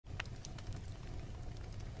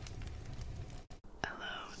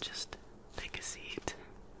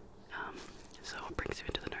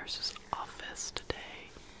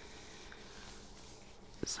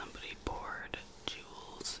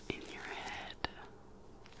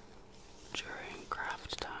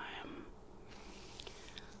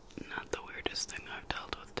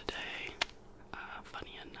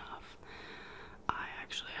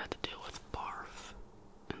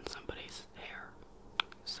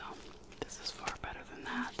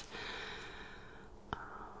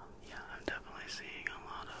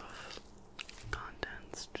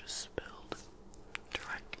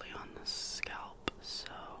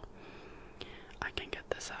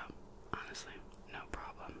No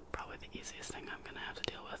problem. Probably the easiest thing I'm gonna have to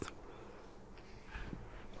deal with.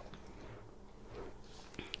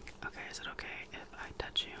 Okay, is it okay if I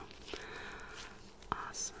touch you?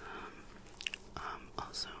 Awesome.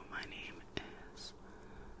 Also, my name is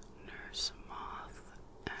Nurse Moth,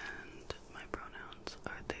 and my pronouns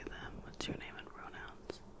are they, them. What's your name and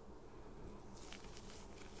pronouns?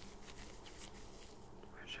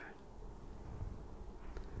 For sure.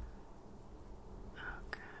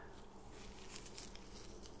 Okay.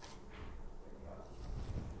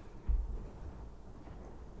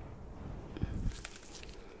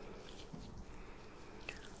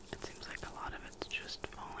 It seems like a lot of it's just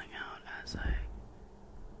falling out as I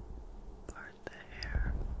part the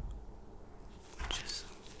hair.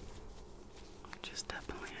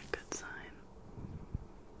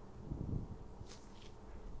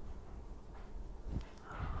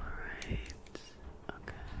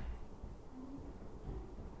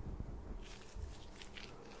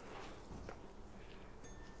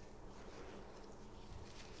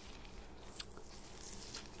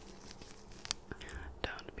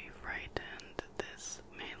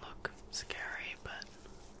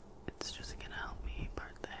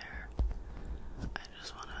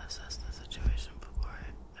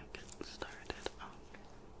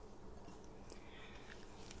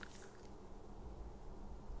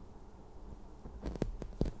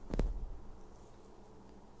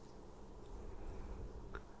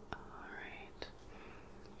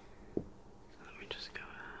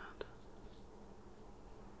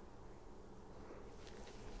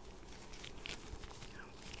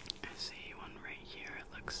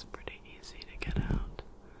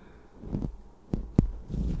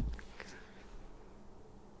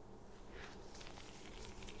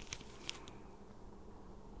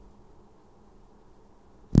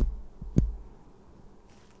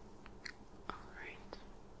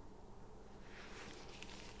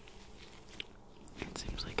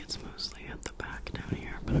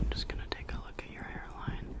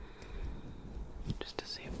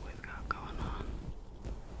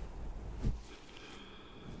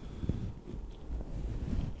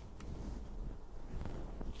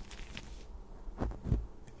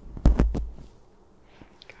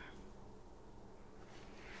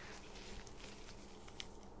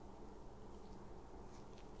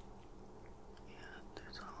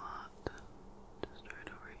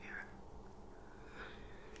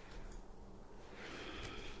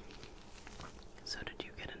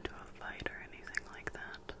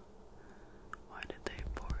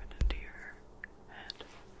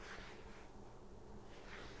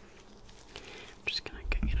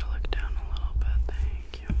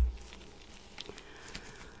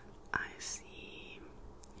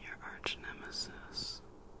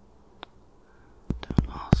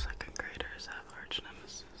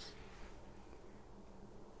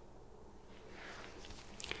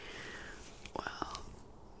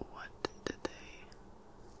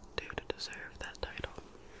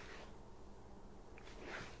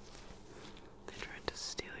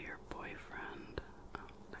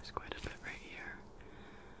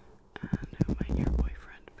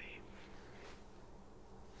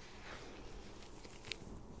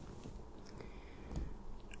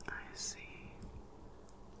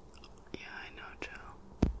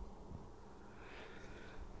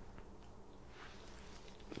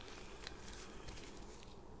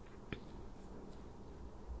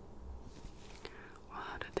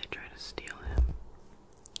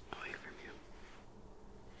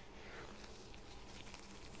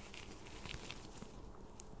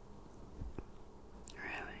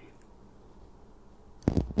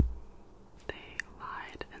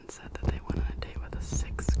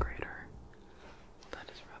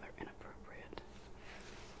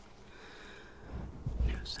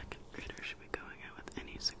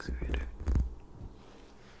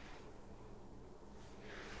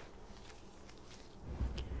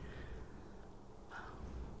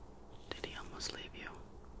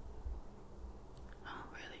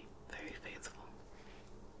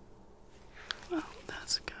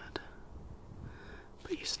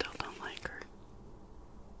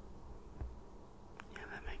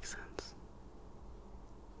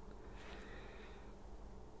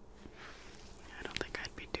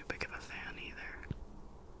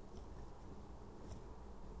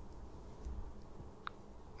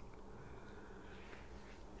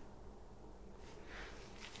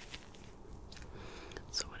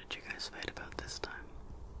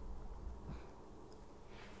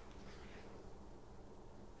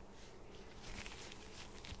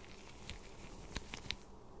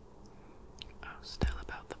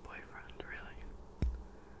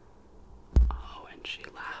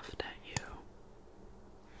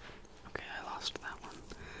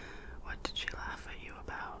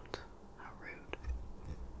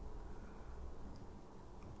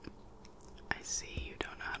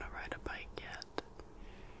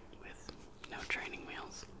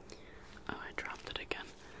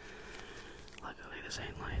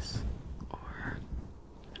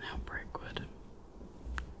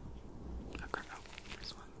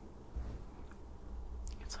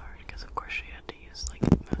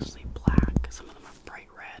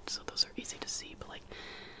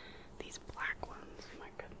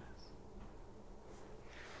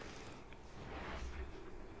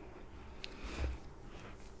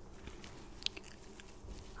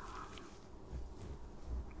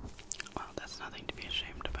 nothing to be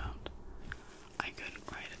ashamed about. I couldn't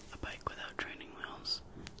ride a bike without training wheels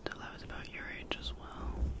till I was about your age as well.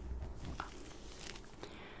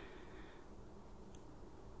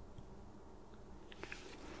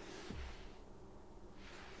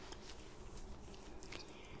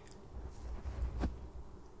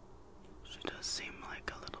 She does seem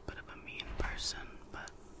like a little bit of a mean person, but,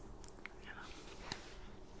 you know.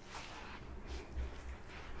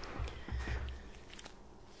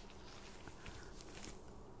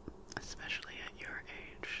 Especially at your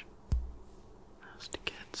age, most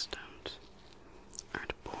kids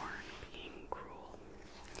aren't born being cruel,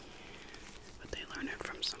 but they learn it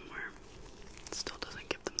from somewhere. It still doesn't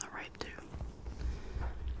give them the right to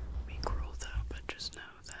be cruel though, but just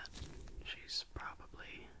know that she's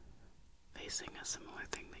probably facing a similar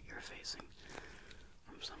thing that you're facing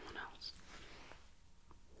from someone else.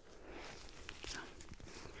 So,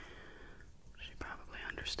 she probably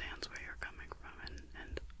understands where you're coming from,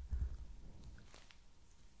 and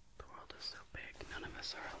the world is so big, none of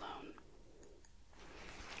us are alone.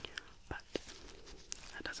 But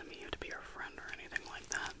that doesn't mean you have to be her friend or anything like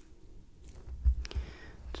that.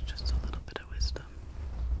 It's just a little bit of wisdom.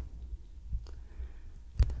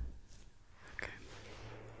 Okay.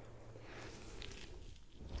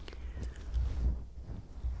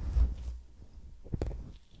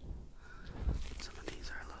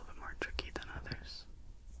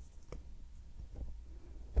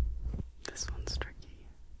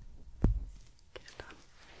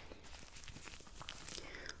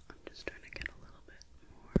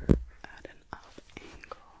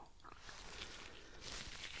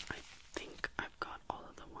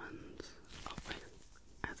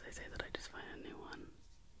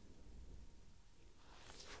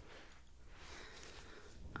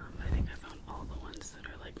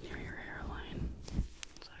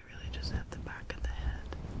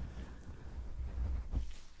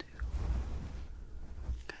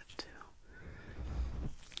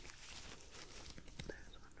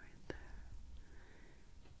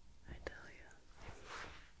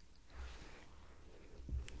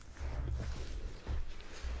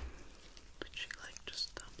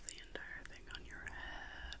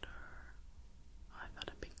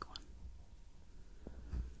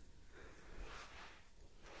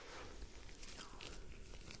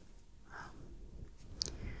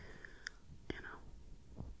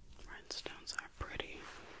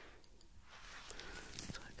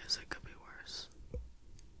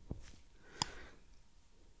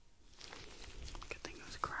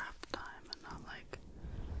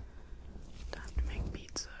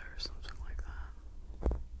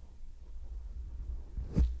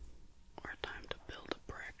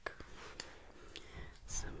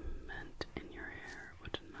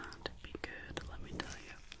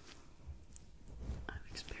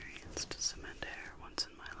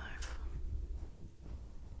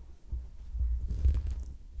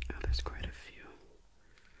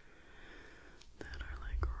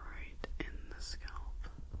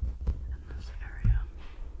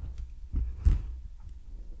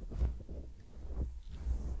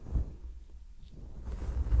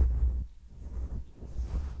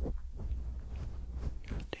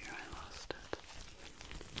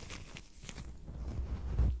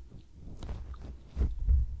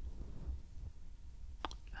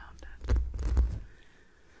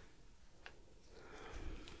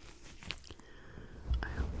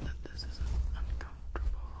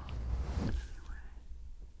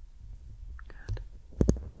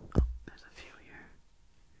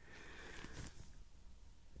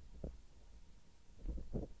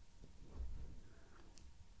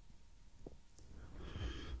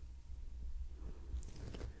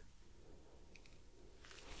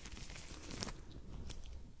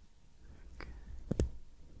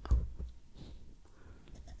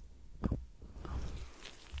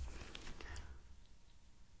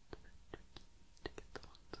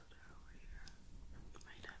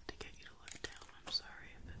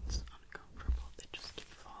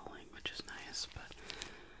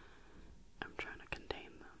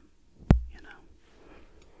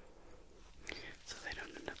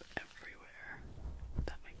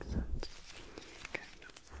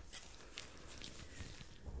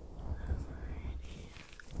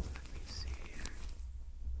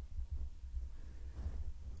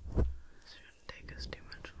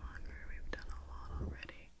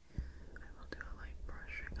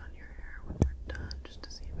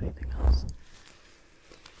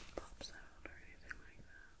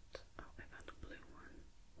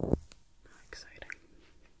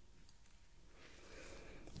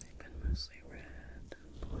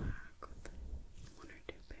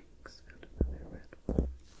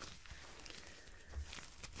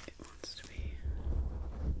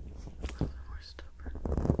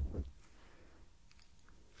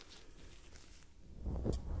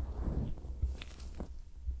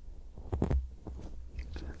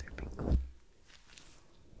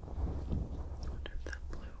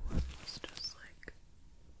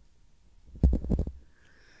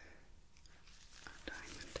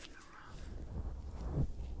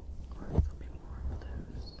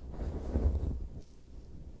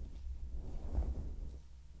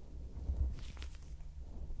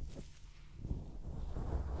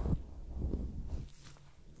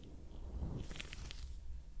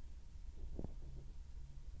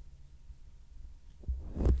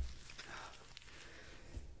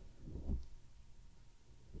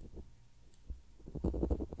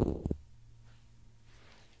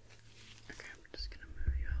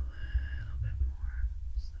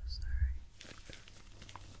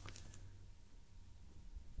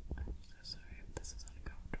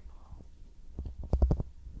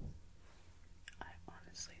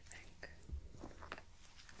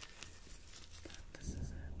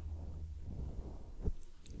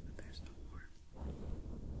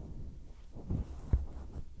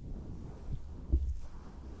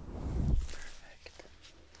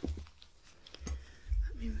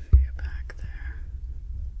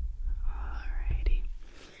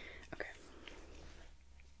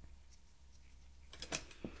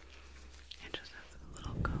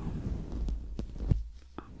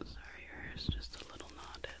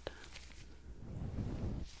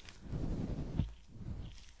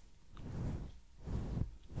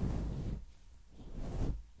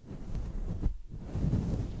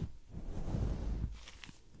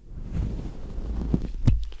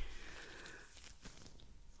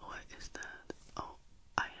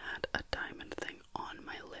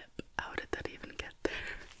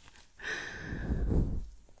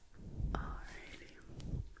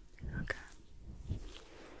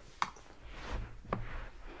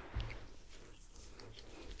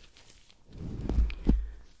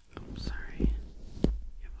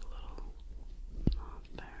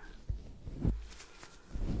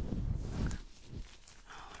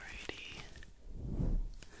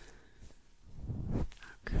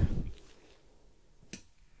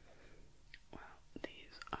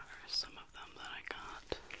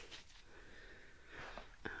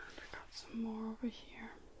 some more over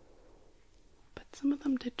here. But some of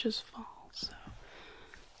them did just fall, so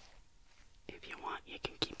if you want, you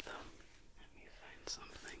can keep them. Let me find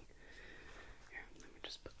something. Here, let me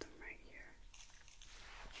just put them right here.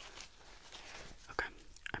 Okay,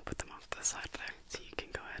 I put them off to the side there, so you can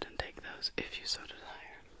go ahead and take those if you so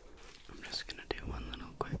desire. I'm just gonna do one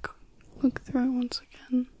little quick look through once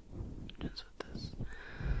again, just with this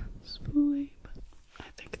spoolie, but I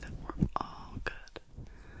think that we're all good.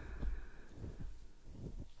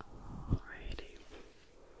 Alrighty.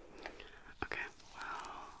 Okay,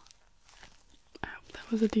 well, I hope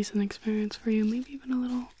that was a decent experience for you, maybe even a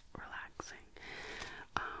little relaxing.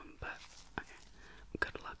 But okay,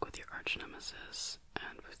 good luck with your arch nemesis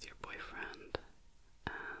and with your boyfriend,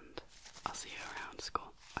 and I'll see you around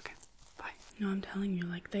school. Okay, bye. No, I'm telling you,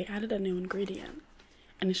 like, they added a new ingredient,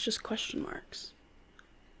 and it's just question marks.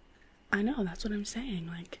 I know, that's what I'm saying,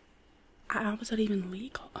 like, how was that even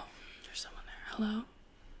legal? Oh, there's someone there. Hello?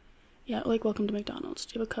 Yeah, like, welcome to McDonald's.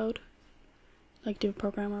 Do you have a code? Like, do you have a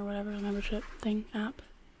program or whatever, a membership thing, app?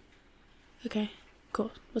 Okay,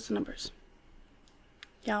 cool. What's the numbers?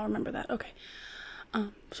 Yeah, I'll remember that. Okay.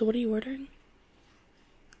 So what are you ordering?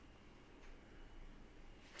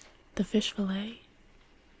 The fish fillet?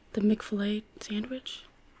 The McFillet sandwich?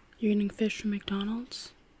 You're eating fish from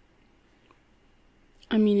McDonald's?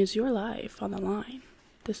 I mean, it's your life on the line.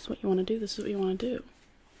 This is what you want to do. This is what you want to do.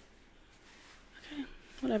 Okay,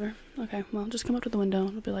 whatever. Okay, well, just come up to the window.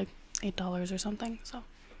 It'll be like $8 or something, so.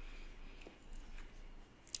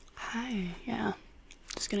 Hi, yeah.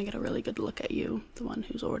 Just gonna get a really good look at you, the one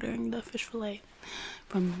who's ordering the fish fillet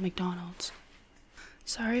from McDonald's.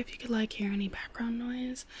 Sorry if you could, like, hear any background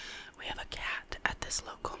noise. We have a cat at this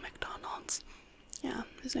local McDonald's. Yeah,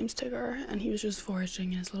 his name's Tigger, and he was just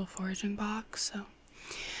foraging in his little foraging box, so.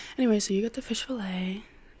 Anyway, so you get the fish fillet.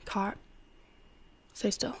 Caught.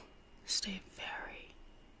 Stay still. Stay very,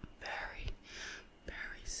 very,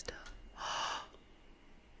 very still.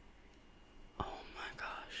 Oh my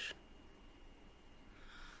gosh.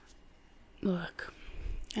 Look,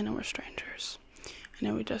 I know we're strangers. I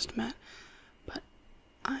know we just met, but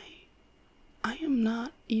I am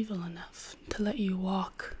not evil enough to let you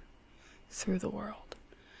walk through the world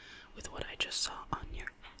with what I just saw on your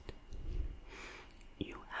head.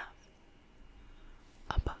 You have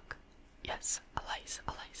a bug. Yes, a lice,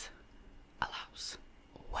 a louse,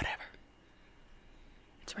 whatever.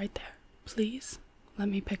 It's right there. Please, let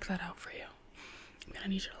me pick that out for you. I'm gonna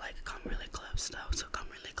need you to, like, come really close though, so come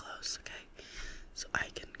really close, okay? So I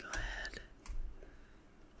can go ahead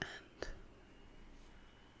and...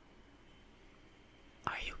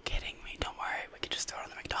 Are you kidding me? Don't worry, we could just throw it on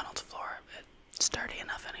the McDonald's floor. It's dirty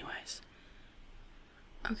enough anyways.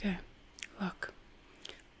 Okay, look.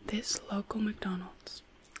 This local McDonald's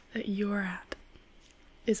that you're at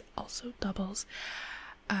is also doubles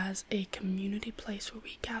as a community place where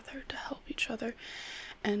we gather to help each other,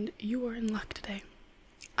 and you are in luck today.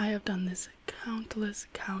 I have done this countless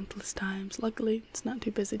times. Luckily, it's not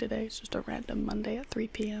too busy today. It's just a random Monday at 3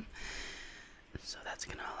 p.m. So that's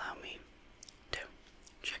gonna allow me to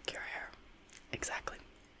check your hair. Exactly.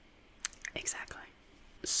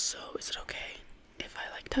 So, is it okay if I,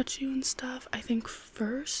 like, touch you and stuff? I think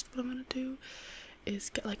first what I'm gonna do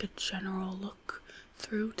is get, like, a general look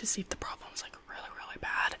through to see if the problem's, like, really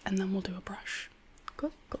bad, and then we'll do a brush.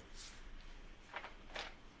 Cool.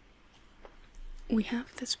 We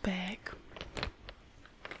have this bag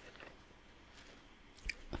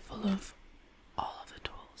full of all of the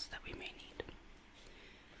tools that we may need.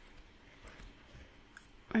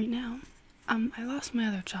 Right now, I lost my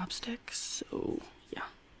other chopsticks, so yeah.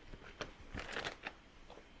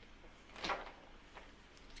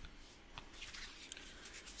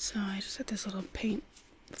 So I just had this little paint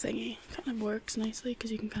thingy. Kind of works nicely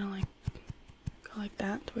because you can kind of, like, go like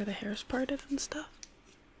that to where the hair's parted and stuff.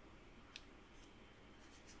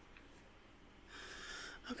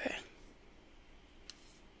 Okay.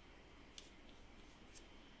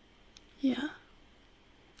 Yeah.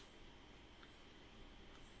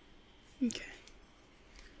 Okay.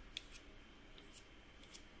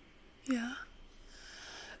 Yeah.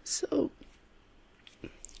 So,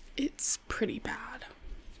 it's pretty bad.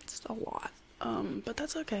 It's a lot. But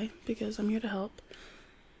that's okay, because I'm here to help.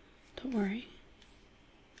 Don't worry.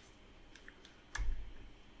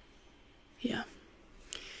 Yeah.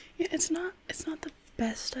 Yeah, it's not the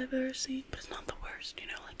best I've ever seen, but it's not the worst, you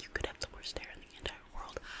know? Like, you could have the worst hair in the entire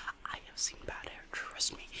world. I have seen bad hair,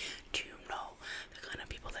 trust me. Do you know the kind of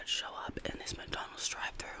people that show up in this McDonald's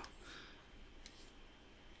drive-thru?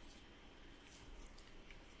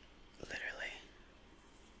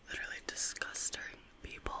 Literally disgusting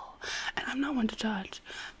people. And I'm not one to judge,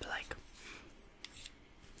 but, like,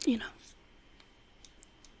 you know.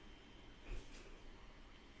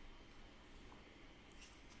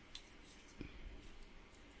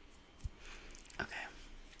 Okay,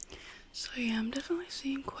 so yeah, I'm definitely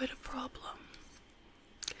seeing quite a problem.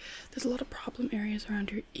 There's a lot of problem areas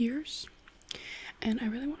around your ears, and I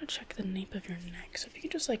really want to check the nape of your neck. So if you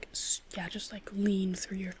could just like, yeah, just like lean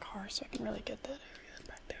through your car so I can really get that area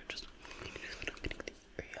back there. Just getting the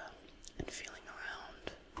area and feeling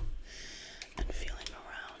around,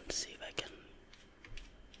 see if I can,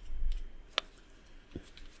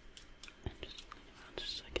 and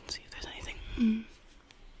just so I can see if there's anything.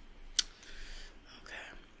 Okay,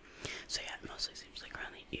 so yeah, it mostly seems like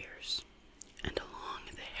around the ears and along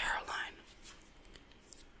the hairline.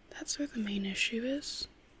 That's where the main issue is,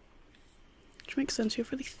 which makes sense. You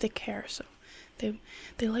have really thick hair, so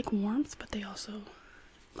they like warmth, but they also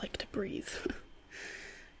like to breathe,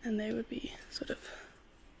 and they would be sort of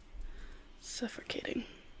suffocating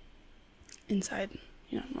inside,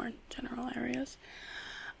 you know, more general areas.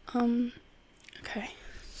 Okay,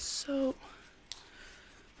 so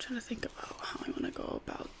I'm trying to think about how I want to go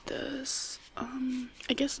about this.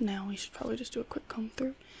 I guess now we should probably just do a quick comb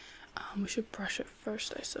through. We should brush it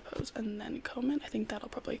first, I suppose, and then comb it. I think that'll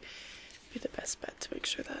probably be the best bet to make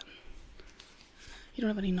sure that you don't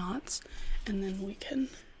have any knots, and then we can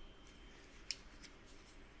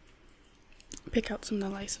pick out some of the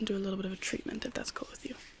lice and do a little bit of a treatment if that's cool with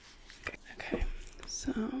you. Okay,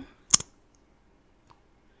 so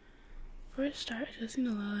before I start, I just need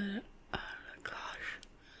a lot of, gosh,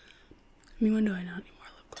 I mean, when do I not need more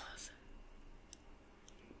lip gloss?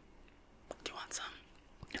 Do you want some?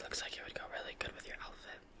 It looks like it would go really good with your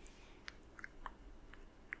outfit.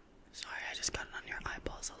 Sorry, I just got it on your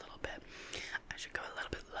eyeballs a little bit. I should go a little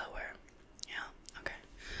bit lower. Yeah, okay.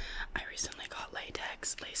 I recently got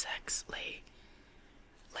latex,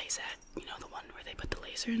 you know, the one where they put the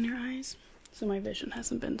laser in your eyes. So my vision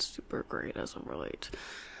hasn't been super great as of late.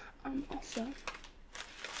 Also,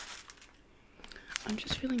 I'm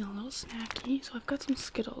just feeling a little snacky, so I've got some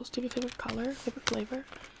Skittles. Do you have a favorite color, favorite flavor?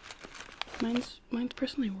 Mine's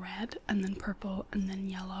personally red, and then purple, and then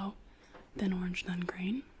yellow, then orange, then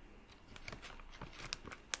green.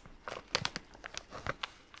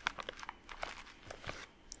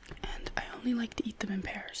 And I only like to eat them in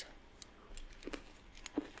pairs.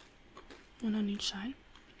 One on each side.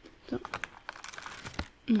 So,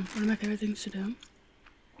 one of my favorite things to do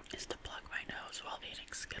is to plug my nose while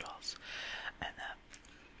eating Skittles, and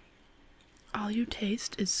all you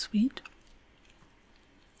taste is sweet,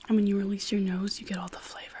 and when you release your nose you get all the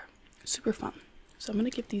flavor. Super fun. So I'm gonna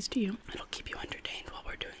give these to you. It'll keep you entertained while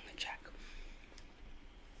we're doing the check.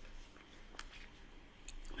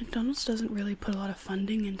 McDonald's doesn't really put a lot of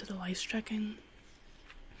funding into the lice checking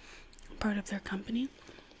part of their company,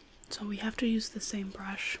 so we have to use the same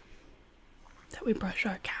brush that we brush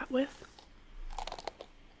our cat with.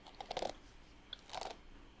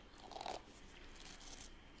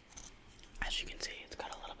 As you can see, it's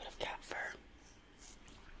got a little bit of cat fur,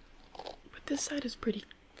 but this side is pretty,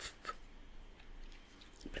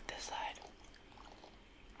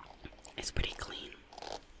 pretty clean.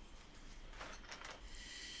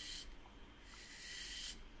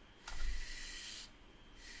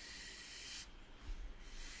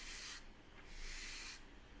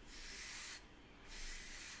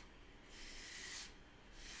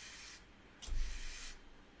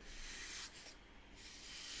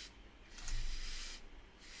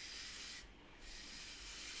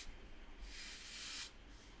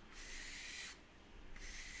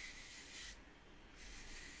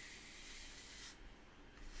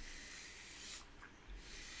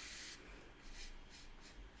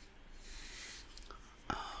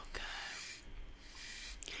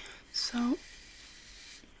 So,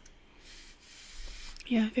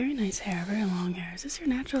 yeah, very nice hair, very long hair. Is this your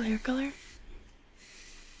natural hair color?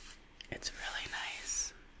 It's really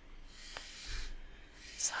nice.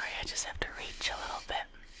 Sorry, I just have to reach a little bit.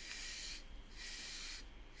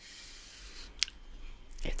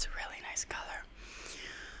 It's a really nice color.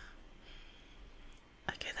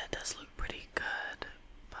 Okay, that does look pretty good,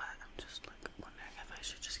 but I'm just like wondering if I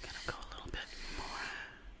should just kind of go a little bit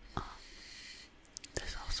more.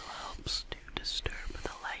 This also helps to disturb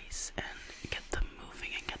the lice and get them moving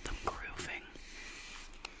and get them grooving.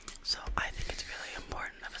 So I think it's really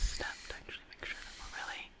important of a step to actually make sure that we're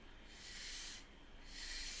really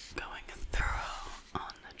going thorough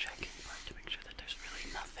on the checking part to make sure that there's really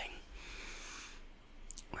nothing,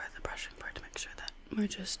 or the brushing part to make sure that we're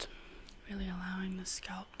just really allowing the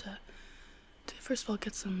scalp to first of all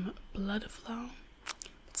get some blood flow, but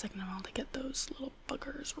second of all to get those little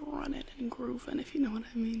buggers running and grooving, if you know what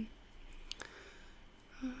I mean.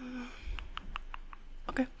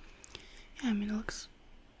 Okay. Yeah, I mean, it looks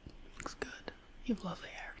good. You have lovely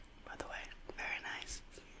hair, by the way. Very nice.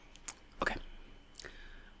 Okay.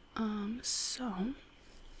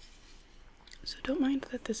 So don't mind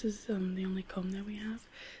that this is the only comb that we have.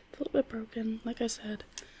 It's a little bit broken. Like I said,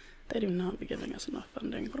 they do not be giving us enough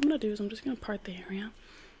funding. What I'm gonna do is I'm just gonna part the area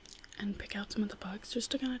and pick out some of the bugs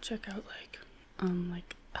just to kind of check out like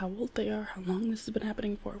how old they are, how long this has been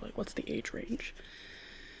happening for, like what's the age range,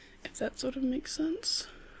 if that sort of makes sense.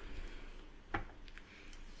 So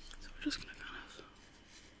we're just gonna kind of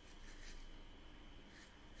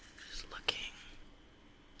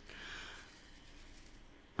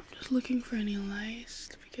I'm just looking for any lice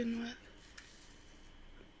to begin with.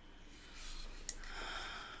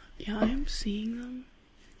 Yeah, I am seeing them.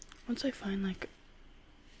 Once I find like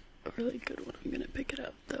a really good one, I'm gonna pick it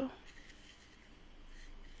up though.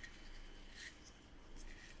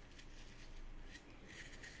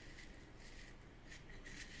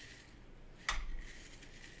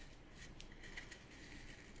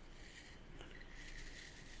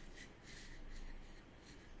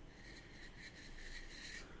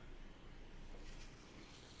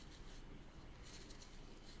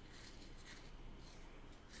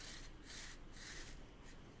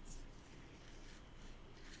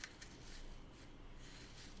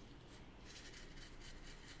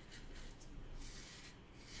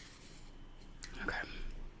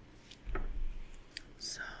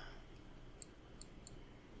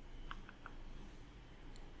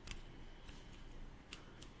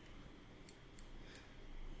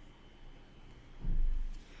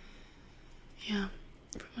 Yeah,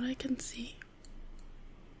 from what I can see,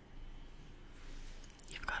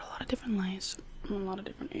 you've got a lot of different lice from a lot of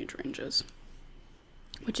different age ranges,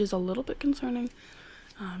 which is a little bit concerning.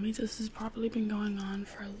 Means this has probably been going on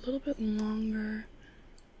for a little bit longer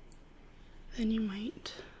than you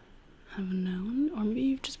might have known, or maybe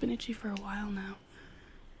you've just been itchy for a while now.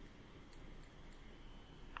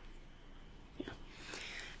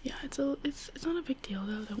 Yeah, it's not a big deal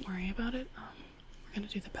though. Don't worry about it. We're gonna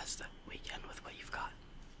do the best that we can with what you've got.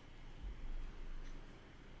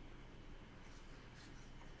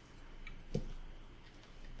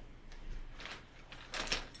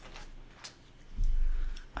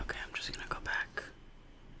 Okay, I'm just gonna go back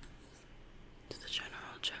to the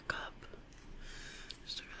general checkup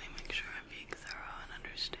just to really make sure I'm being thorough and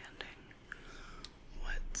understanding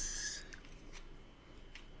what's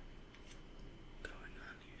going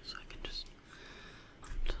on here, so I can just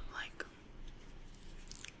like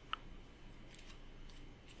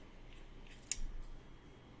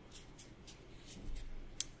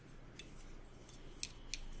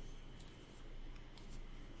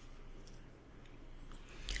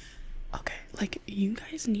okay, like you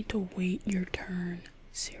guys need to wait your turn.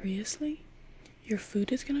 Seriously? Your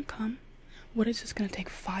food is gonna come. What is this gonna take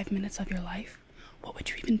 5 minutes of your life? What would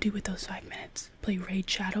you even do with those 5 minutes? Play Raid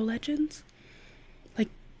Shadow Legends? Like,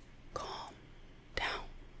 calm down.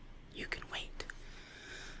 You can wait.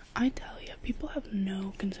 I tell you, people have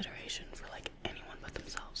no consideration for like anyone but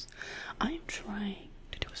themselves. I am trying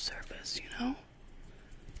to do a service, you know?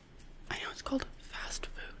 I know it's called fast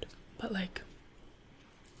food, but like,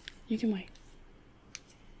 you can wait.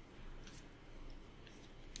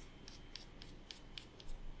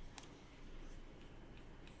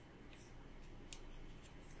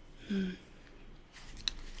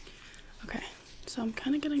 Okay, so I'm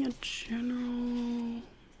kind of getting a general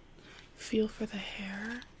feel for the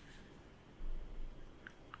hair.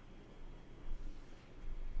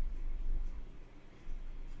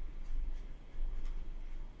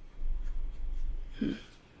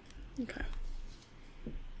 Okay.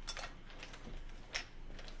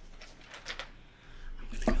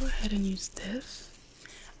 I'm gonna go ahead and use this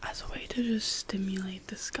as a way to just stimulate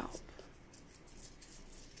the scalp.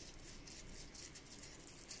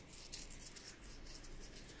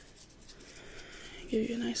 Give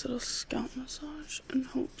you a nice little scalp massage in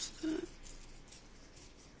hopes that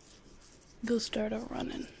they'll start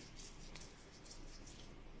running.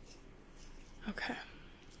 Okay,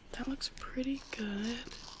 that looks pretty good.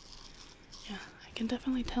 Yeah, I can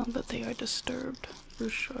definitely tell that they are disturbed for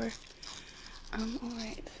sure.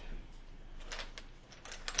 Alright.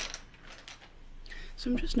 So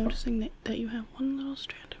I'm just noticing that you have one little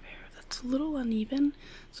strand of hair that's a little uneven,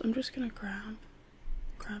 so I'm just gonna grab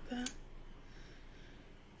that.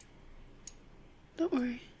 Don't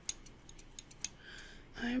worry.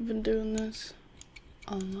 I have been doing this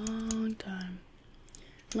a long time.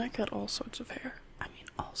 And I cut all sorts of hair. I mean,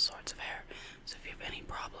 all sorts of hair. So if you have any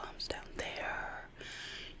problems down there,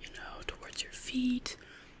 you know, towards your feet,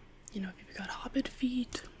 you know, if you've got hobbit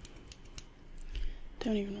feet,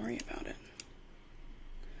 Don't even worry about it.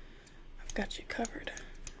 I've got you covered.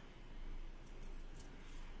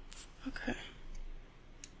 Okay.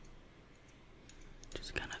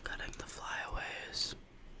 Just kind of cutting the flyaways.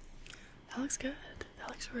 That looks good. That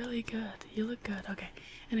looks really good. You look good. Okay.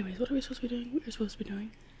 Anyways, what are we supposed to be doing? We're supposed to be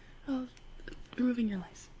doing removing your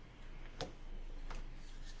lice.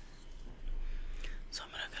 So I'm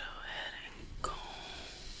gonna go ahead and comb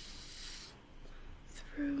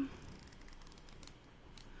through.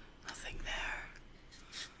 Nothing there.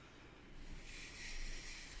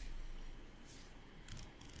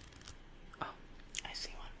 Oh, I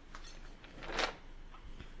see one.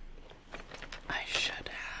 I should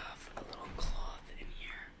have a little cloth in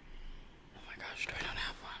here. Oh my gosh, do I not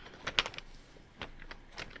have one?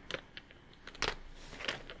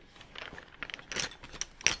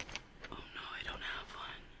 Oh no, I don't have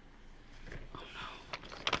one. Oh no.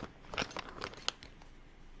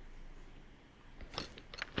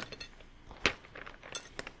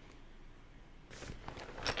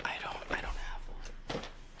 I don't have one.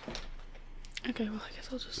 Okay, well I guess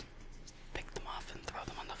I'll just pick them off and throw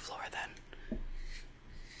them on the floor then.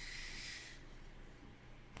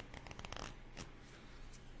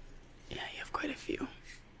 Yeah, you have quite a few.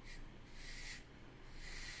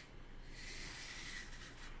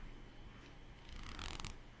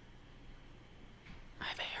 I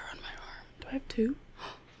have a hair on my arm. Do I have two?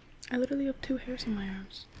 I literally have 2 hairs on my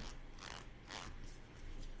arms.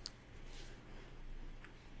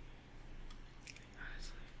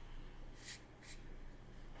 Honestly.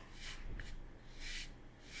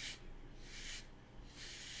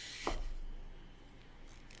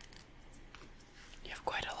 You have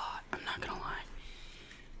quite a lot, I'm not gonna lie.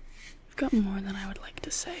 You've got more than I would like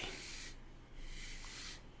to say.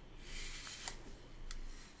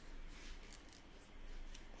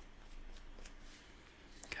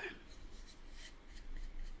 Okay.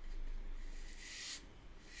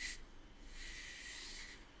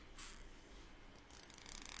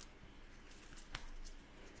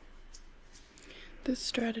 This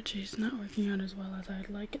strategy is not working out as well as I'd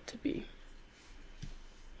like it to be.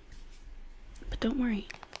 But don't worry,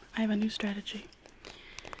 I have a new strategy.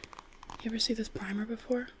 You ever see this primer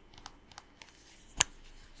before?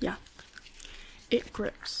 Yeah. It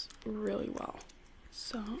grips really well.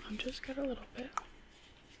 So I'm just got a little bit.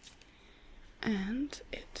 And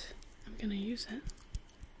I'm gonna use it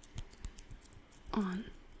on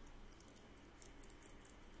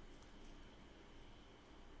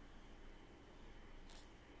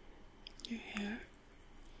your hair.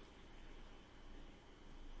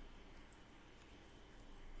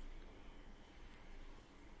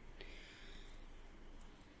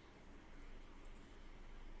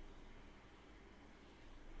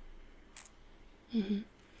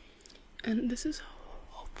 And this is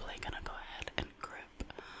hopefully gonna go ahead and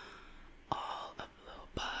grip all of the little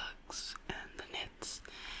bugs and the nits.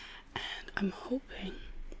 And I'm hoping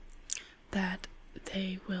that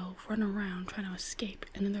they will run around trying to escape,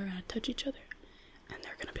 and then they're gonna touch each other, and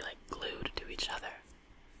they're gonna be like glued to each other.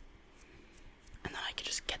 And then I can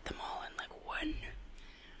just get them all in like one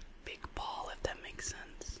big ball, if that makes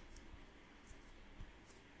sense.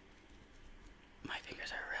 My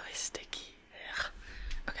fingers are really sticky. Ugh.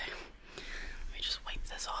 Okay, let me just wipe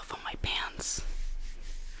this off on my pants.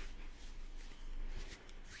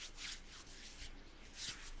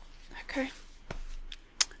 Okay,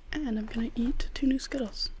 and I'm gonna eat 2 new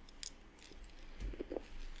Skittles.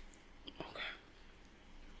 Okay,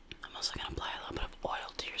 I'm also gonna apply a little bit of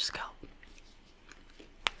oil to your scalp.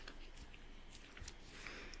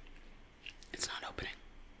 It's not opening.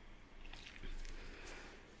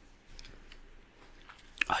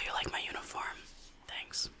 Oh, you like my uniform?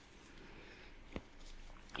 Thanks.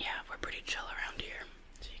 Yeah, we're pretty chill around here,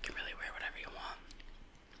 so you can really wear whatever you want.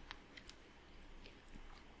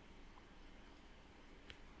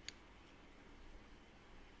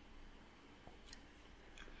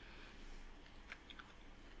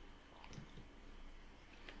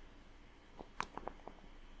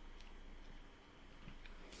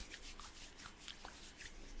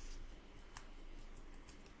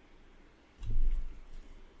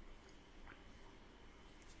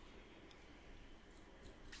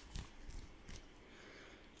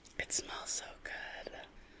 It smells so good.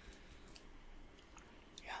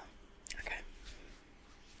 Yeah, okay.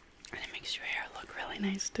 And it makes your hair look really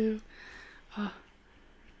nice too.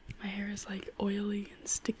 My hair is like oily and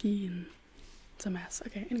sticky and it's a mess.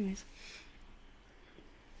 Okay, anyways.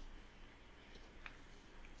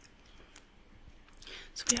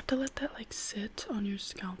 So we have to let that like sit on your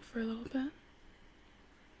scalp for a little bit.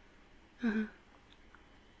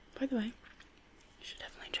 By the way, you should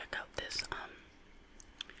definitely check out this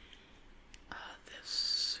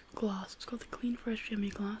gloss. It's called the Clean Fresh Jimmy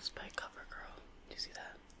Gloss by CoverGirl. Do you see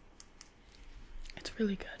that? It's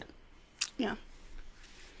really good. Yeah.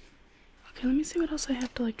 Okay, let me see what else I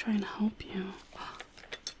have to like try and help you.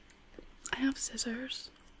 I have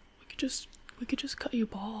scissors. We could just cut you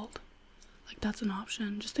bald. Like, that's an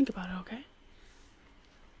option. Just think about it, okay?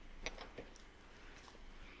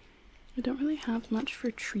 We don't really have much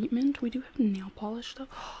for treatment. We do have nail polish stuff.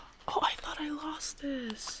 Oh, I thought I lost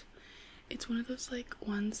this. It's one of those like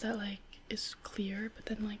ones that like is clear, but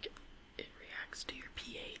then like it reacts to your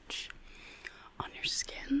pH on your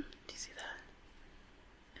skin. Do you see that?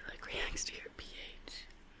 It like reacts to your pH.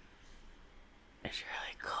 It's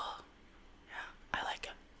really cool. Yeah, I like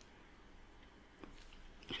it.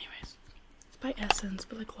 Anyways, it's by Essence,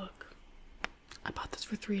 but like look. I bought this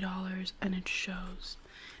for $3 and it shows.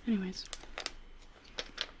 Anyways.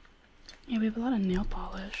 Yeah, we have a lot of nail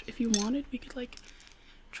polish. If you wanted, we could like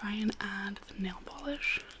try and add the nail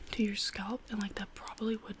polish to your scalp, and like that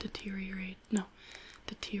probably would deter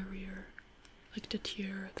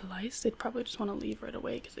the lice. They'd probably just want to leave right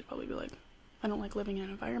away because they'd probably be like, I don't like living in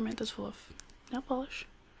an environment that's full of nail polish.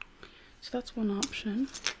 So that's one option.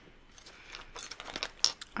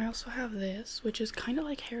 I also have this, which is kind of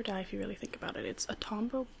like hair dye if you really think about it. It's a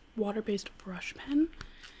Tombow water-based brush pen,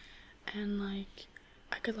 and like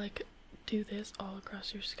I could like do this all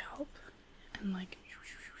across your scalp and like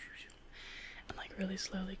really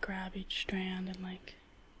slowly grab each strand and like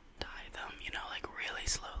dye them, you know, like really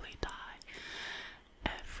slowly dye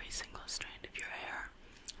every single strand of your hair.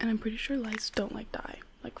 And I'm pretty sure lice don't like dye,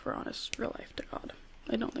 like for honest real life to God.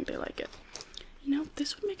 I don't think they like it. You know,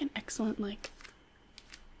 this would make an excellent like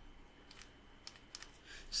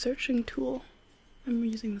searching tool. I'm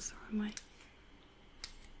using this the wrong way.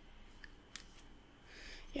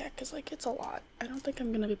 Yeah, because like it's a lot. I don't think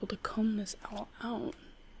I'm gonna be able to comb this all out.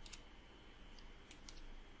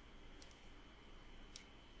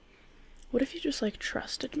 What if you just like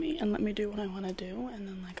trusted me and let me do what I want to do, and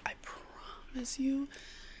then like I promise you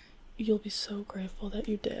you'll be so grateful that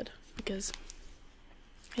you did, because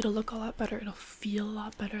it'll look a lot better, it'll feel a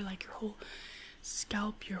lot better, like your whole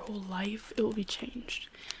scalp, your whole life, it will be changed.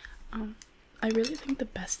 I really think the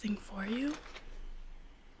best thing for you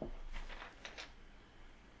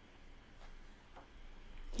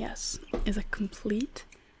is a complete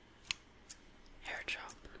hair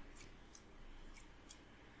chop. I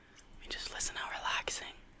mean, just listen how relaxing.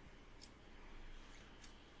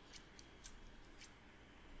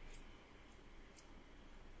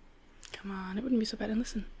 Come on, it wouldn't be so bad. And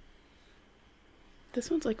listen, this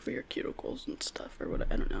one's like for your cuticles and stuff, or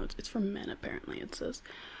what, I don't know. It's for men apparently. It says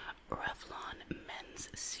Revlon Men's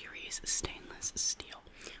Series Stainless Steel.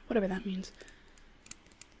 Whatever that means.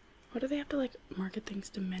 Why do they have to like market things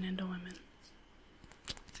to men and to women?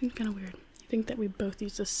 Seems kind of weird. You think that we both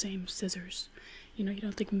use the same scissors. You know, you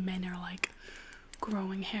don't think men are like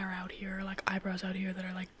growing hair out here, or like eyebrows out here that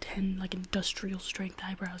are like 10 like industrial strength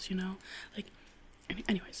eyebrows, you know? Like,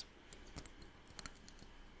 anyways.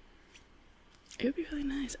 It would be really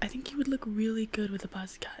nice. I think you would look really good with a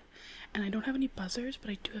buzz cut. And I don't have any buzzers, but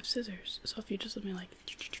I do have scissors. So if you just let me like,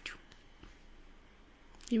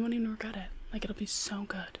 you won't even regret it. Like, it'll be so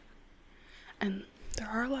good. And there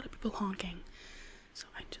are a lot of people honking, so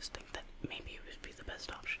I just think that maybe it would be the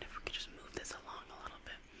best option if we could just move this along a little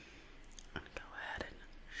bit and go ahead and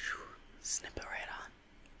snip it right on.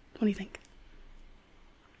 What do you think?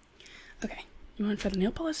 Okay, you want to try the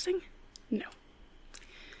nail polish thing? No.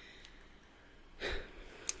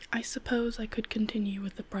 I suppose I could continue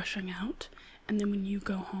with the brushing out, and then when you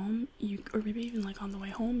go home, or maybe even like on the way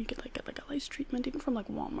home, you could like get like a lice treatment, even from like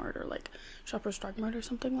Walmart or like Shoppers Drug Mart or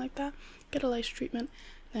something like that. Get a lice treatment,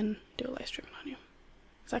 then do a lice treatment on you.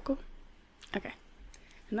 Is that cool? Okay.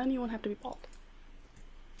 And then you won't have to be bald.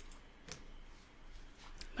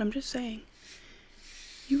 But I'm just saying,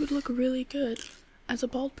 you would look really good as a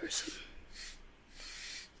bald person.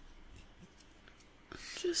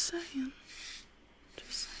 Just saying.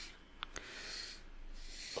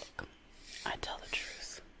 Look, I tell the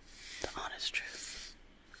truth, the honest truth,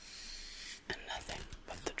 and nothing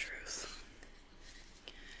but the truth.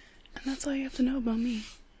 And that's all you have to know about me.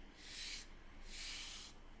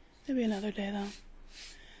 Maybe another day though.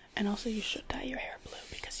 And also you should dye your hair blue,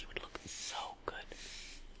 because you would look so good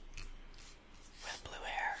with blue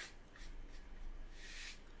hair.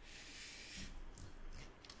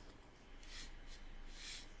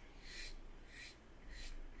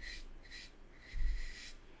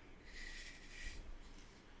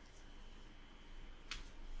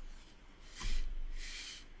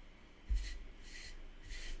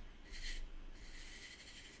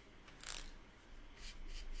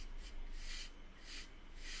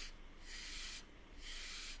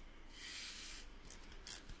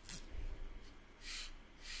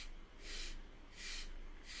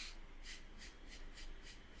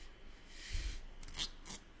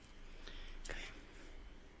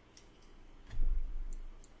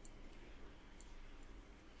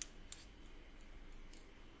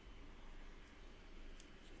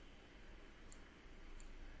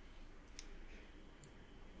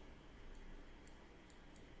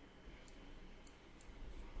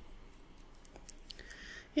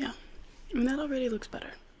 And that already looks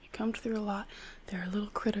better. I combed through a lot. There are little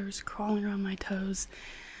critters crawling around my toes.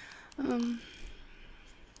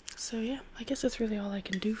 So yeah, I guess that's really all I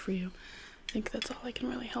can do for you. I think that's all I can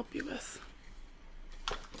really help you with.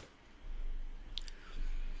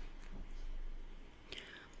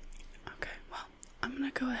 Okay, well, I'm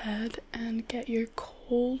gonna go ahead and get your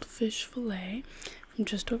cold fish fillet from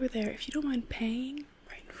just over there. If you don't mind paying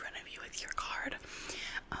right in front of you with your card,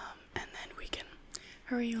 and then we can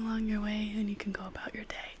hurry along your way and you can go about your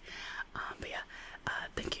day. But yeah,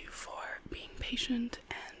 thank you for being patient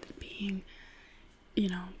and being, you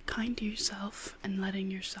know, kind to yourself and letting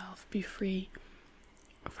yourself be free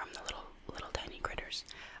from the little tiny critters.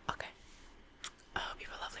 Okay. I hope you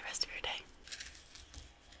have a lovely rest of your day.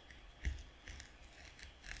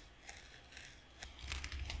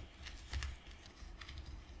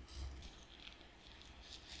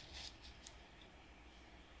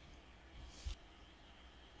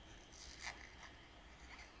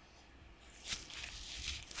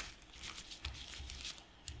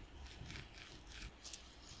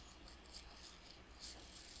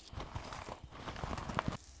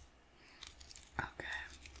 Okay,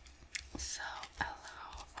 so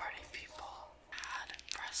hello party people. Had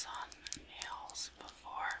press-on nails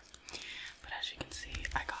before, but as you can see,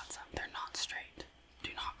 I got some. They're not straight. Do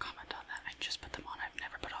not comment on that. I just put them on. I've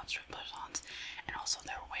never put on straight press-ons, and also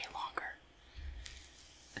they're way longer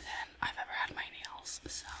than I've ever had my nails.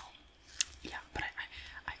 So yeah, but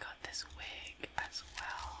I got this wig as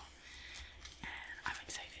well, and I'm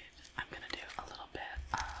excited. I'm gonna do a little bit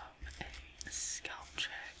of a scalp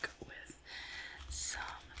check with some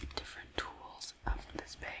different tools of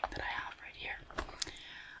this bag that I have right here.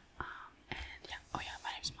 And yeah, oh yeah,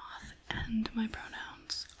 my name's Moth, and my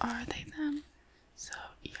pronouns are they, them. So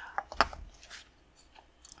yeah,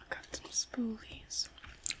 I've got some spoolies,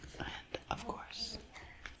 and of course,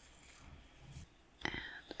 and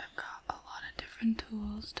I've got a lot of different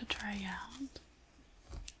tools to try out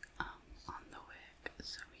on the wig,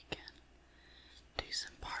 so we can do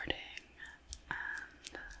some parting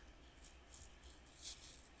and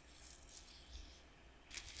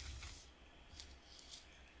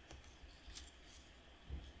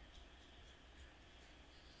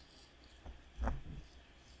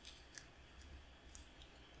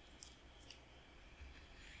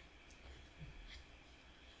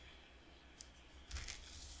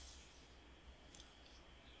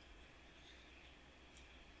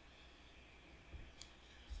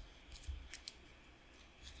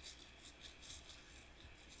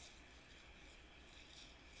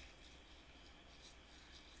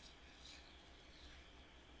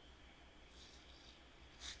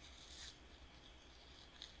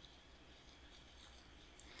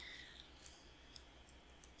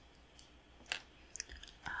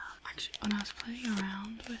actually, when I was playing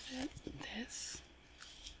around with it,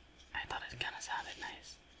 I thought it kind of sounded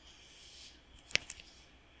nice.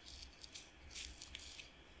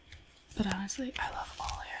 But honestly, I love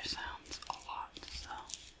all hair sounds a lot, so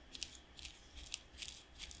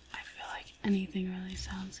I feel like anything really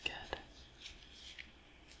sounds good.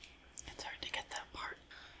 It's hard to get that part.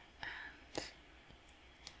 And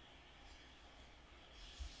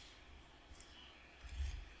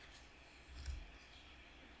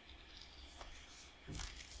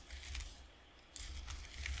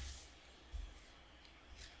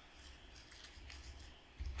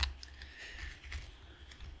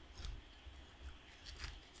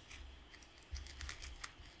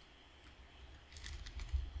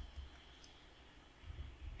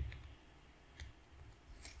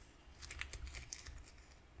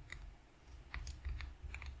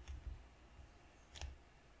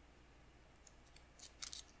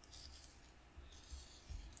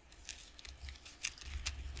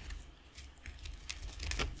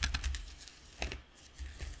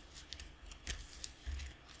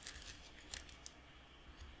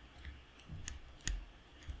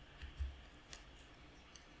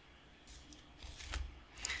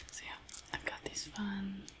so yeah, I've got these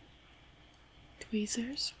fun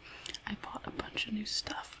tweezers. I bought a bunch of new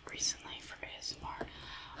stuff recently for ASMR.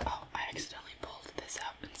 Oh, I accidentally pulled this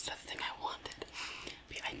out instead of the thing I wanted.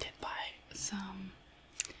 But I did buy some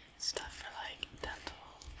stuff for like dental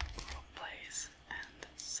role plays and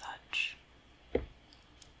such. And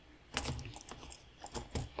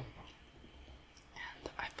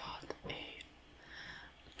I bought a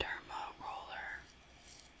derma roller.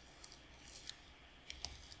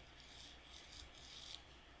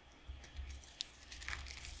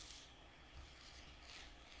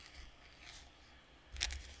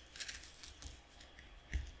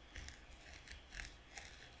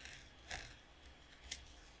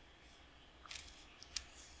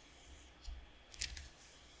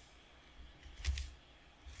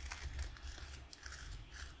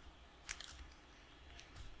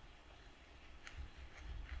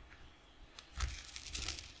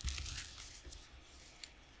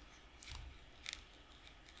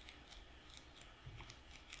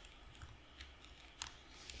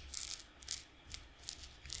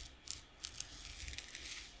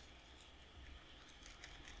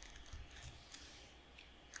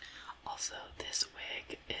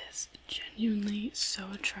 genuinely so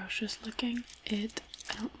atrocious looking. I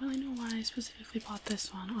don't really know why I specifically bought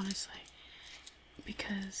this one, honestly,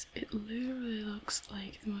 because it literally looks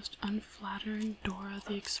like the most unflattering Dora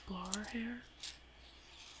the Explorer hair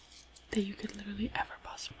that you could literally ever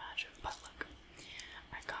possibly imagine. But look,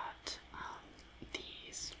 I got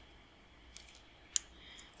these,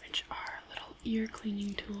 which are little ear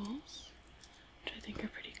cleaning tools, which I think are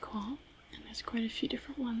pretty cool, and there's quite a few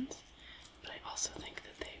different ones, but I also think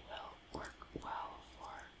that they will work well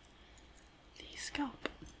for the scalp.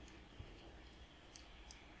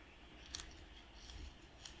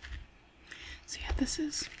 So yeah, this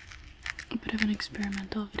is a bit of an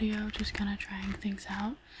experimental video, just kind of trying things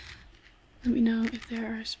out. Let me know if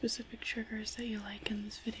there are specific triggers that you like in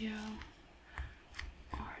this video,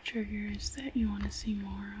 or triggers that you want to see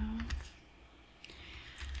more of.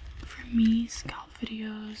 For me, scalp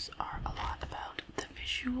videos are a lot about the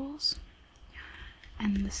visuals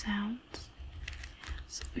and the sounds.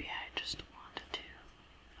 So yeah, I just wanted to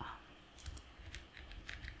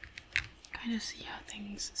kind of see how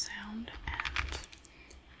things sound,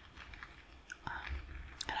 and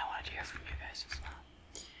I wanted to hear from you guys as well.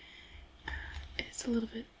 It's a little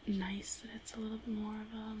bit nice that it's a little bit more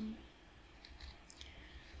of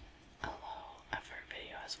a low effort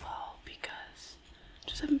video as well, because I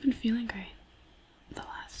just haven't been feeling great the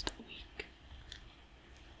last week.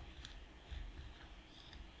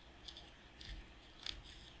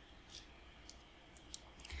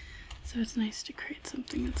 So it's nice to create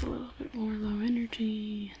something that's a little bit more low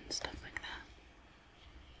energy and stuff like that.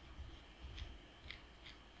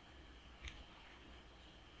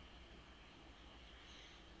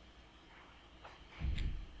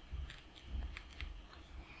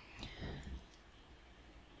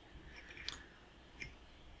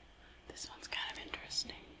 This one's kind of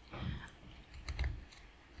interesting.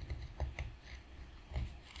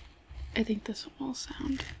 I think this one will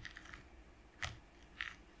sound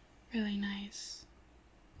really nice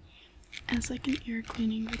as like an ear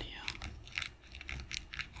cleaning video.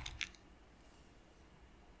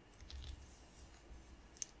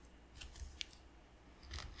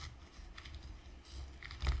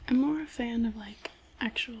 I'm more a fan of like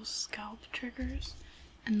actual scalp triggers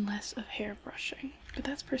and less of hair brushing, but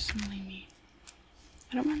that's personally me.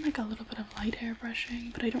 I don't mind like a little bit of light hair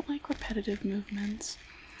brushing, but I don't like repetitive movements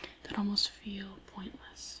that almost feel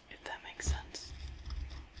pointless, if that makes sense.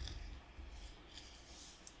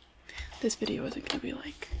 This video isn't gonna be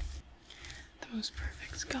like the most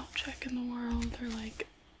perfect scalp check in the world or like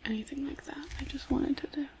anything like that. I just wanted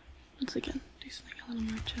to once again, do something a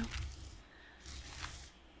little more chill.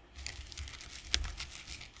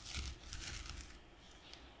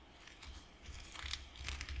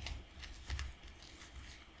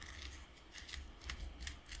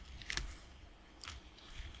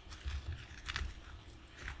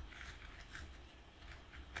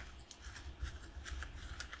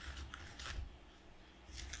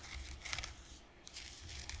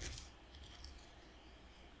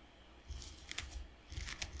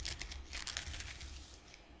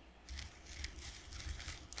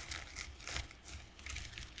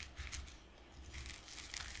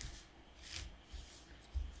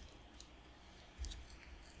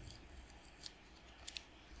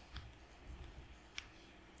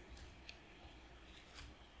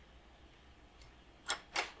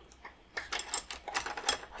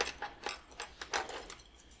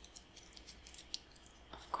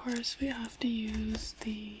 Of course, we have to use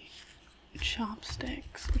the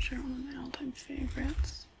chopsticks, which are one of my all-time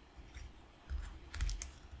favorites.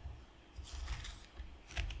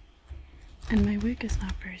 And my wig is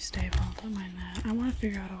not very stable, don't mind that. I want to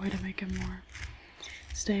figure out a way to make it more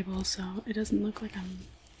stable so it doesn't look like I'm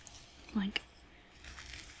like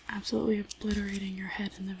absolutely obliterating your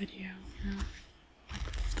head in the video, you know, like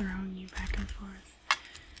throwing you back and forth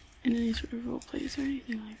in any sort of role plays or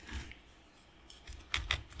anything like that.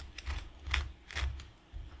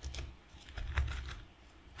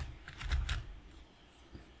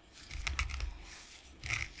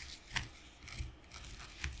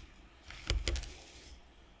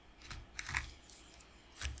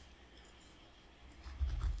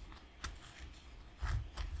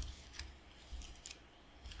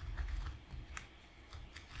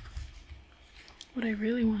 What I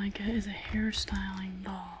really want to get is a hairstyling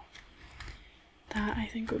doll. That I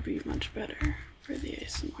think would be much better for the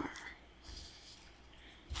ASMR.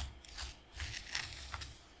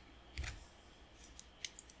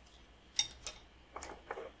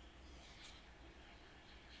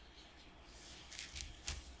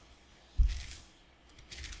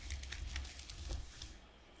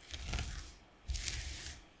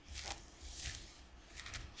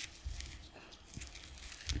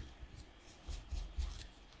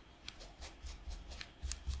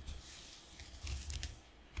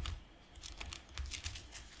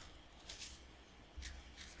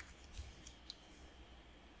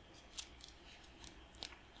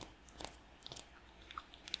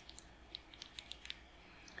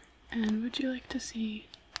 And would you like to see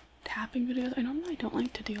tapping videos? I normally don't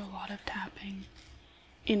like to do a lot of tapping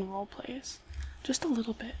in role plays. Just a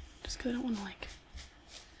little bit. Just because I don't want to like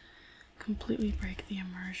completely break the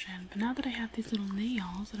immersion. But now that I have these little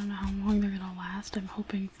nails, I don't know how long they're gonna last. I'm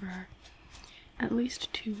hoping for at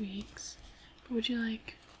least 2 weeks. But would you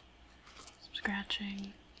like some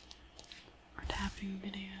scratching or tapping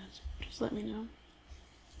videos? Just let me know.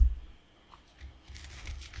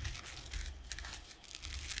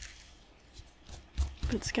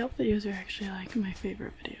 But scalp videos are actually like my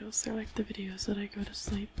favorite videos. They're like the videos that I go to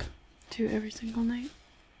sleep to every single night.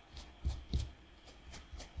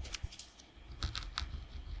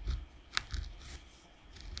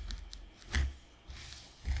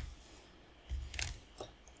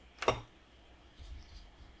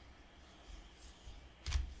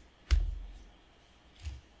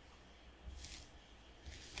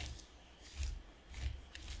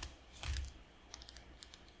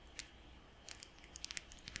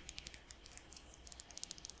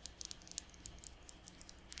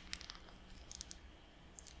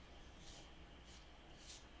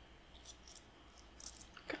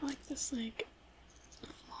 Got like this like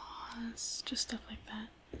floss, just stuff like that.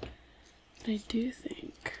 But I do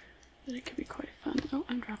think that it could be quite fun. Oh,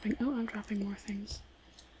 I'm dropping more things.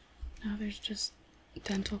 Now there's just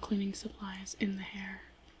dental cleaning supplies in the hair.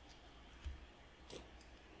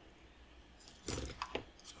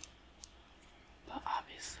 But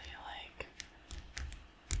obviously, like,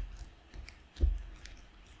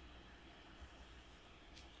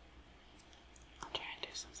 I'll try and do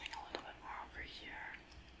something a little bit more over here.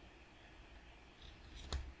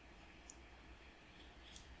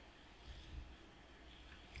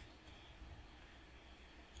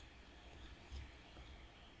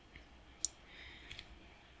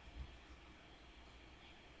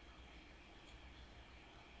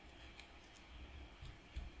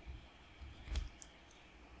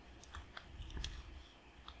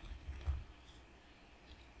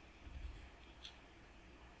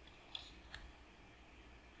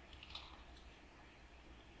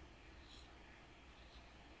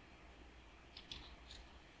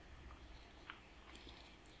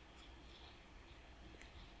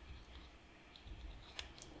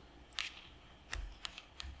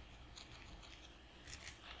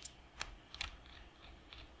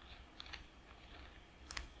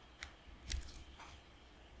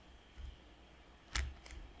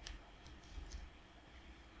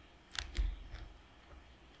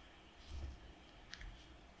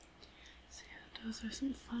 Those are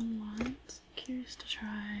some fun ones. Curious to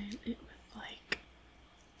try it with like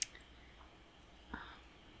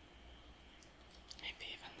maybe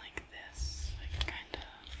even like this, like kind of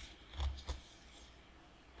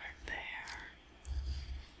part there.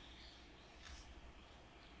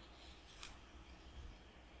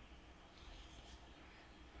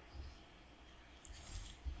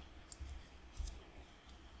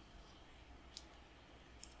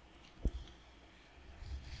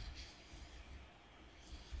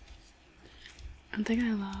 One thing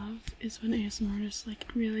I love is when ASMR artists like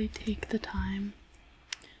really take the time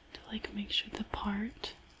to like make sure the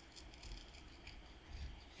part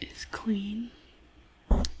is clean.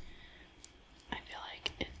 I feel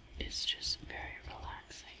like it is just very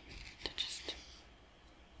relaxing to just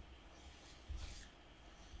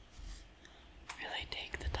really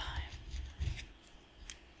take the time.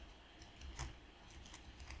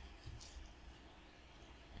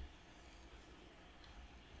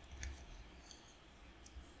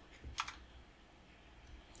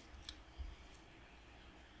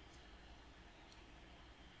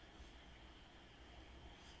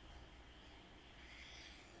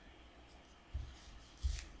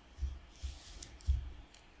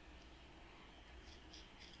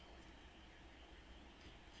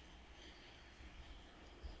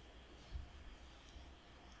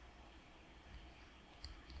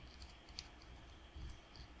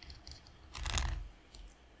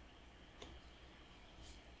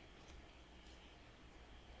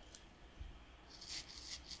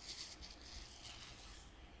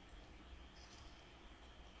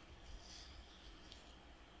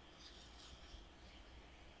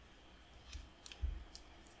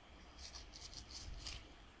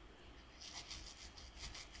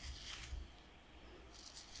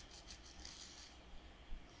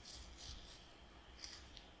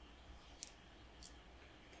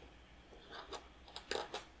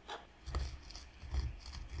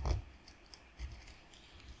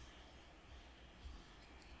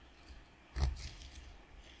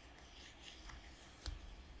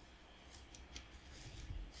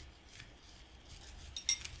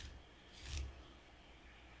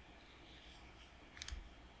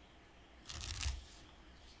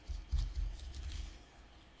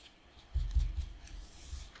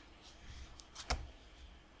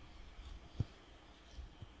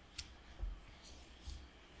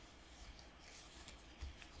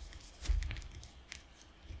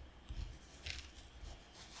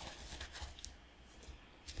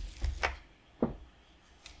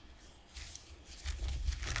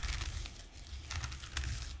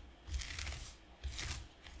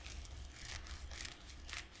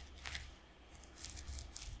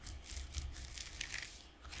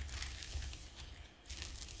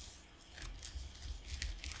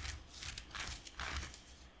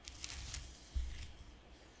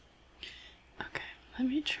 let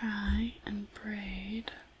me try and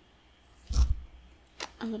braid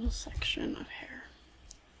a little section of hair.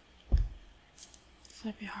 This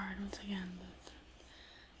might be hard once again, but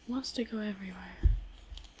it wants to go everywhere.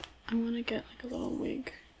 I want to get like a little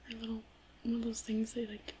wig, or a little one of those things they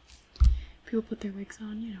like people put their wigs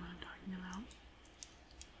on. You know what I'm talking about.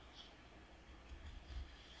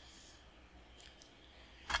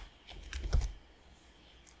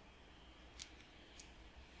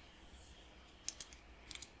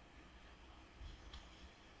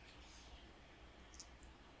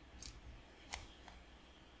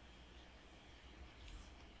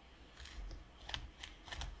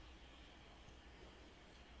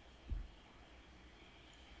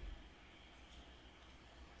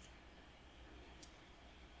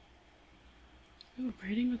 Ooh,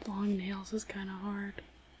 braiding with long nails is kind of hard.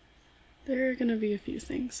 There are gonna be a few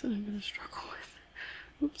things that I'm gonna struggle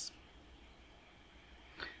with. Oops.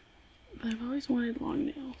 But I've always wanted long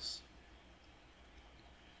nails.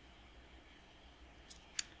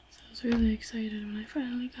 So I was really excited when I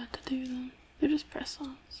finally got to do them. They're just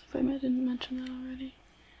press-ons, if I didn't mention that already.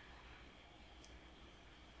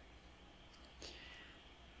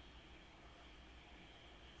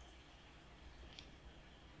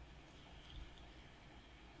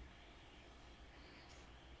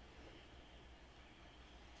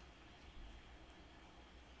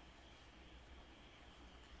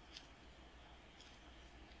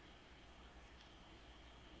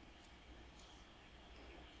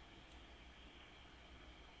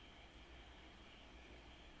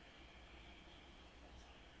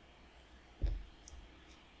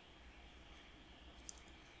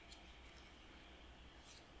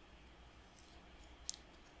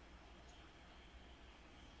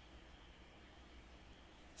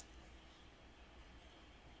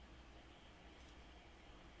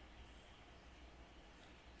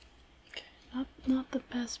 Not the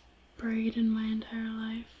best braid in my entire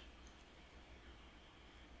life.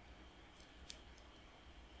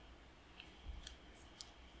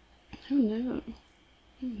 Who knew?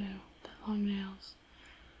 Who knew? That long nails.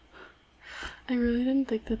 I really didn't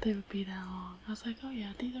think that they would be that long. I was like, oh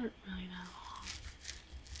yeah, these aren't really that long.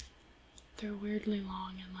 They're weirdly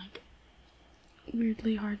long and like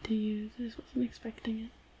weirdly hard to use. I just wasn't expecting it.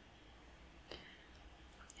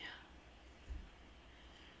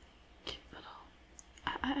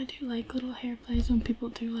 I do like little hair plays when people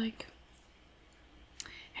do like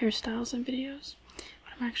hairstyles and videos,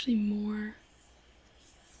 but I'm actually more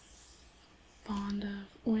fond of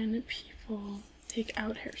when people take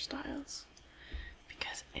out hairstyles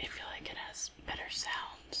because I feel like it has better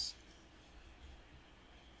sounds.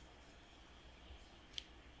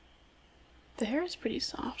 The hair is pretty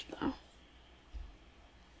soft though.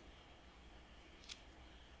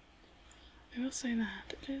 I will say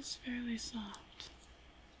that it is fairly soft.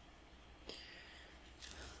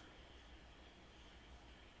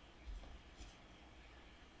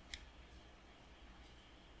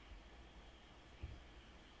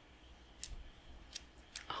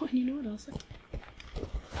 Oh, and you know what else?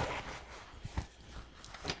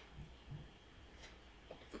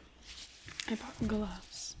 I bought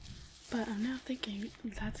gloves, but I'm now thinking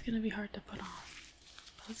that's gonna be hard to put on.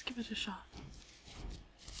 But let's give it a shot.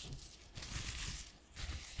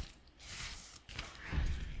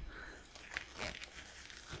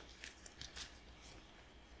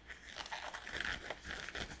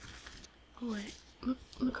 Oh wait,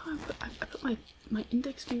 look how I put my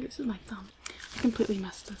index fingers in my thumb. I completely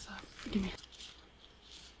messed this up. Give me.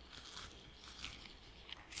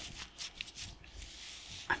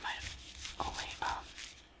 I might have only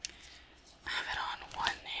have it on one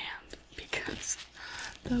hand because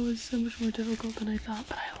that was so much more difficult than I thought,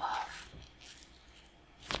 but I love.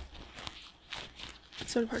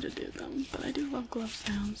 It's sort of hard to do them, but I do love glove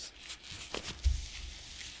sounds.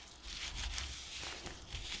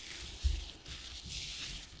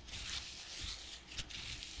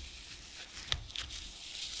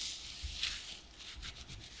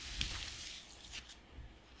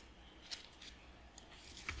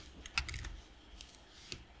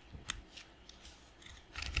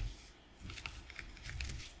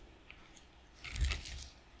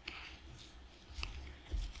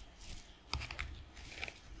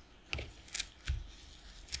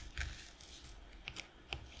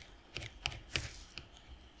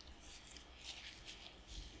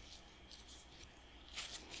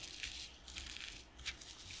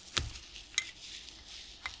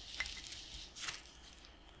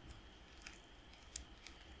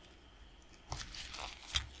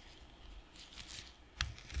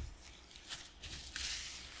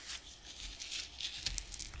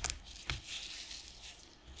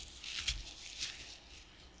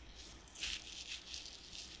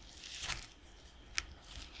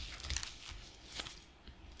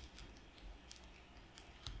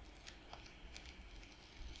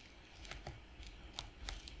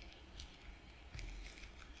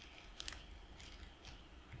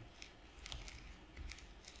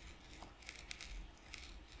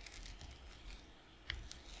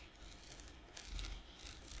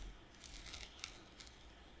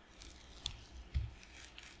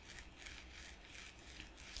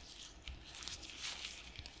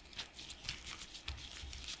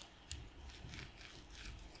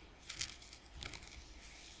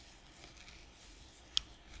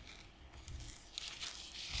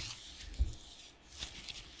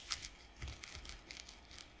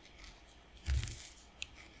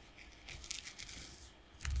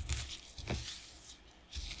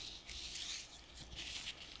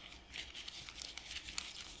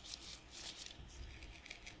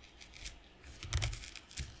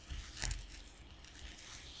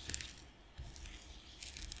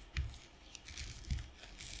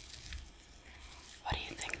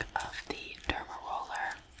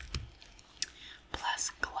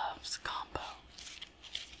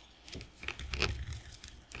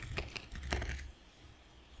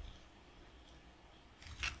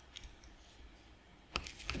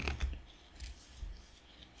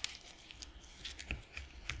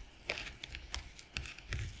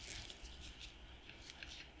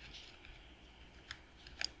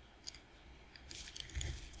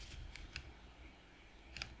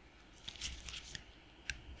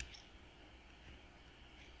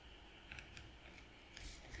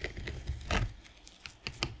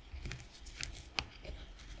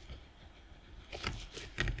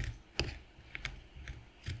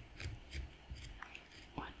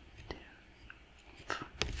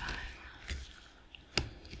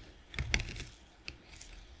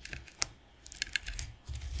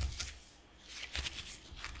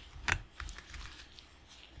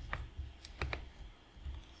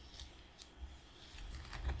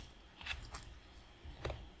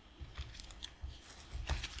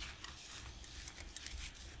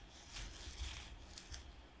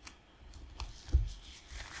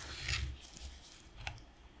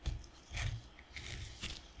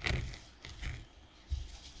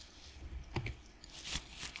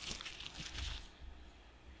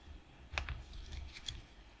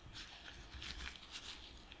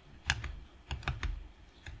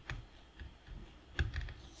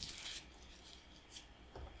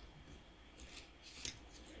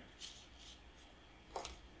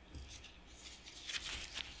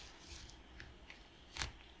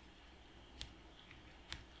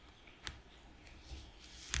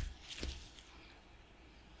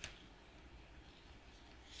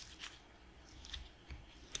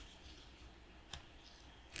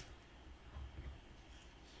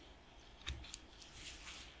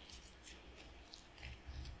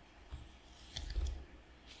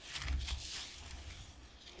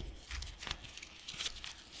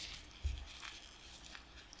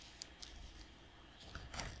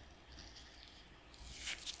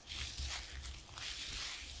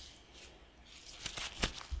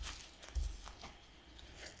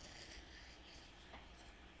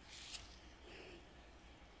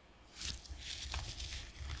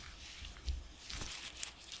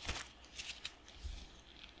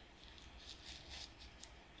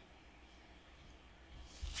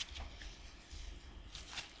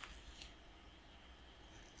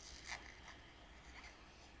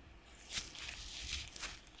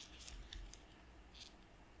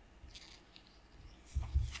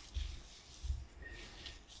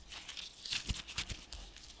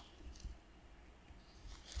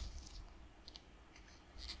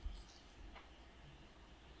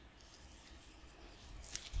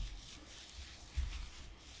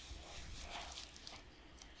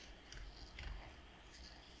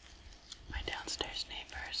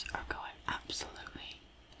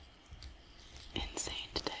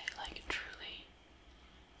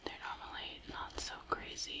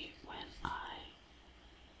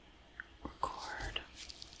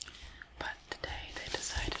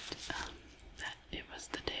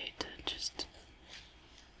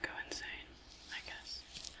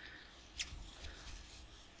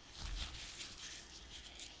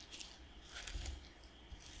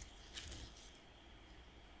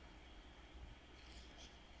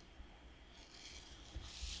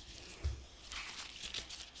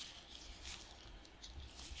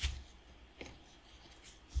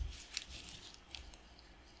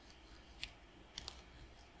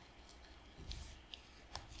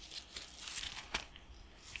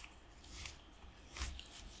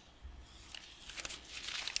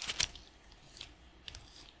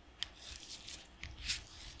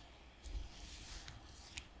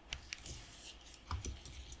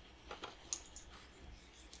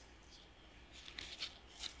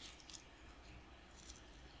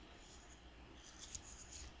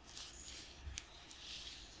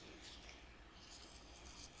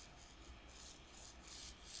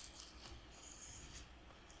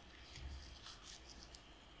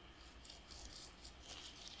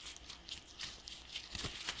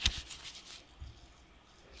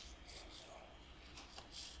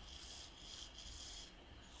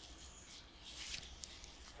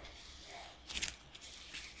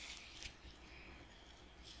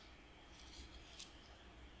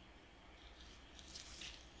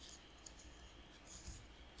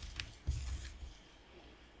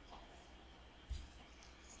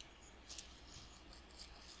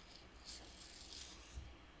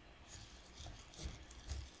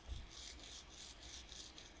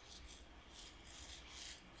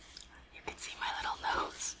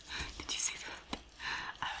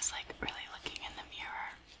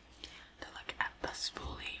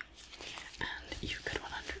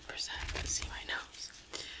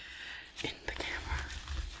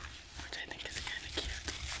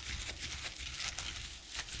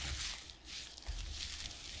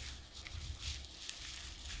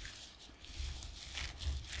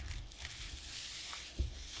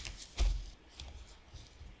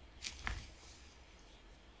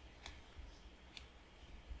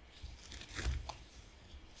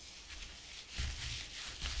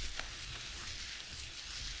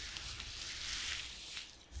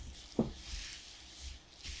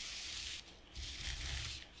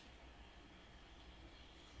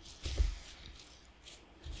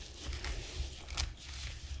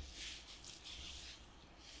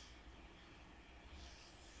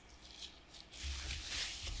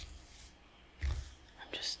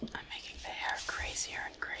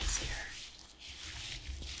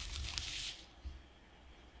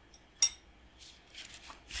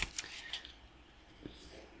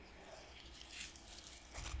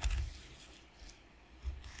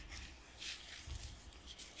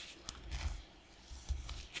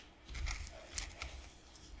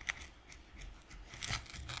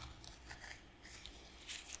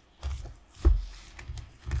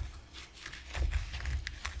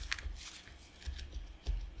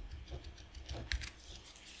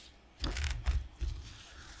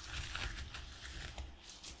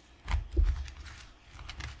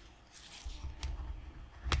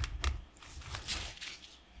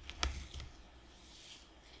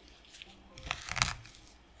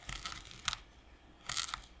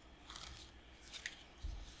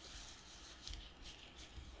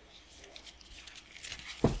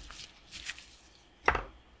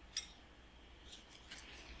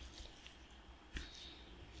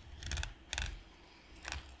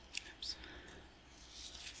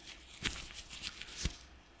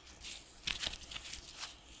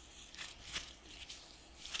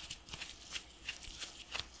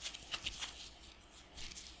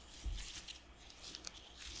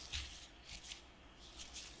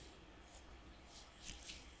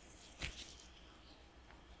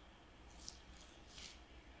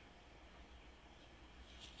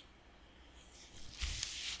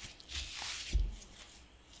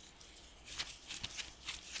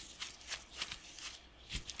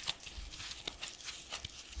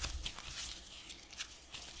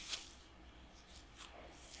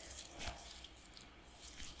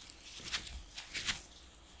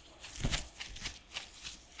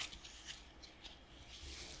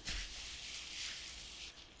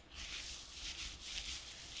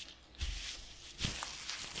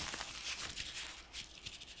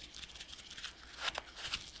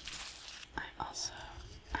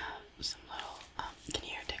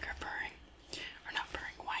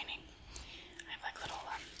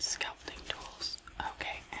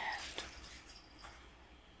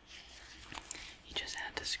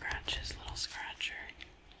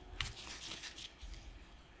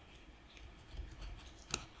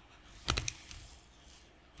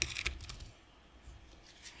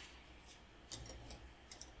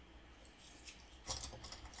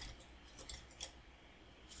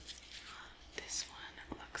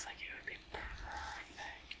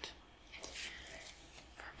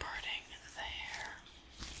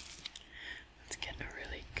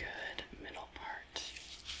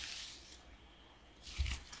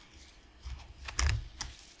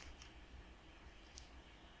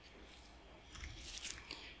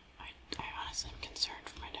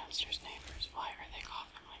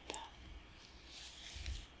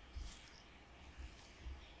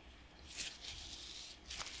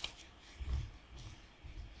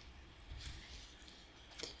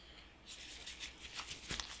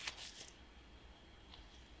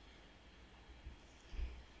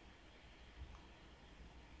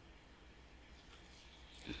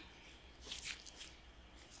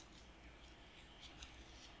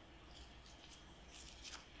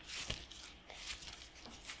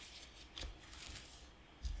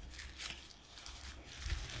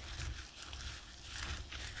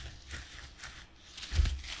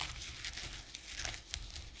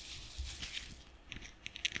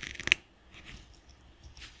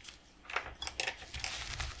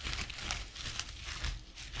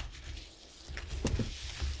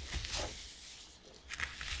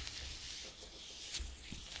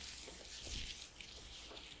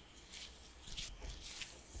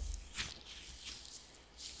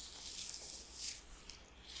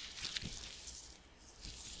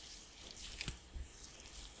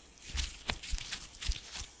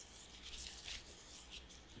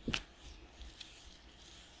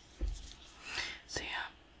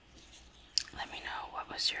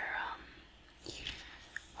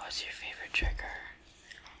 was your favorite trigger?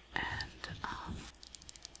 And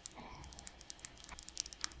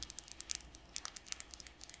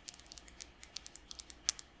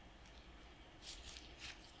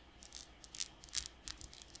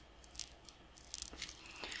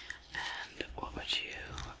what would you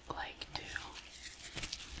like to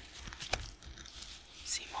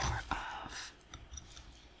see more of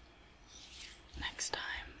next time?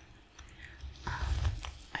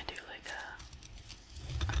 I do like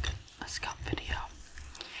a scalp video.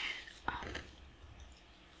 And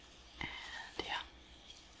yeah.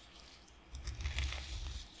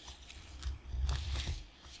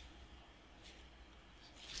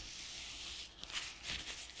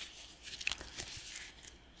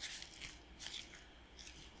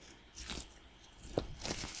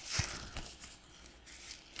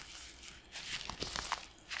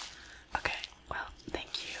 Okay, well, thank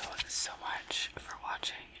you so much for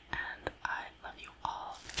watching, and I love you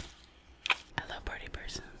all. Hello, party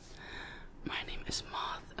person. My name is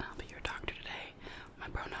Moth, and I'll be your doctor today. My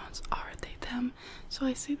pronouns are they, them, so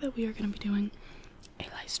I see that we are going to be doing a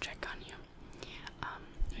lice check on you.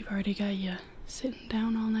 We've already got you sitting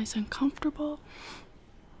down all nice and comfortable,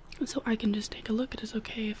 so I can just take a look. It is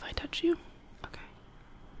okay if I touch you? Okay.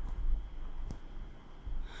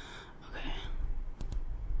 Okay.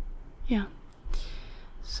 Yeah.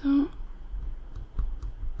 So,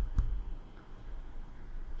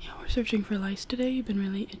 yeah, we're searching for lice today. You've been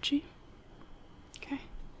really itchy. Okay.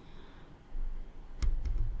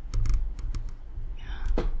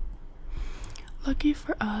 Yeah. Lucky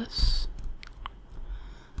for us,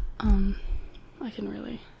 I can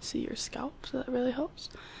really see your scalp, so that really helps.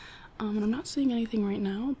 And I'm not seeing anything right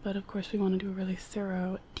now, but of course we want to do a really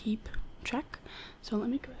thorough, deep check. So let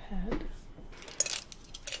me go ahead.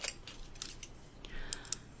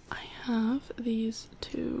 I have these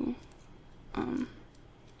two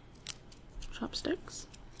chopsticks,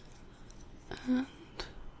 and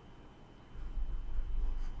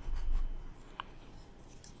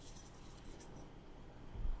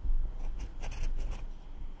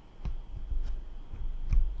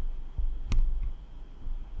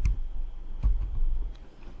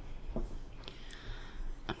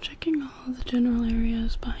I'm checking all the general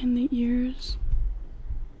areas behind the ears.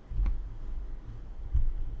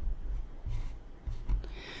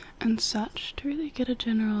 And such to really get a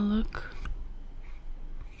general look.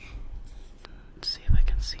 Let's see if I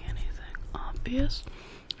can see anything obvious,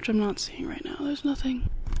 which I'm not seeing right now. There's nothing.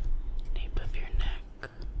 Nape of your neck.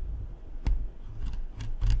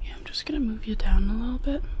 Yeah, I'm just gonna move you down a little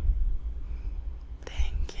bit.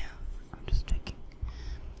 Thank you. I'm just checking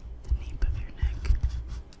the nape of your neck.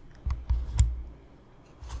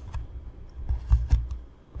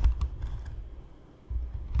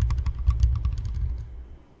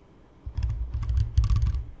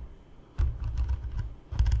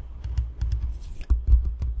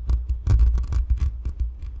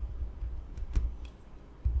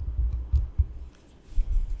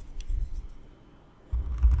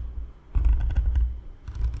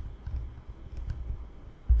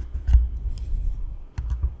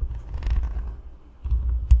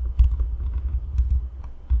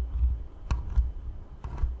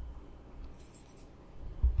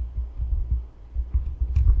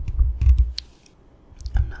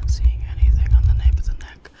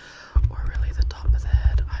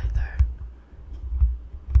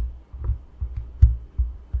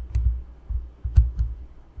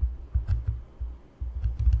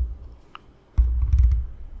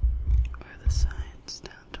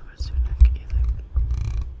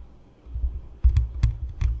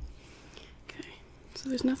 So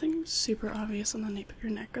there's nothing super obvious on the nape of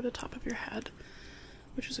your neck or the top of your head,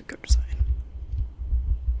 which is a good sign.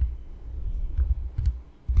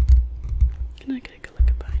 Can I take a look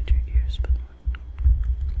at behind your ears? But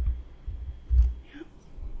yeah.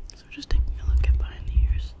 So just taking a look at behind the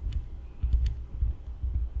ears.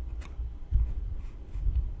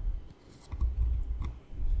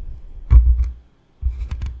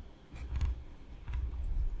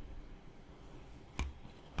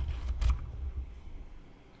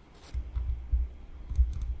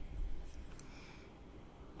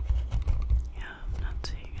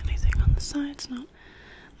 Sides, not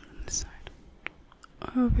on this side.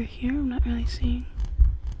 Over here, I'm not really seeing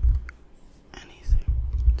anything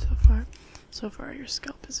so far. So far, your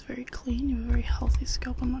scalp is very clean. You have a very healthy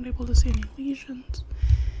scalp. I'm not able to see any lesions,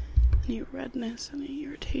 any redness, any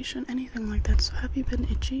irritation, anything like that. So have you been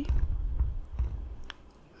itchy?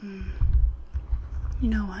 You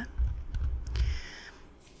know what?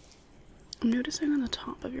 I'm noticing on the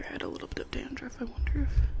top of your head a little bit of dandruff. I wonder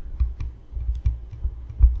if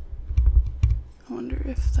I wonder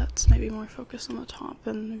if that's maybe more focused on the top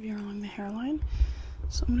and maybe along the hairline.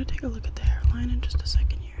 So I'm gonna take a look at the hairline in just a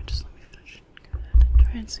second here. Just let me finish. Go ahead and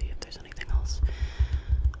try and see if there's anything else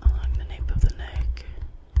along the nape of the neck.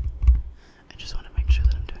 I just want to make sure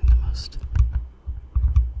that I'm doing the most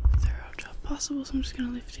thorough job possible, so I'm just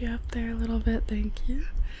gonna lift you up there a little bit. Thank you.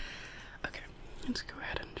 Okay, let's go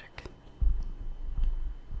ahead and check.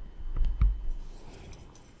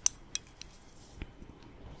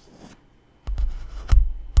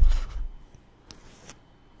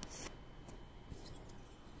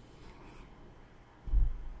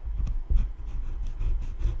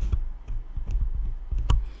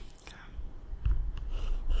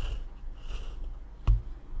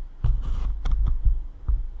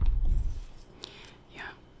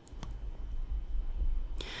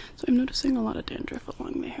 So I'm noticing a lot of dandruff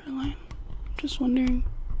along the hairline. Just wondering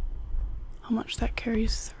how much that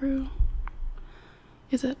carries through.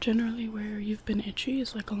 Is that generally where you've been itchy?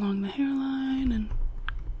 Is like along the hairline and...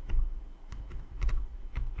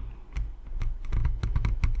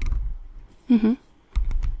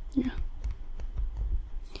 Yeah.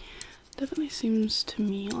 Definitely seems to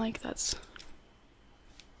me like that's...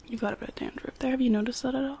 You've got a bit of dandruff there. Have you noticed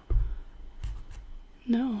that at all?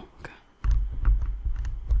 No? Okay.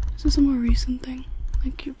 Is this a more recent thing?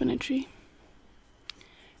 Like you've been itchy?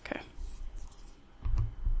 Okay.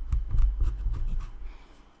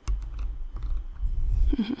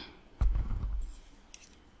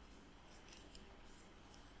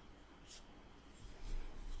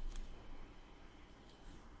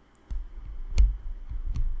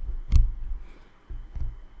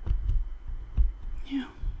 Yeah.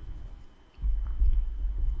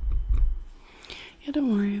 Yeah,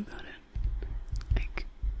 don't worry about it. Like,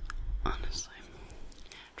 honestly,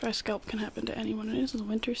 dry scalp can happen to anyone. It is the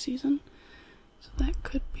winter season, so that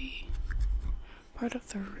could be part of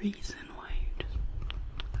the reason why you just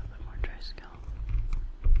have a bit more dry scalp.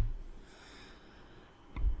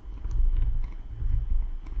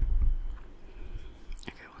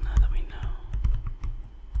 Okay, well now that we know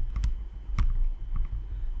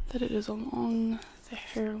that it is along the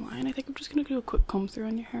hairline, I think I'm just gonna do a quick comb through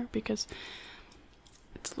on your hair because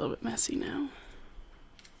it's a little bit messy now.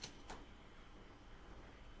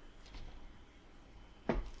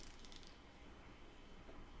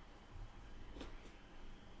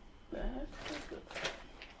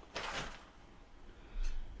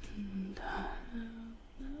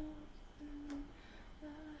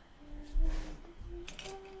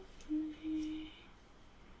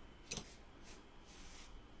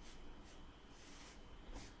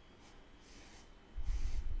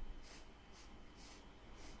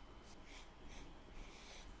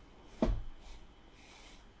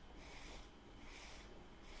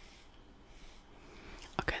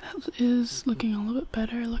 Okay, that is looking a little bit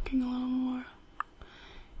better, looking a little more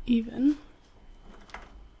even.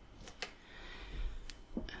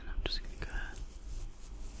 And I'm just gonna go ahead.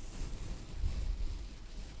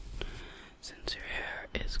 Since your hair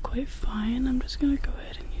is quite fine, I'm just gonna go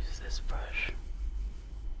ahead and use this brush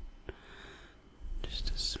just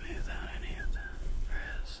to smooth out any of the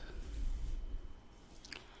frizz.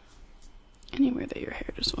 Anywhere that your hair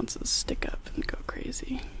just wants to stick up and go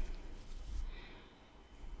crazy.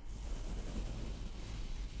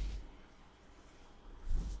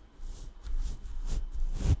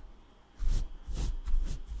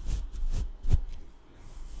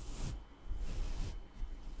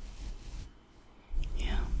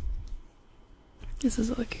 This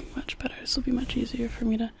is looking much better. This will be much easier for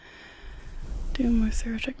me to do a more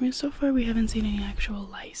thorough check. I mean, so far we haven't seen any actual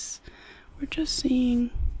lice. We're just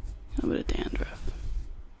seeing a bit of dandruff.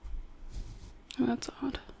 And that's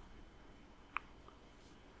odd.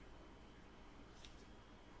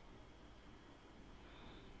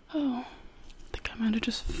 Oh, I think I might have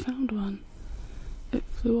just found one. It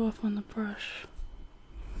flew off on the brush.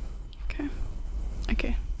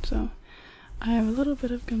 Okay, so I have a little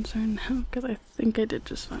bit of concern now because I think I did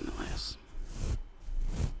just find the lice.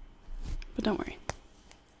 But don't worry.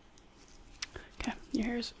 Okay, your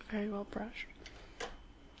hair is very well brushed.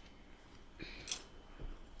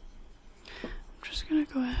 I'm just gonna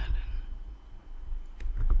go ahead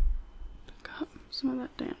and pick up some of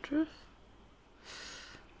that dandruff.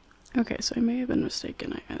 Okay, so I may have been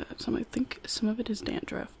mistaken. I think some of it is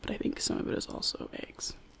dandruff, but I think some of it is also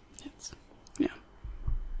eggs. Yeah.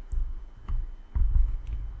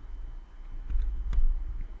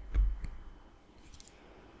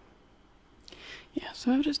 Yeah,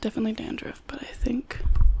 some of it is definitely dandruff, but I think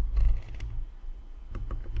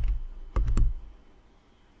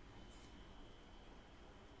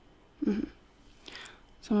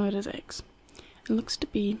some of it is eggs. It looks to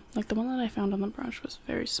be, like the one that I found on the brush was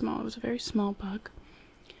very small. It was a very small bug.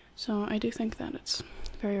 So I do think that it's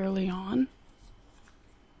very early on.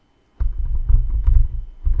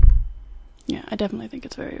 Yeah, I definitely think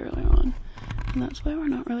it's very early on. And that's why we're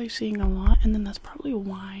not really seeing a lot. And then that's probably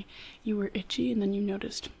why you were itchy and then you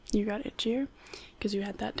noticed you got itchier. Because you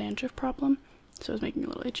had that dandruff problem. So it was making you a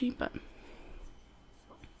little itchy, but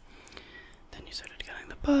then you started getting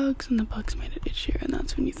the bugs and the bugs made it itchier. And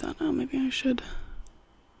that's when you thought, oh, maybe I should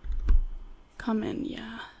come in.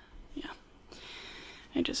 Yeah.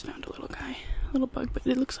 I just found a little guy, a little bug, but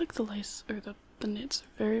it looks like the lice, or the nits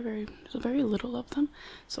are there's very little of them,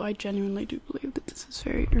 so I genuinely do believe that this is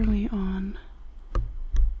very early on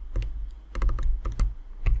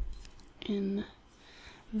in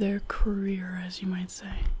their career, as you might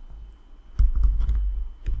say.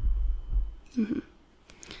 So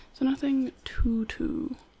nothing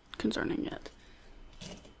too concerning yet.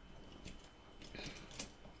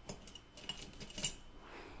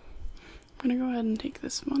 I'm gonna go ahead and take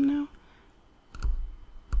this one now.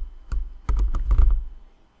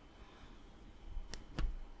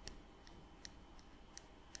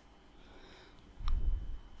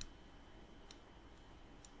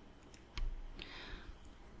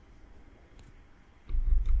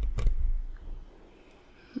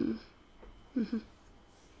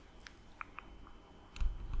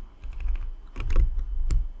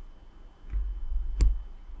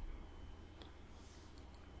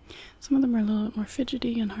 Some of them are a little bit more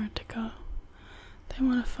fidgety and hard to go. They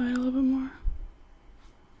want to fight a little bit more.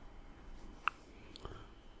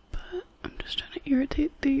 But I'm just trying to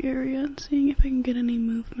irritate the area and seeing if I can get any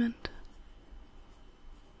movement.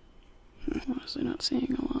 I'm honestly not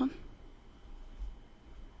seeing a lot.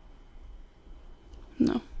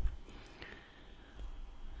 No.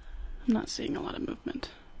 I'm not seeing a lot of movement.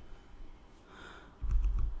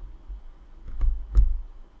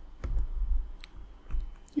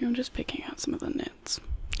 I'm just picking out some of the nits,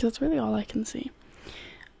 because that's really all I can see.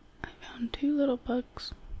 I found 2 little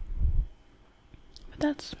bugs, but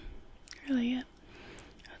that's really it.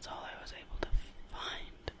 That's all I was able to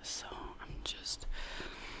find. So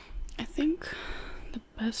I think the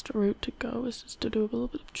best route to go is just to do a little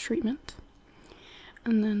bit of treatment,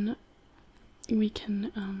 and then we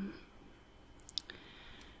can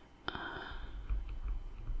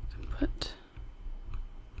put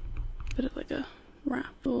a bit of like a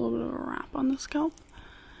little bit of a wrap on the scalp,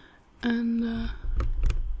 and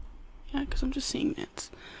yeah, because I'm just seeing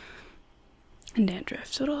nits and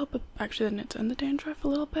dandruff, so it'll help with actually the nits and the dandruff a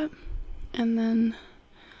little bit. And then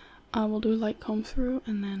we'll do a light comb through,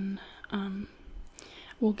 and then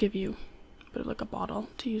we'll give you a bit of like a bottle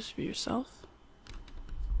to use for yourself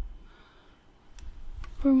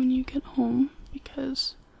for when you get home,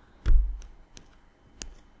 because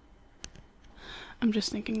I'm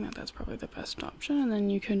just thinking that that's probably the best option, and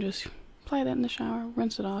then you can just apply that in the shower,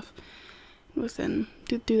 rinse it off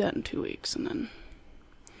do that in 2 weeks, and then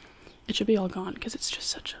it should be all gone, because it's just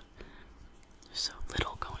so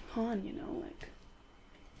little going on, you know, like.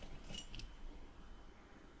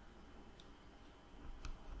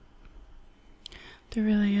 There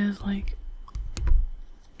really is, like,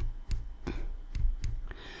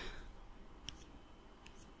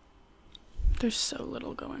 there's so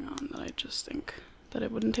little going on that I just think that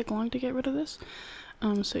it wouldn't take long to get rid of this.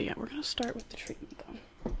 So yeah, we're gonna start with the treatment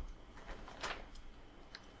though.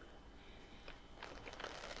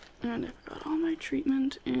 And I've got all my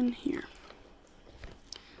treatment in here.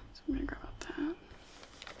 So I'm gonna grab out that.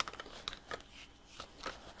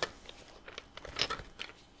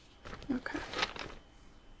 Okay.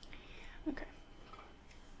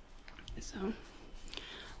 So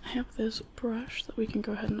I have this brush that we can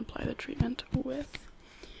go ahead and apply the treatment with.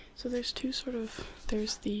 So there's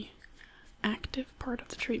there's the active part of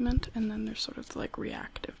the treatment, and then there's sort of the like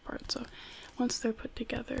reactive part. So once they're put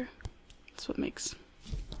together, that's what makes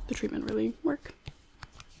the treatment really work.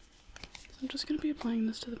 So I'm just going to be applying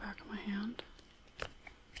this to the back of my hand.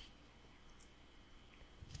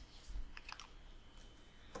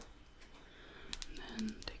 And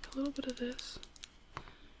then take a little bit of this.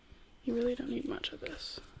 You really don't need much of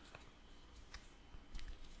this.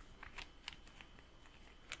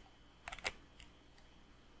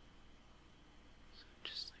 So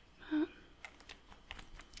just like that.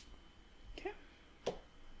 Okay.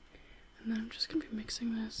 And then I'm just going to be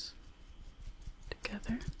mixing this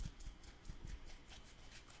together.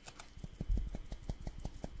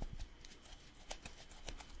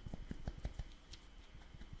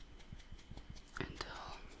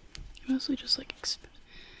 Until you mostly just like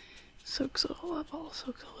soaks it all up,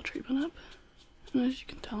 soaks all the treatment up. And as you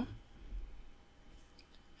can tell,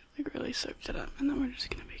 like really soaked it up, and then we're just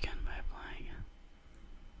gonna begin by applying it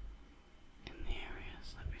in the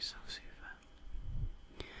areas that we so see that.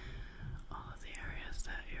 All of the areas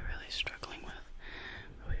that you're really struggling with,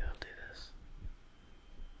 but we will do this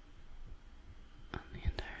on the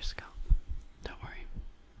entire scalp. Don't worry.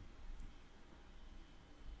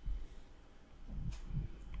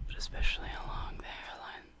 But especially along the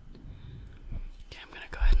hairline. Okay, I'm gonna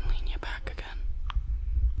go ahead and lean you back again.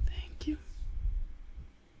 Thank you.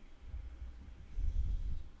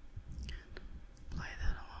 Apply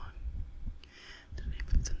that along the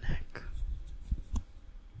nape of the neck.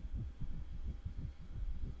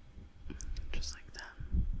 Just like that.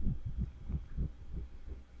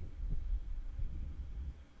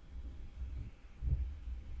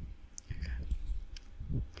 Okay.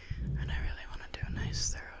 And I really want to do a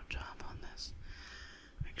nice thorough job on this.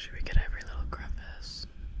 Make sure we get every little crevice,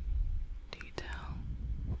 detail.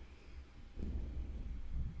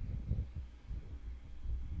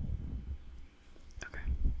 Okay,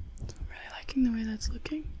 so I'm really liking the way that's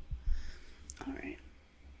looking. Alright.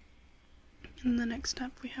 In the next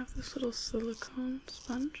step, we have this little silicone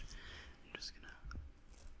sponge. I'm just gonna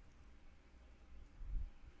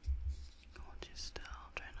hold you still,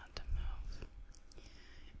 try not to move.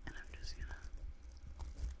 And I'm just gonna,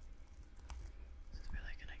 this is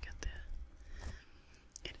really gonna get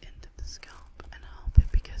it into the scalp and help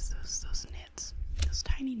it, because those nits, those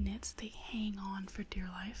tiny nits, they hang on for dear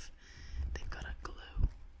life. They've got a glue,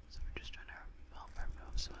 so we're just trying to help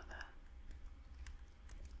remove some of that.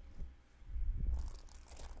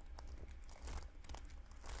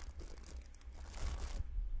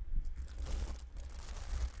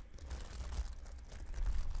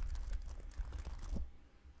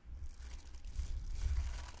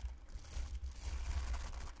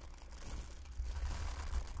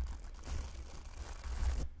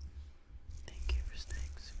 Thank you for staying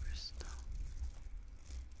super still.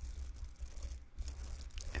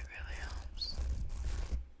 It really helps.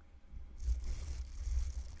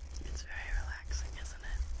 It's very relaxing, isn't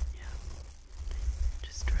it? Yeah.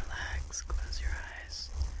 Just relax, close your eyes.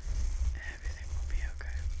 Everything will be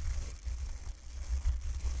okay.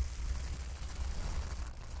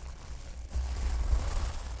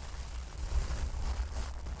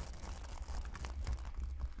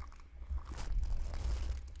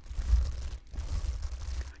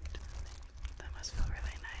 That must feel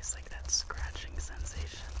really nice, like that scratching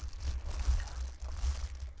sensation.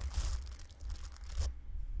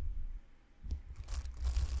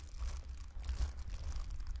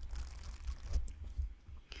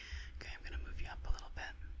 Okay, I'm gonna move you up a little bit.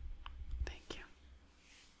 Thank you.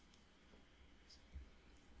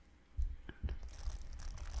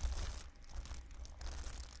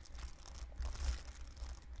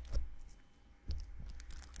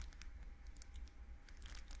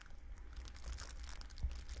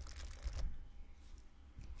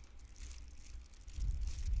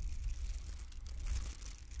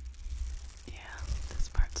 Yeah, this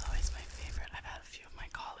part's always my favorite. I've had a few of my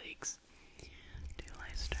colleagues do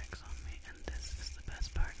lice checks on me, and this is the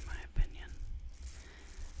best part in my opinion.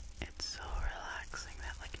 It's so relaxing,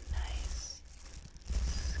 that like nice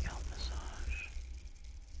scalp massage.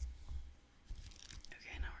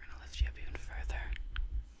 Okay, now we're gonna lift you up even further.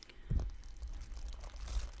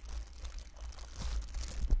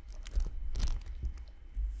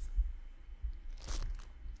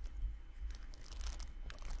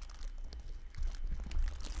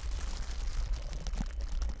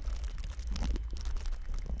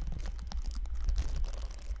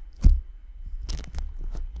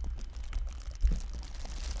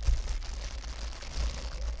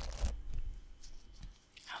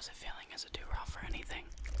 How's it feeling? Is it too raw for anything?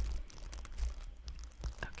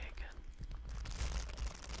 Okay, good.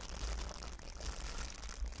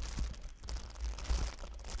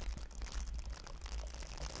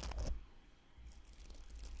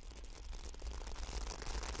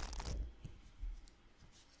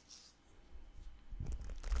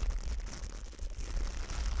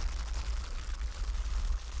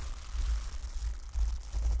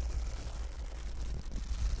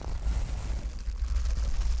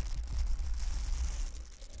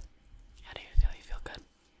 How do you feel? You feel good?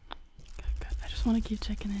 Good, good. I just want to keep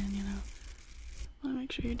checking in, you know. I want to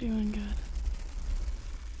make sure you're doing good.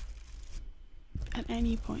 At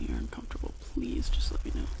any point you're uncomfortable, please just let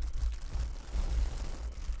me know.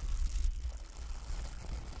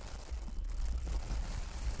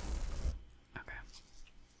 Okay.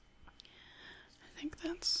 I think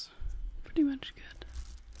that's pretty much good.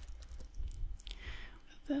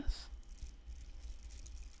 With this,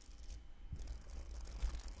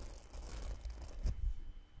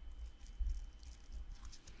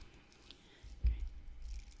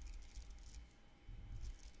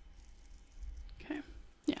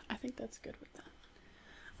 think that's good with that.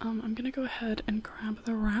 I'm gonna go ahead and grab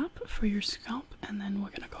the wrap for your scalp, and then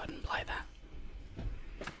we're gonna go ahead and apply that.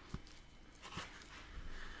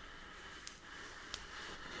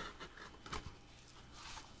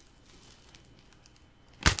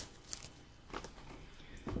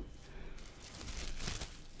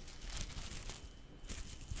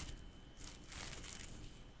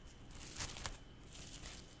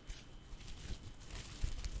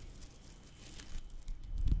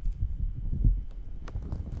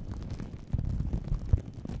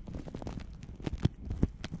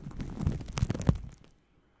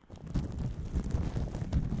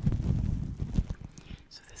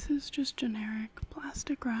 This is just generic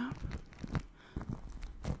plastic wrap.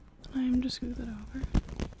 I'm just gonna move it over.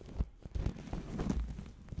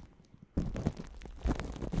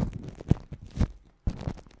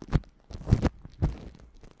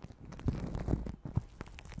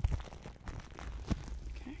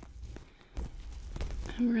 Okay.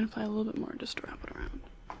 And we're gonna apply a little bit more just to wrap it around.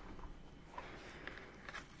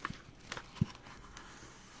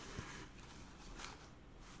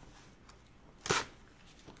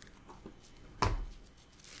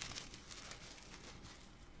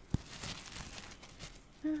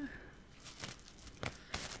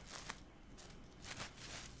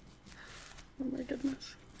 Oh my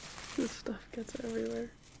goodness, this stuff gets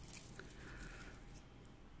everywhere.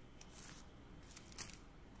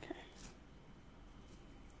 Okay.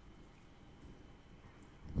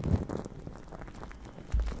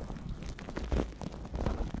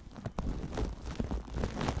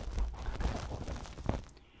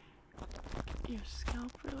 Get your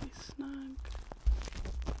scalp really snug.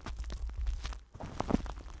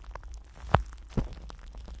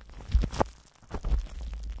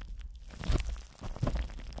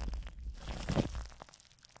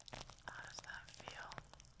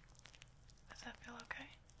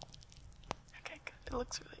 It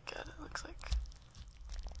looks really good. It looks like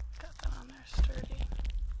got that on there sturdy.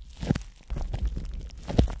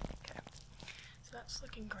 Okay, so that's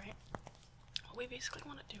looking great. What we basically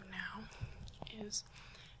want to do now is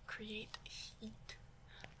create heat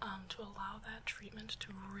to allow that treatment to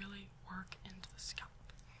really work into the scalp.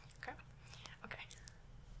 Okay?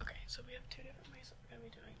 Okay, so we have two different ways that we're going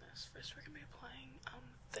to be doing this. First, we're going to be applying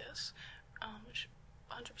this, which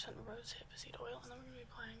 100% rose hip seed oil, and then we're going to be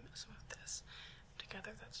applying some of this.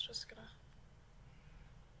 Together, that's just gonna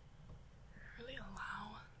really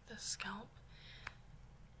allow the scalp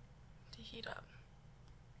to heat up.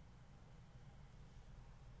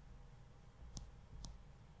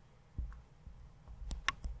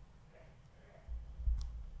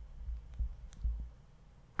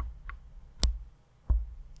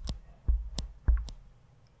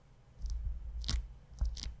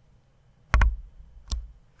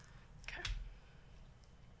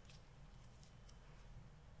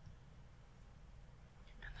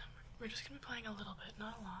 We're just going to be applying a little bit,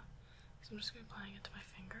 not a lot. So I'm just going to be applying it to my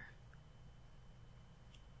finger.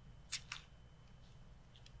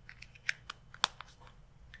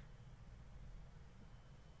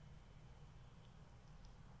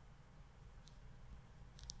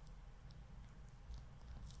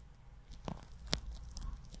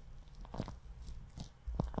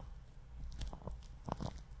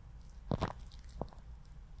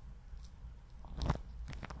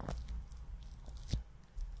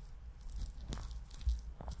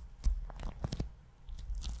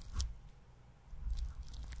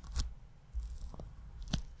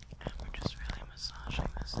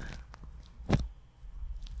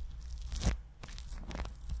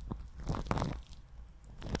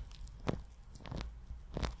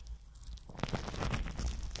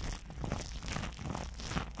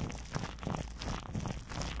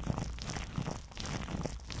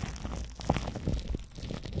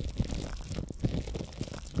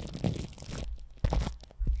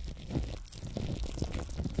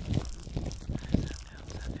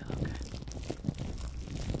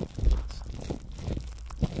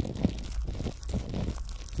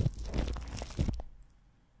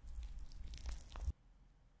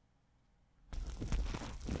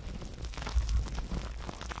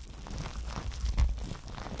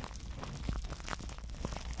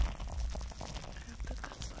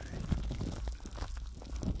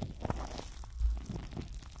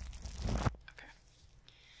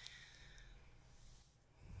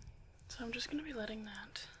 So I'm just going to be letting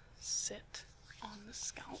that sit on the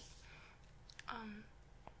scalp.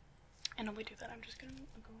 And when we do that, I'm just going to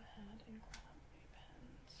go ahead and grab a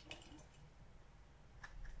pencil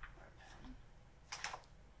or a pen.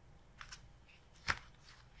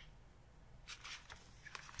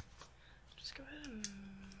 Just go ahead and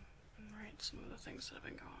write some of the things that have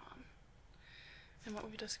been going on. and what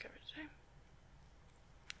we discovered today.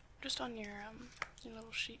 Just on your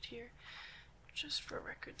little sheet here, just for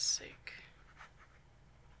record's sake,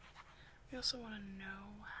 we also want to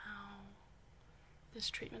know how this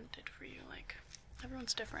treatment did for you. Like,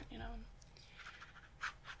 everyone's different, you know.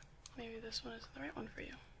 Maybe this one isn't the right one for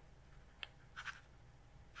you.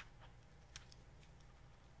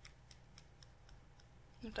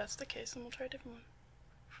 If that's the case, then we'll try a different one.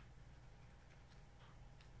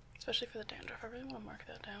 Especially for the dandruff, I really want to mark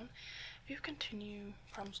that down. If you continue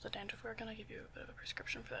problems with the dandruff, we're going to give you a bit of a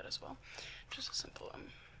prescription for that as well. Just a simple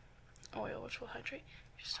oil which will hydrate.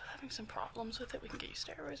 If you're still having some problems with it, we can get you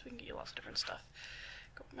steroids, we can get you lots of different stuff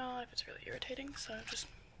going on if it's really irritating. So just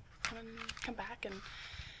come back and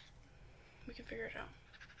we can figure it out.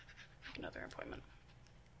 Make another appointment.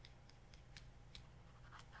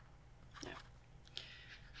 Yeah.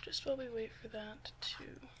 Just while we wait for that to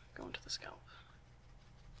go into the scalp.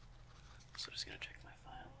 So just gonna check my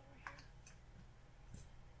file over here.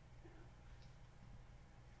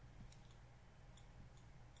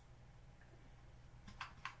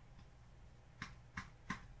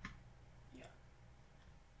 Yeah.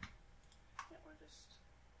 Yeah, we're just...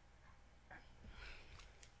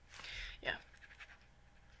 Yeah.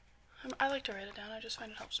 I like to write it down, I just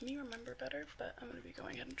find it helps me remember better, but I'm gonna be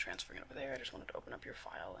going ahead and transferring it over there. I just wanted to open up your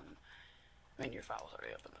file and... I mean, your file was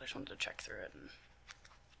already open, but I just wanted to check through it and...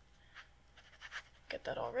 get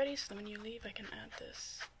that all ready, so that when you leave I can add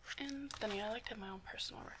this in. Then yeah, I like to have my own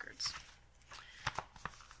personal records.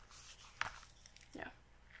 Yeah.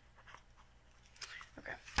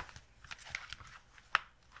 Okay.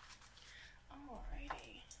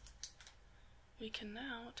 Alrighty. We can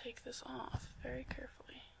now take this off very carefully.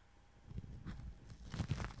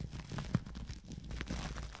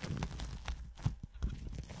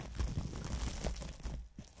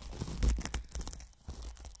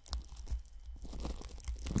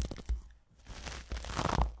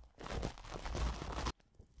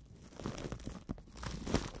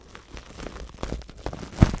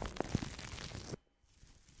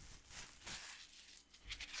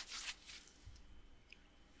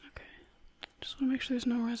 Make sure there's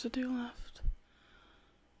no residue left.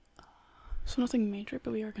 So nothing major,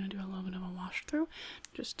 but we are going to do a little bit of a wash through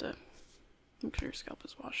just to make sure your scalp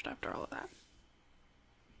is washed after all of that.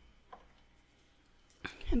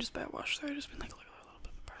 And just by a wash through, I just mean like a little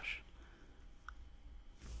bit of a brush.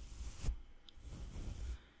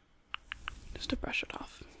 Just to brush it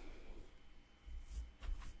off.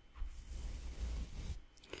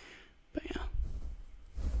 But yeah.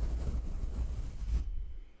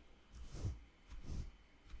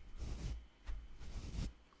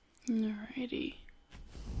 Alrighty.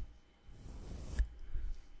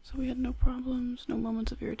 So we had no problems, no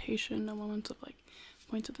moments of irritation, no moments of like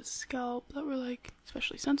points of the scalp that were like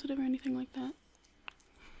especially sensitive or anything like that.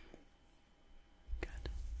 Good.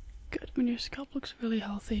 Good. I mean, your scalp looks really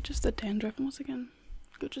healthy. Just the dandruff, and once again,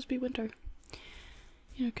 it could just be winter.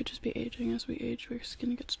 You know, it could just be aging. As we age, our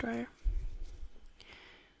skin gets drier.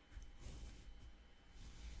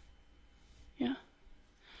 Yeah.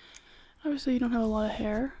 Obviously, you don't have a lot of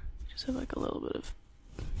hair. You just have like a little bit of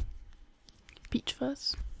peach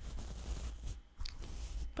fuzz.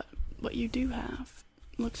 But what you do have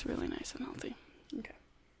looks really nice and healthy. Okay.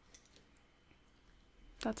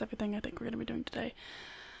 That's everything I think we're going to be doing today.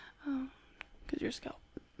 Because your scalp,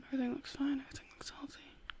 everything looks fine, everything looks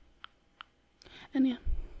healthy. And yeah,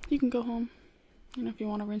 you can go home. You know, if you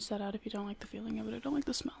want to rinse that out, if you don't like the feeling of it or don't like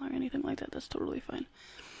the smell or anything like that, that's totally fine.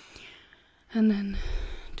 And then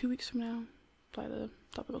 2 weeks from now, apply the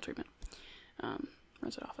topical treatment.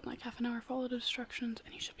 Rinse it off in like half an hour, follow the instructions,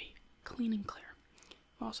 and you should be clean and clear.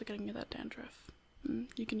 We're also getting you that dandruff.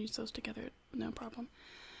 You can use those together, no problem.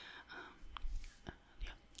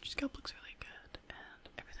 Yeah, your scalp looks really good, and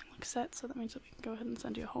everything looks set, so that means that we can go ahead and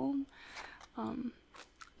send you home.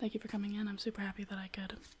 Thank you for coming in. I'm super happy that I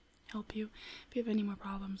could help you. If you have any more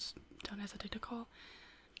problems, don't hesitate to call.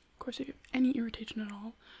 Of course, if you have any irritation at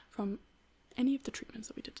all from any of the treatments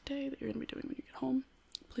that we did today that you're going to be doing when you get home,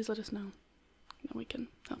 please let us know, and we can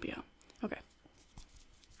help you out. Okay.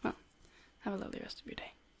 Well, have a lovely rest of your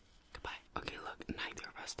day. Goodbye. Okay, look, neither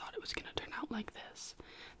of us thought it was going to turn out like this.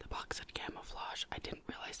 The box said camouflage. I didn't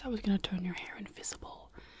realize that was going to turn your hair invisible.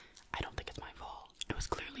 I don't think it's my fault. It was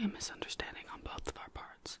clearly a misunderstanding on both of our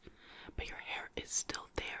parts. But your hair is still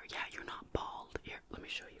there. Yeah, you're not bald. Here, let me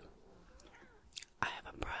show you. I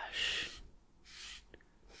have a brush.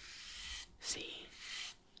 See?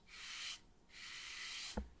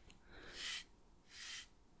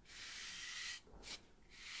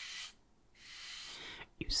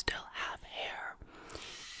 You still have hair.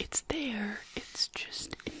 It's there. It's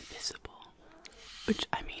just invisible.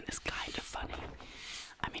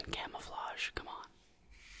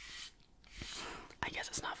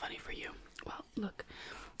 funny for you. Well, look,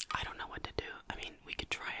 I don't know what to do. I mean, we could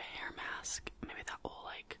try a hair mask. Maybe that will,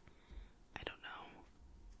 like, I don't know,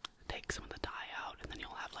 take some of the dye out, and then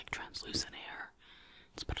you'll have, like, translucent hair.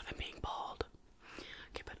 It's better than being bald.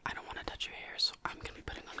 Okay, but I don't want to touch your hair, so I'm gonna be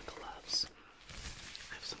putting on gloves.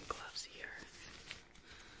 I have some gloves here.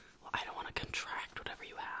 Well, I don't want to contract whatever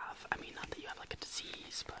you have. I mean, not that you have, like, a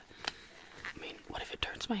disease, but, I mean, what if it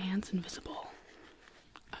turns my hands invisible?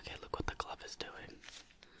 Okay, look what the glove is doing.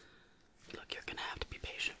 Look, you're gonna have to be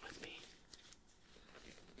patient with me.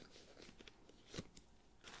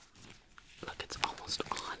 Look, it's almost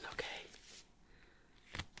on, okay?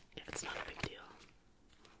 Yeah, it's not a big deal.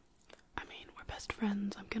 I mean, we're best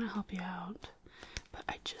friends. I'm gonna help you out. But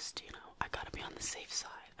I just, you know, I gotta be on the safe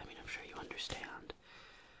side. I mean, I'm sure you understand.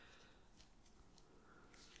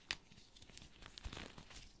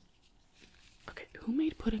 Okay, who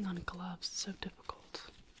made putting on gloves so difficult?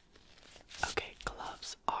 Okay,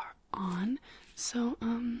 gloves are on. So,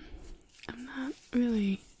 I'm not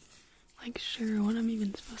really, like, sure what I'm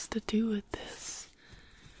even supposed to do with this.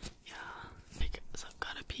 Yeah, like, so I've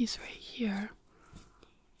got a piece right here.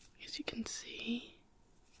 As you can see,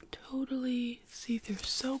 totally see-through,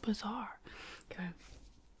 so bizarre. Okay,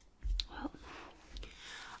 well,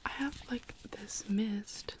 I have, like, this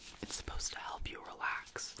mist. It's supposed to help you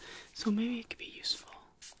relax, so maybe it could be useful.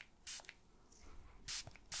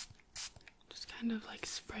 Just kind of, like,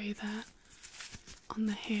 spray that on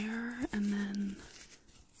the hair and then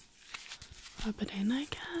rub it in, I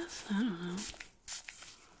guess. I don't know.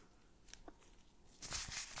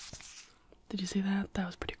 Did you see that? That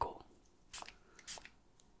was pretty cool.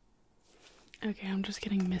 Okay, I'm just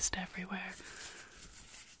getting mist everywhere.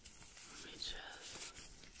 Let me just...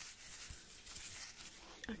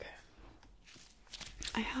 Okay.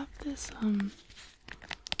 I have this,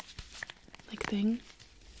 like, thing.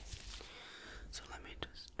 So let me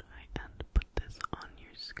just try and put this on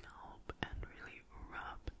your scalp and really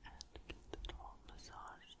rub and get it all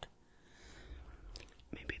massaged.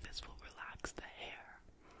 Maybe this will relax the hair,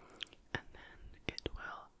 and then it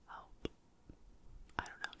will help, I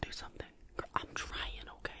don't know, do something. I'm trying,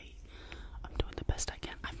 okay? I'm doing the best I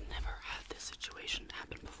can. I've never had this situation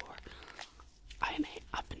happen before.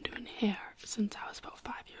 I've been doing hair since I was about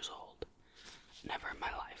 5 years old. Never in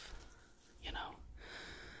my life, you know?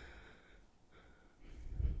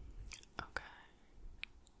 Okay.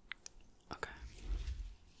 Okay.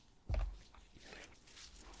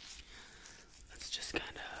 Let's just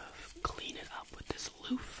kind of clean it up with this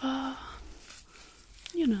loofah.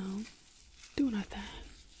 You know, doing our thing.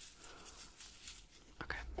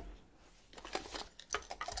 Okay.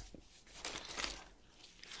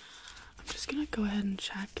 I'm just gonna go ahead and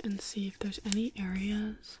check and see if there's any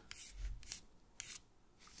areas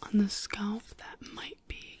on the scalp that might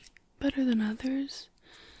be better than others.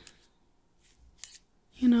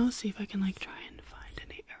 You know, see if I can, like, try and find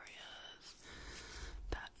any areas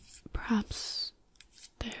that perhaps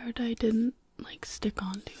the hair dye didn't, like, stick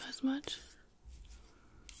onto as much.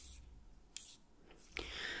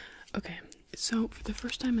 Okay, so for the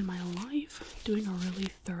first time in my life, doing a really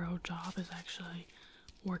thorough job is actually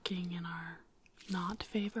working in our not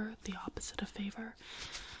favor, the opposite of favor.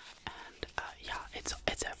 And yeah, it's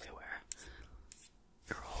everywhere.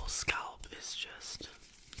 Your whole scalp is just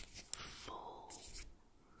full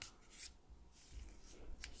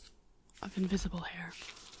of invisible hair.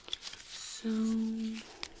 So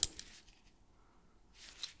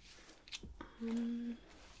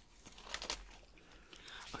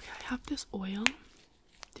okay, I have this oil.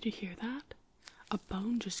 Did you hear that? A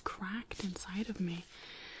bone just cracked inside of me.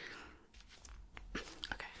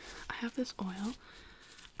 Okay, I have this oil.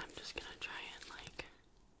 I'm just gonna try and, like,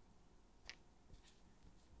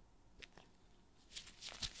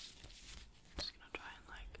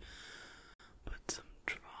 put some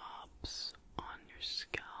drops on your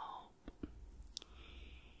scalp.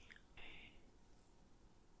 Okay.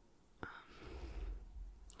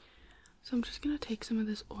 So I'm just gonna take some of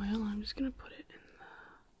this oil and I'm just gonna put it in the...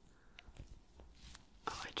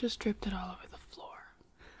 Oh, I just dripped it all over the floor.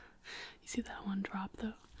 You see that one drop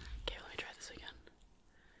though? Okay, let me try this again.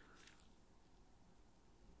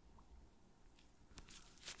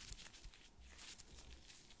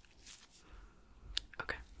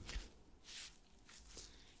 Okay.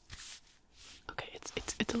 Okay,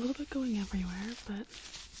 it's a little bit going everywhere, but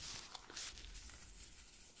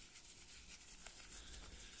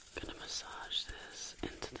I'm gonna massage this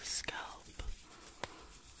into the scalp.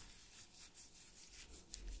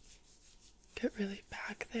 Get really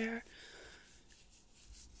back there.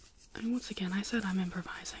 And once again, I said I'm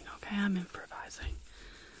improvising, okay? I'm improvising.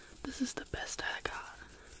 This is the best I got.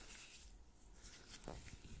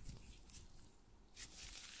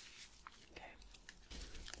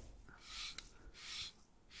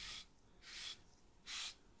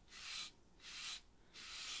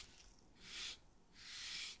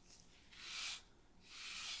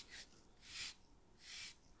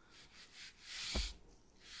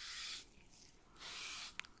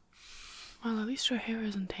 Well, at least your hair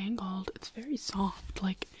isn't tangled. It's very soft.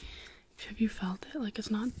 Like, have you felt it? Like, it's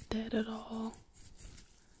not dead at all.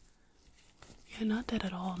 Yeah, not dead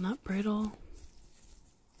at all. Not brittle.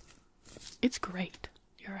 It's great.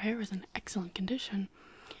 Your hair is in excellent condition.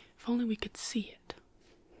 If only we could see it.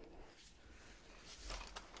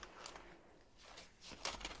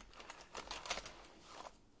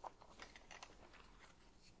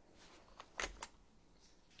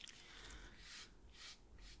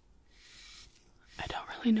 I don't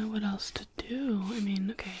really know what else to do. I mean,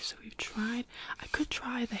 okay, so we've tried. I could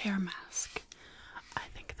try the hair mask. I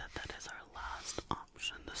think that is our last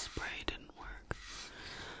option. The spray didn't work.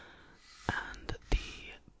 And the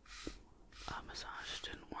massage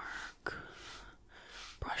didn't work.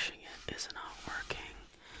 Brushing it is not working.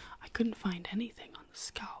 I couldn't find anything on the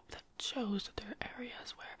scalp that shows that there are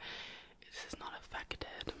areas where this is not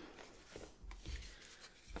affected.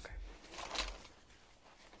 Okay.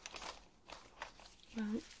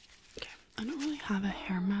 Well, okay. I don't really have a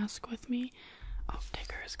hair mask with me. Oh,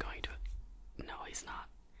 Tigger is going to. No, he's not.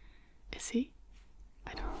 Is he?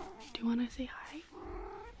 I don't know. Do you want to say hi?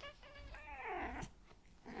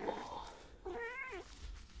 Oh.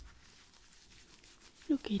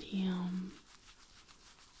 Look at him.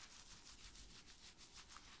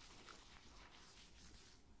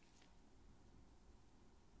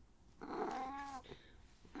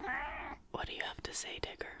 What do you have to say,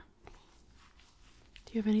 Tigger?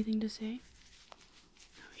 Do you have anything to say?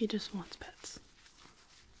 No, he just wants pets.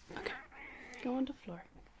 Okay, go on the floor.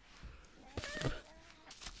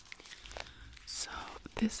 So,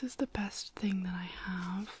 this is the best thing that I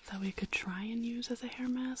have that we could try and use as a hair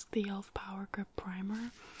mask, the e.l.f. Power Grip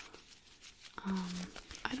Primer.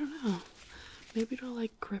 I don't know. Maybe it'll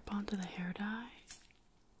like grip onto the hair dye.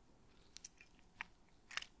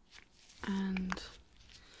 And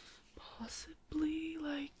possibly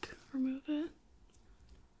like remove it.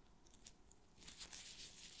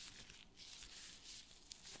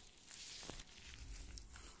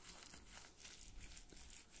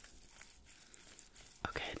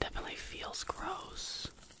 Okay, it definitely feels gross.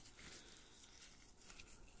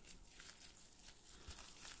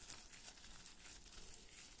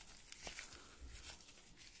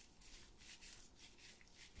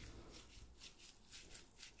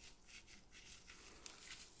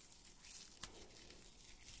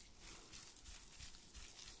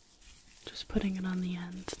 Just putting it on the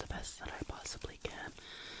ends the best that I possibly can.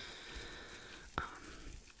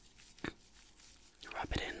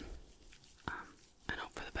 Rub it in. And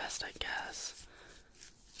hope for the best, I guess.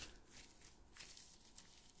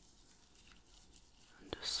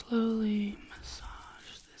 And just slowly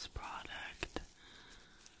massage this product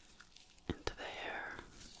into the hair.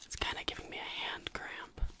 It's kind of giving me a hand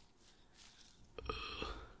cramp. Ugh.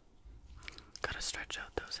 Gotta stretch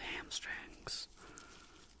out those hamstrings.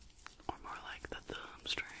 Or more like the thumb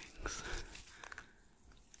strings.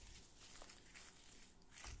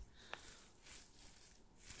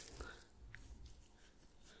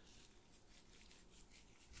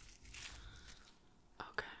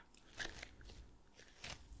 Okay.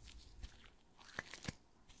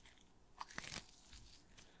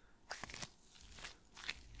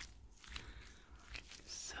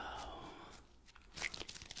 So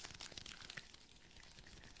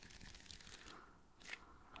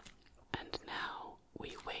and now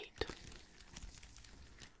we wait.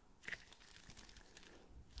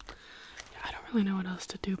 Yeah, I don't really know what else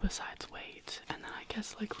to do besides wait, and then I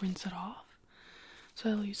guess like rinse it off. So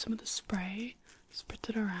I'll use some of the spray, spritz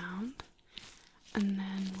it around, and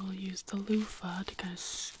then we'll use the loofah to kind of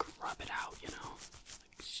scrub it out, you know.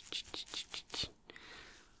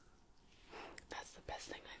 That's the best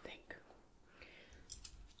thing, I think.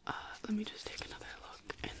 Let me just take another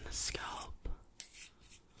look in the scalp.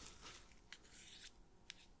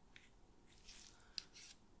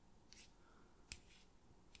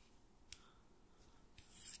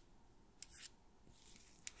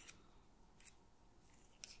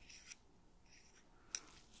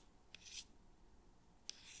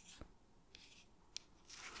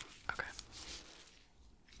 Okay.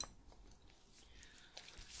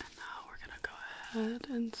 And now we're gonna go ahead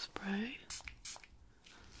and spray.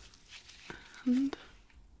 And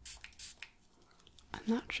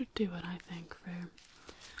that should do it, I think, for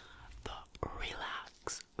the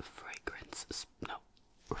Relax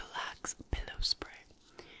Pillow Spray.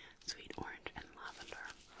 Sweet orange and lavender.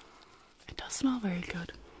 It does smell very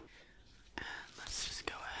good. And let's just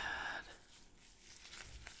go ahead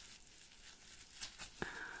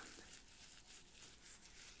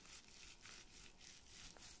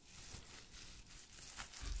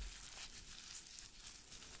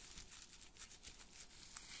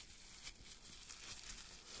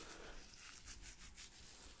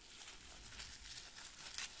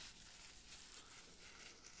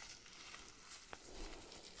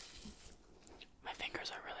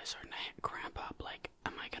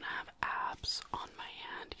abs on my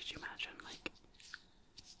hand. Could you imagine, like,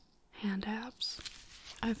 hand abs?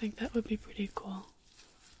 I think that would be pretty cool.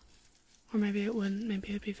 Or maybe it wouldn't. Maybe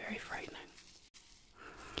it would be very frightening.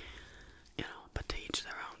 You know, but to each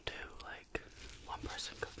their own too. Like, one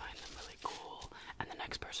person could find them really cool, and the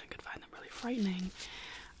next person could find them really frightening.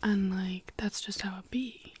 And, like, that's just how it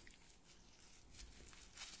be.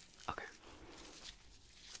 Okay.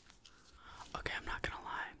 Okay, I'm not gonna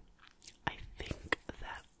lie. I think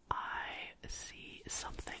that I see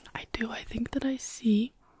something. I do. I think that I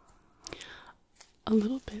see a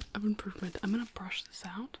little bit of improvement. I'm gonna brush this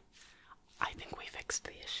out. I think we fixed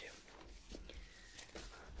the issue.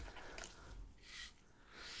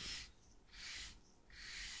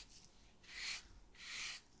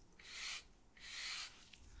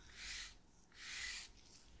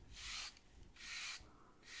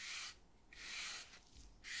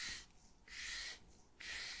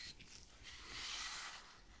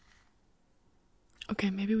 Okay,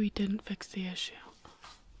 maybe we didn't fix the issue.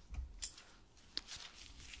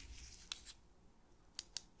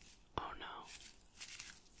 Oh no.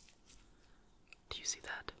 Do you see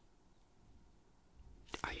that?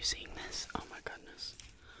 Are you seeing this? Oh my goodness.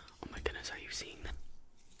 Oh my goodness, are you seeing that?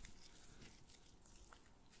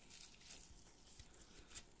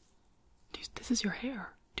 Dude, this is your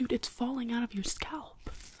hair. Dude, it's falling out of your scalp.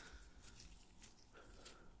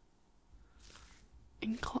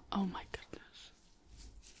 Oh my goodness.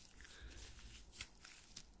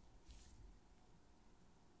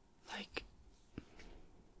 Like,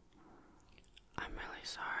 I'm really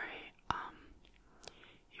sorry.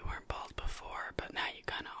 You weren't bald before, but now you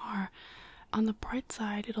kinda are. On the bright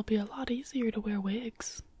side, it'll be a lot easier to wear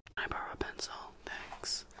wigs. Can I borrow a pencil?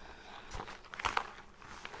 Thanks.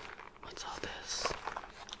 What's all this?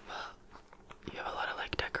 Well, you have a lot of,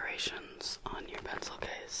 like, decorations on your pencil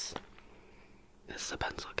case. This is a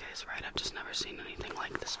pencil case, right? I've just never seen anything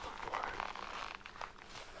like this before.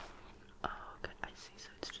 Oh, okay, I see. So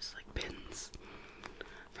it's just like pins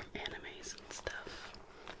from animes and stuff.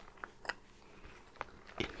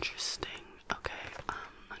 Interesting. Okay,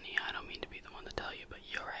 honey, I don't mean to be the one to tell you, but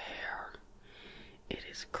your hair, it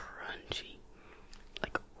is crunchy.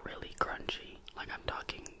 Like, really crunchy. Like, I'm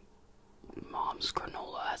talking mom's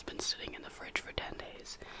granola has been sitting in the fridge for 10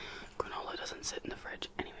 days. Granola doesn't sit in the fridge.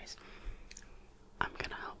 Anyways, I'm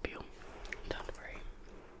gonna help you. Don't worry.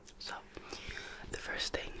 So, the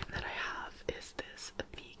first thing that I have is this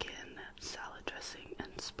vegan salad dressing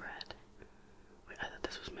and spread. Wait, I thought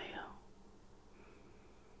this was mayo.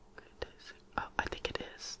 Oh, I think it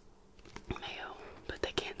is mayo, but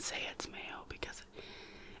they can't say it's mayo because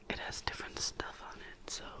it has different stuff on it.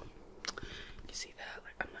 So, you see that?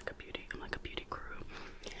 Like, I'm like a beauty guru.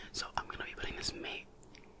 So, I'm gonna be putting this mayo.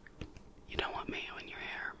 You don't want mayo in your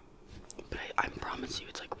hair, but I promise you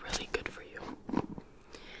it's like really good for you.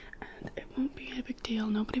 And it won't be a big deal.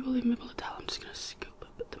 Nobody will even be able to tell. I'm just gonna scoop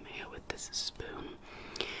up the mayo with this spoon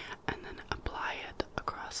and then apply it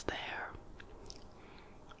across the hair.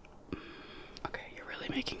 Okay, you're really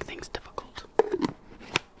making things difficult.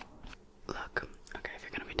 Look, okay, if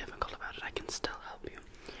you're gonna be difficult about it, I can still help you.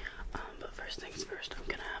 But first things first, I'm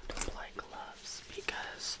gonna have to apply gloves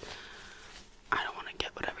because I don't want to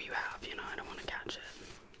get whatever you have, you know, I don't want to catch it.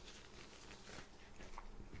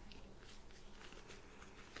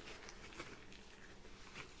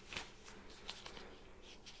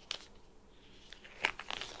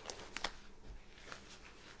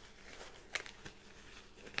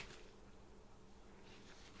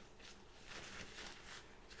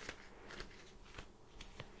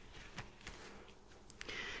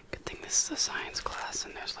 Good thing this is a science class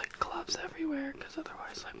and there's like gloves everywhere, because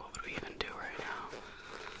otherwise, like, what would we even do right now?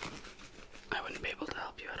 I wouldn't be able to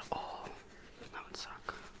help you at all. That would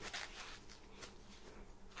suck.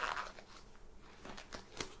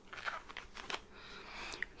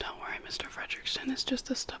 Don't worry, Mr. Fredrickson is just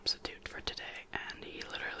a substitute for today, and he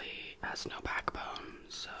literally has no backbone,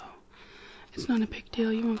 so it's not a big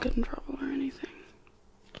deal. You won't get in trouble or anything.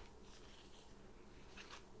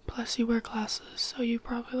 Plus, you wear glasses, so you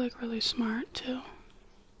probably look really smart, too.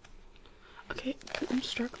 Okay, I'm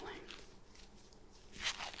struggling.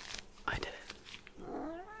 I did it.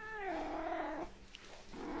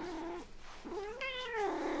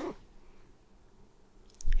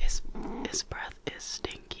 His breath is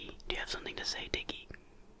stinky. Do you have something to say, Diggy?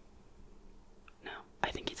 No,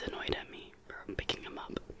 I think he's annoyed at me for picking him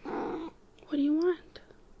up. What do you want?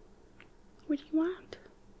 What do you want?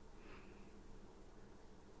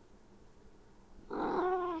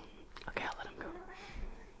 Okay, I'll let him go.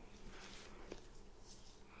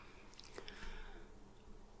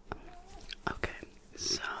 Okay,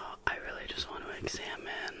 so I really just want to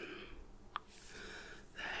examine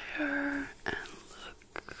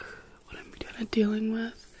dealing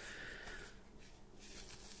with?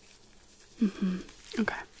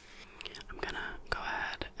 Okay. I'm gonna go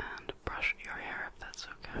ahead and brush your hair if that's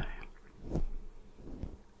okay.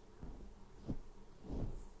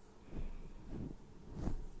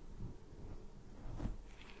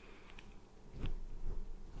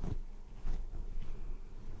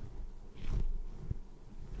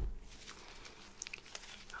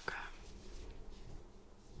 Okay.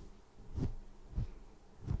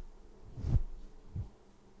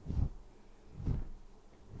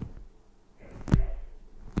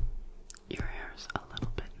 Your hair's a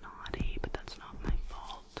little bit naughty, but that's not my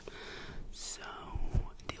fault. So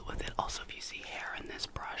deal with it. Also, if you see hair in this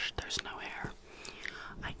brush, there's no hair.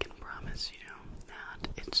 I can promise you that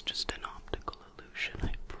it's just an optical illusion,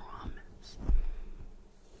 I promise.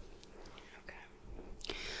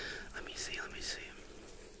 Okay. Let me see.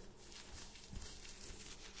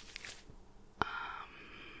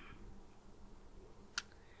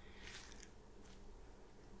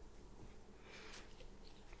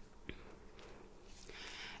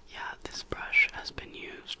 Yeah, this brush has been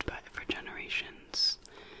used for generations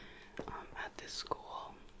at this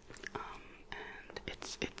school, and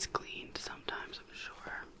it's cleaned sometimes, I'm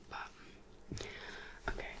sure. But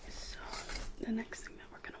okay, so the next thing that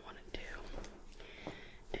we're gonna want to do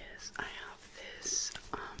is I have this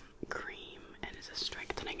cream, and it's a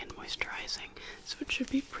strengthening and moisturizing, so it should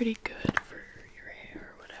be pretty good for your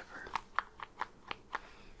hair or whatever.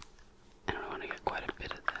 And I want to get quite a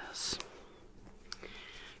bit of this.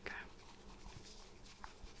 Okay.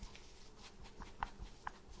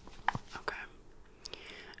 Okay.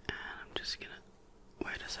 And I'm just gonna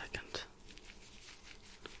wait a second.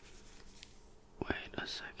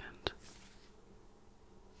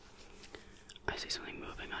 I see something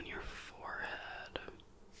moving on your forehead.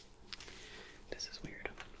 This is weird.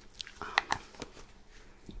 Okay.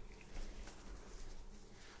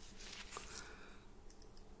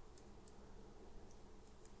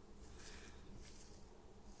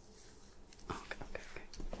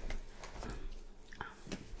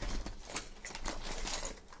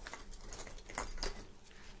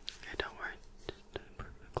 Okay, don't worry. Just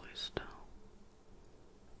perfectly still.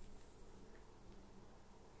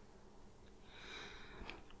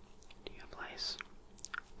 Do you have lice?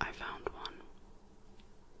 I found one.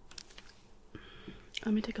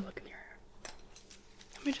 Let me take a look in your hair.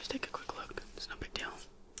 Let me just take a quick look. It's no big deal.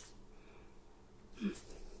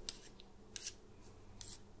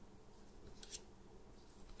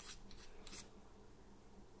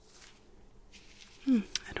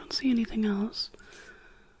 I don't see anything else.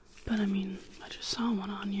 But I mean, I just saw one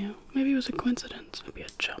on you. Maybe it was a coincidence. Maybe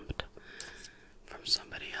it jumped from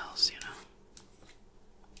somebody else, you know.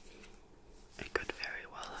 It could very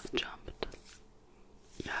well have jumped.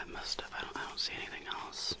 Yeah, it must have. I don't see anything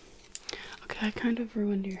else. Okay, I kind of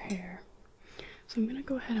ruined your hair. So I'm gonna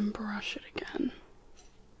go ahead and brush it again.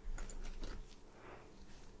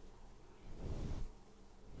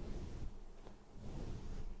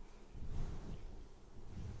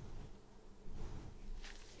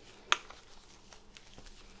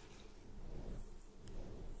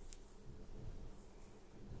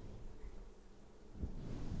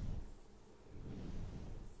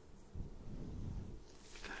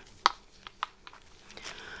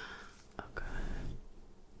 Okay.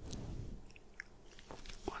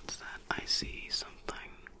 What's that? I see something.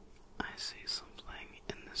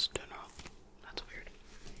 In this tunnel. That's weird.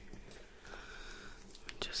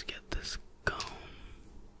 Let me just get this comb.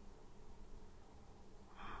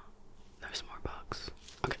 There's more bugs.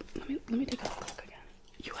 Okay, let me take a look again.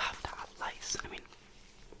 You have to have lice. I mean,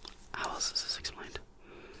 how else is this explained?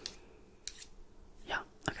 Yeah,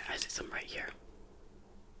 okay, I see some right here.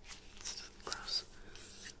 It's gross.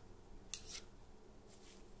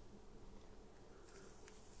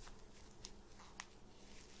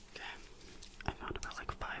 Okay, I found about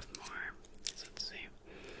like 5 more. So let's see.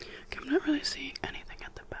 Okay, I'm not really seeing anything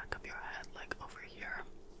at the back of your head, like over here.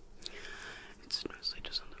 It's mostly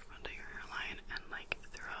just on the front of your hairline and like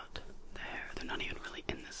throughout the hair. They're not even really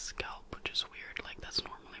in the scalp, which is weird. Like that's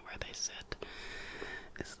normally where they sit,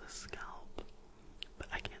 is the scalp. But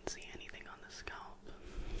I can't see anything on the scalp.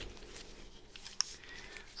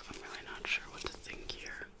 So I'm really not sure what to think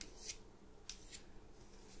here.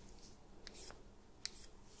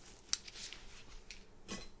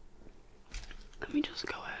 Let me just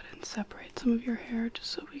go ahead and separate some of your hair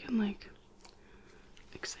just so we can like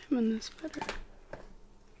examine this better.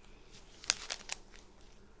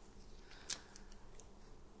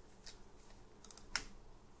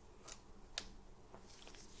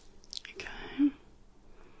 Okay.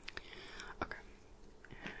 Okay.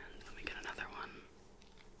 And let me get another one.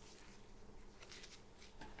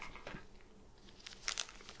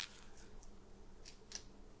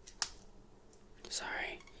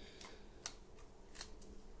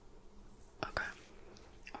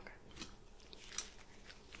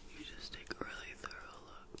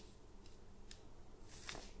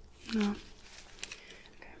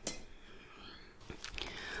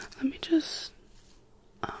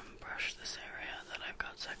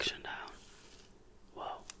 section down.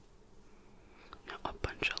 Whoa. Now a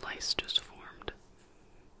bunch of lice just formed.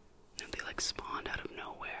 And they like spawned out of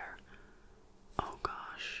nowhere. Oh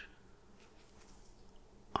gosh.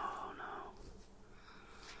 Oh no.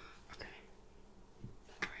 Okay.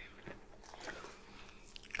 Alright.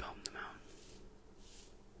 Comb them out.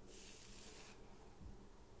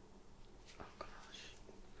 Oh gosh.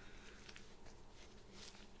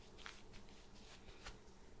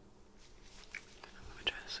 Let me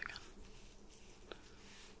try this again.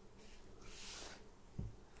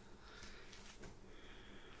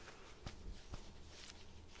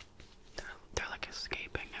 They're like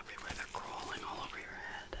escaping everywhere. They're crawling all over your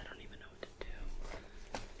head. I don't even know what to do.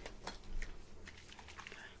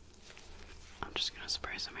 Okay. I'm just gonna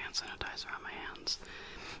spray some hand sanitizer on my hands.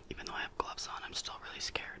 Even though I have gloves on, I'm still really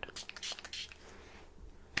scared.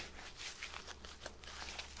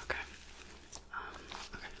 Okay.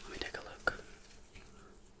 Okay, let me take a look.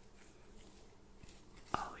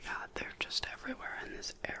 Oh yeah, they're just everywhere in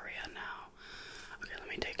this area now. Okay, let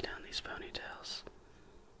me take down these ponytails.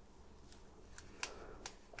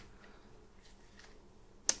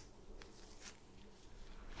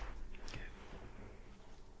 Okay.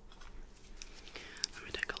 Let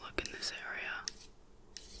me take a look in this area.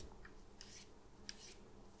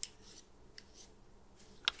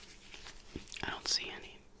 I don't see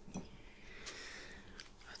any.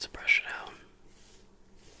 Let's brush it out.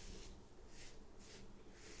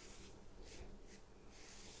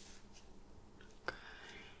 Okay.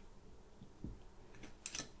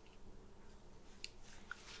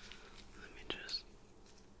 Let me just...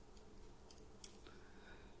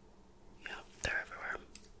 Yep, they're everywhere.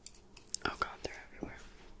 Oh god, they're everywhere.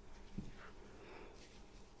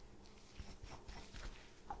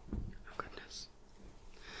 Oh goodness.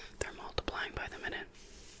 They're multiplying by the minute.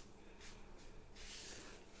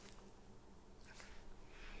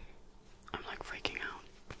 I'm like freaking out.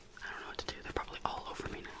 I don't know what to do. They're probably all over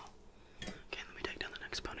me now. Okay, let me take down the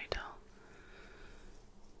next ponytail.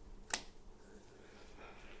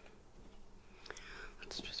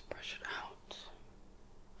 Let's just brush it out.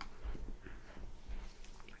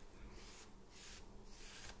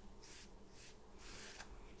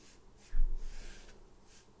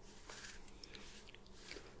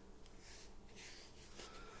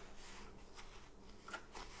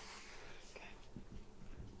 Okay.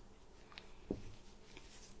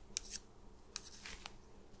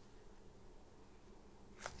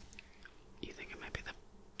 You think it might be the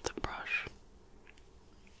brush?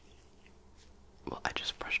 Well, I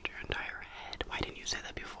just brushed your entire head. Why didn't you say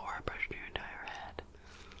that before I brushed your entire head?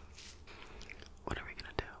 What are we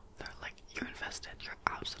gonna do? They're like, you're infested. You're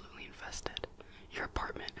absolutely infested. Your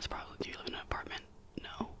apartment is probably, do you live in an apartment?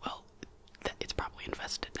 No. Well, it's probably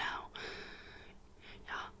infested now.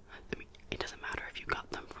 Yeah. I mean, it doesn't matter if you got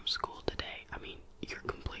them from school today. I mean, you're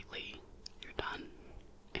done.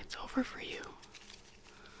 It's over for you.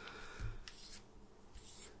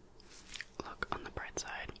 Look, on the bright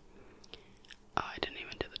side. Oh, I didn't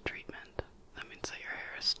even do the treatment. That means that your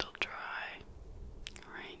hair is still dry.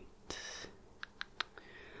 Right.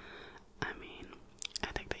 I mean, I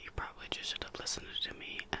think that you probably just should have listened to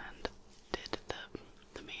me and did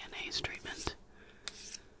the mayonnaise treatment.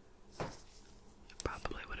 It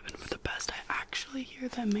probably would have been for the best. I actually hear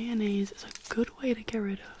that mayonnaise is a good way to get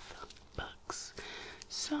rid of bugs.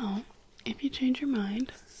 So, if you change your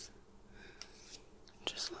mind,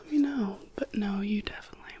 just let me know. But no, you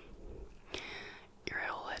definitely. Your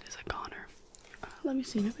whole head is a goner. Let me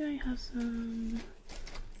see. Maybe I have something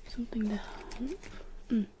to help.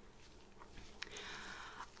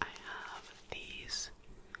 I have these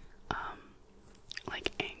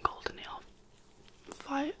like angled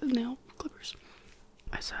nail clippers.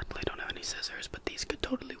 I sadly don't have any scissors, but these could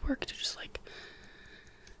totally work to just like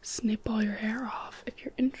snip all your hair off if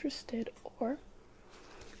you're interested. Or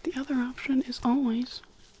the other option is always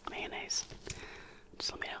mayonnaise.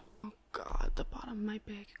 Just let me know. Oh god, the bottom of my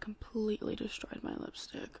bag completely destroyed my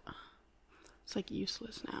lipstick. It's like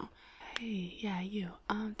useless now. Hey, yeah, you.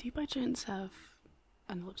 Do you by chance have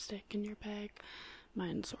a lipstick in your bag?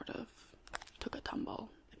 Mine sort of took a tumble,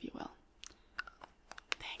 if you will.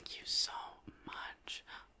 Thank you so much.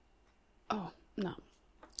 Oh, no.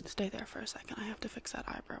 Stay there for a second. I have to fix that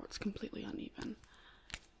eyebrow. It's completely uneven.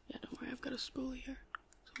 Yeah, don't worry. I've got a spool here.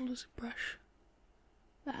 So we'll just brush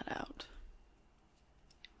that out.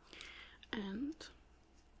 And...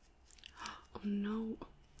 oh no.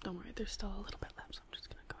 Don't worry. There's still a little bit left, so I'm just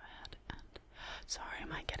gonna go ahead and... sorry,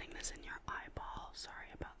 am I getting this in your eyeball? Sorry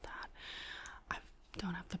about that. I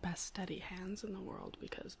don't have the best steady hands in the world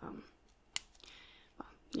because, well,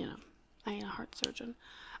 you know, I ain't a heart surgeon.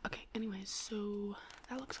 Okay, anyways, so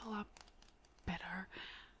that looks a lot better.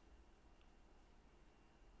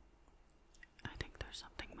 I think there's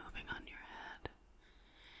something moving on your head.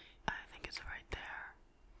 I think it's right there.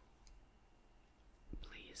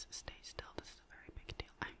 Please stay still. This is a very big deal.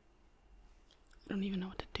 I don't even know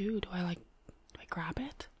what to do. Do I grab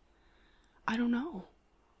it? I don't know.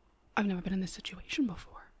 I've never been in this situation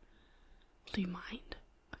before. Do you mind?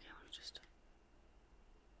 Okay, let me just...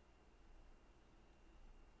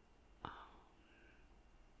 Oh.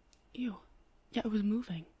 Ew. Yeah, it was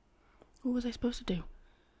moving. What was I supposed to do?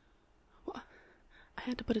 Well, I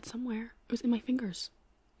had to put it somewhere. It was in my fingers.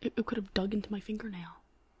 It could have dug into my fingernail.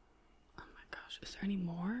 Oh my gosh, is there any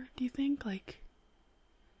more, do you think? Like...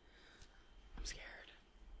 I'm scared.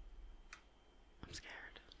 I'm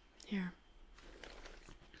scared. Here.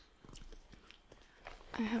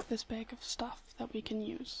 I have this bag of stuff that we can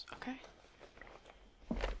use, okay?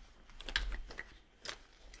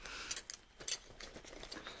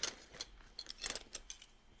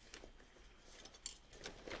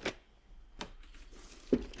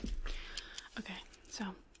 Okay, so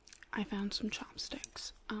I found some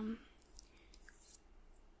chopsticks.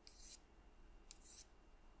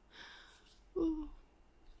 Ooh.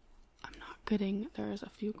 I'm not kidding. There's a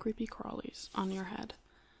few creepy crawlies on your head.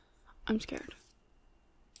 I'm scared.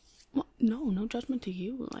 Well, no judgment to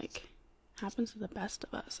you. Like, happens to the best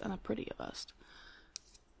of us and the pretty of us.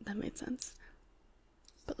 That made sense.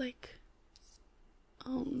 But like,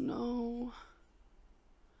 oh no.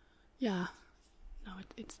 Yeah. No,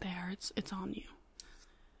 it's there. It's on you.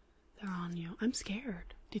 They're on you. I'm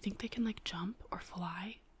scared. Do you think they can like jump or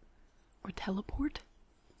fly or teleport?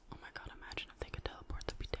 Oh my god, imagine if they could teleport.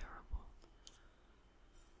 That'd be terrible.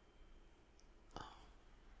 Oh.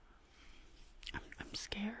 I'm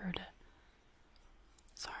scared.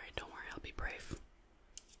 Sorry, don't worry, I'll be brave.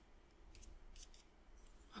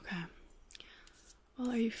 Okay.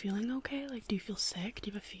 Well, are you feeling okay? Like, do you feel sick? Do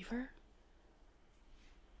you have a fever?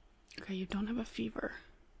 Okay, you don't have a fever.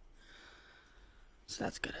 So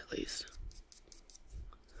that's good at least.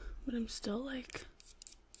 But I'm still like...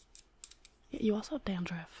 Yeah, you also have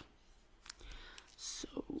dandruff.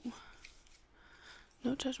 So...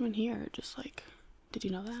 No judgment here, just like... Did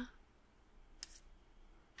you know that?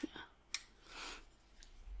 Yeah.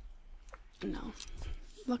 No.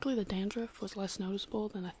 Luckily the dandruff was less noticeable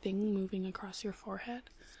than a thing moving across your forehead.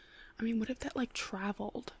 I mean, what if that like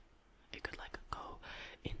traveled? It could like go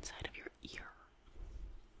inside of your ear.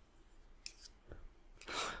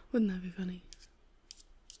 Wouldn't that be funny?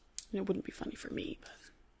 It wouldn't be funny for me, but...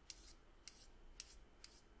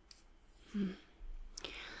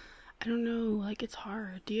 I don't know, like it's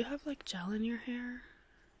hard. Do you have like gel in your hair?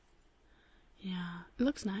 Yeah, it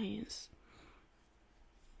looks nice.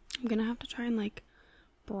 I'm gonna have to try and like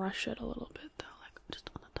brush it a little bit though, like just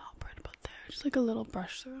on the top right about there. Just like a little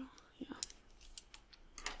brush through. Yeah.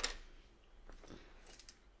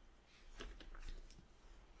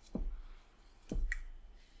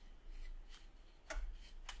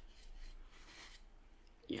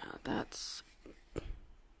 Yeah, that's...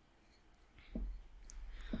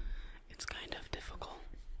 It's kind of difficult.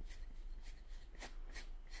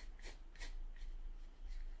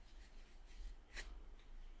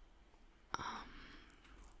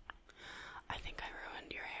 I think I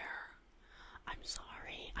ruined your hair. I'm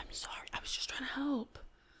sorry. I was just trying to help.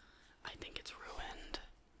 I think it's ruined.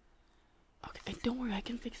 Okay, don't worry, I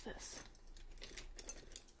can fix this.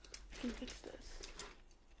 I can fix this.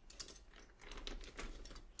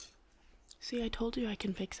 See, I told you I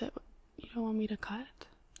can fix it. You don't want me to cut?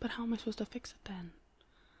 But how am I supposed to fix it then?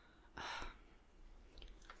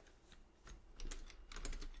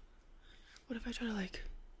 What if I try to like...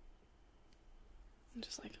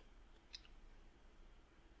 just like...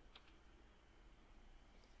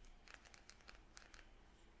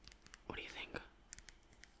 What do you think?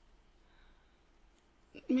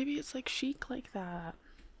 Maybe it's like chic like that.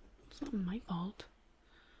 It's not my fault.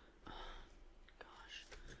 Oh, gosh.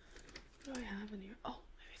 What do I have in here? Oh,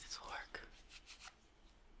 maybe this will work.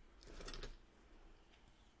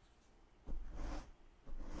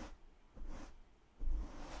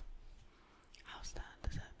 How's that?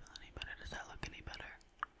 Does that feel any better? Does that look any better?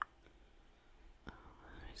 Oh,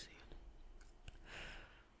 let me see it.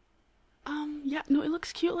 Yeah, no, it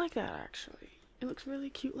looks cute like that, actually. It looks really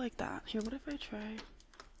cute like that. Here, what if I try?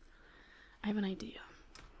 I have an idea.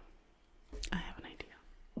 I have an idea.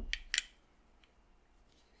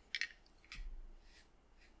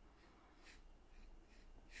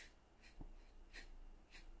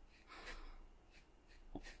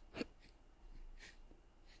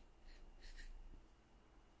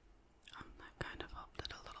 That kind of helped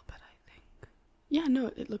it a little bit, I think. Yeah, Yeah, no,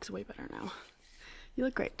 it looks way better now. You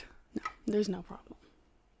look great. No, there's no problem.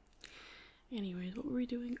 Anyways, what were we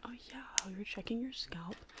doing? Oh yeah, we were checking your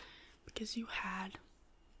scalp because you had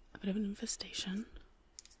a bit of an infestation.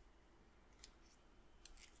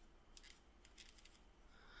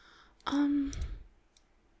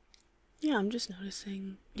 Yeah, I'm just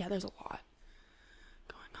noticing, yeah, there's a lot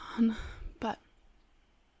going on, but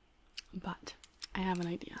I have an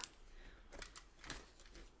idea.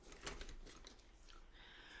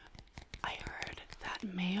 I heard that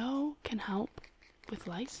mayo can help with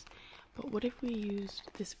lice, but what if we used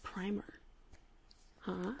this primer?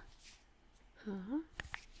 Huh?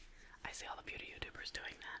 I see all the beauty YouTubers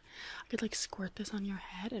doing that. I could like squirt this on your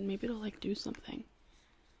head and maybe it'll like do something.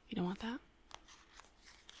 You don't want that?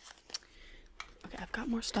 Okay, I've got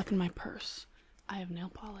more stuff in my purse. I have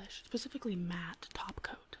nail polish, specifically matte top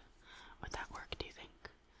coat. Would that work, do you think?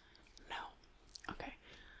 No. Okay.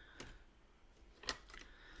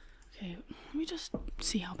 Okay, let me just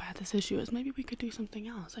see how bad this issue is. Maybe we could do something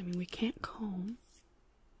else. I mean, we can't comb.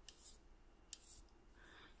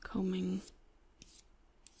 Combing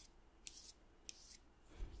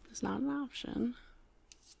is not an option.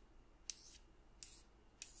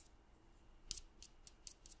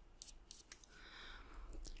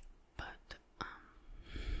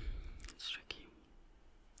 It's tricky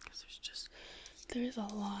because there's a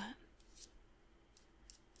lot.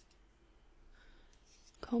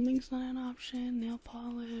 Combing's not an option. Nail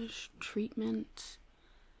polish, treatment.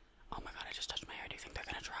 Oh my god, I just touched my hair. Do you think they're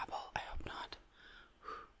gonna travel? I hope not.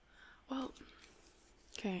 Well,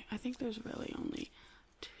 okay, I think there's really only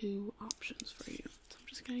 2 options for you. So I'm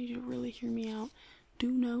just gonna need you to really hear me out.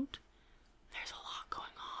 Do note, there's a lot going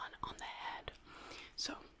on the head.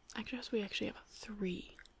 So, I guess we actually have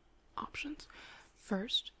 3 options.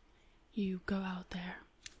 First, you go out there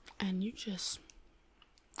and you just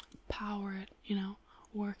power it,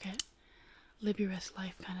 work it, live your best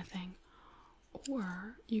life kind of thing.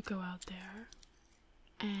 Or you go out there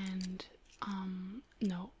and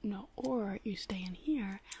or you stay in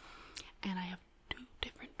here and I have 2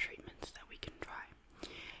 different treatments that we can try.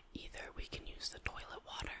 Either we can use the toilet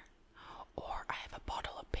water or I have a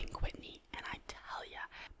bottle of Pink Whitney and I tell ya,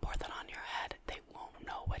 pour that on your head, they won't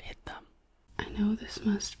know what hit them. I know this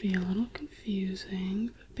must be a little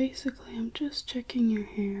confusing, but basically I'm just checking your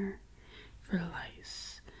hair for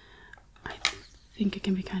lice. I think it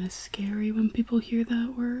can be kind of scary when people hear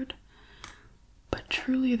that word, but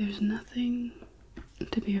truly there's nothing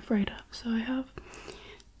to be afraid of. So I have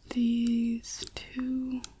these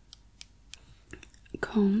 2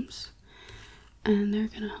 combs and they're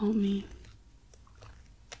gonna help me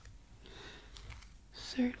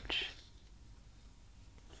search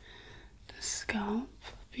the scalp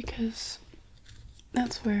because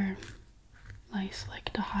that's where lice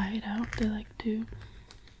like to hide out. They like to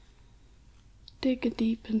dig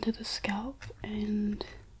deep into the scalp and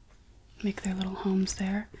make their little homes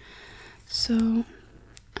there. So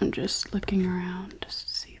I'm just looking around just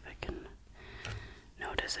to see if I can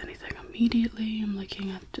notice anything immediately. I'm looking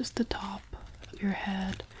at just the top of your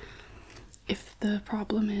head. If the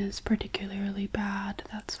problem is particularly bad,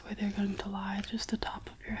 that's where they're going to lie, just the top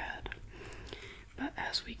of your head. But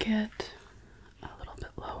as we get a little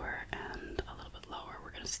bit lower and a little bit lower,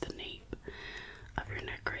 we're going to see the nape of your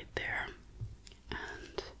neck right there.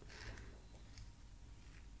 And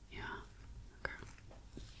yeah, okay.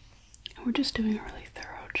 And we're just doing a really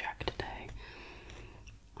thorough check today,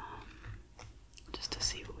 just to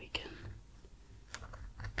see what we can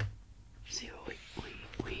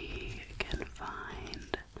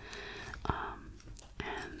find.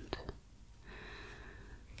 And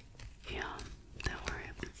yeah, don't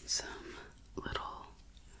worry, some little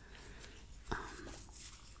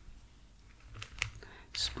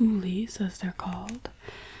spoolies, as they're called,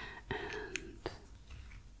 and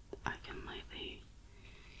I can lightly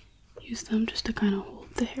use them just to kind of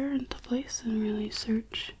hold the hair into place and really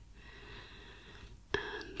search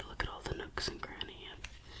and look at all the nooks and crannies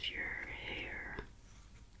of your hair.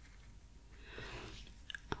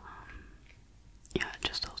 Yeah, it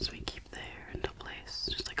just helps me keep the hair into place,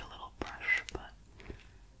 just like a little brush, but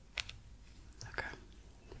okay.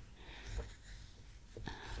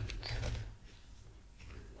 And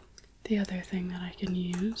the other thing that I can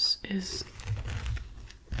use is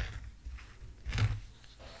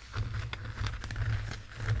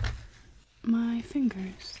my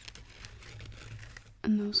fingers,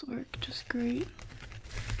 and those work just great.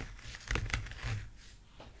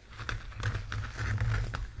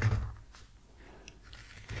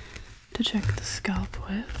 To check the scalp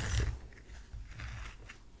with.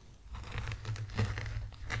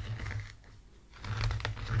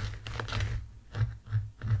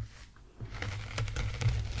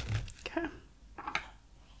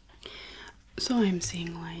 So I'm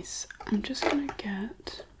seeing lice. I'm just gonna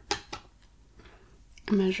get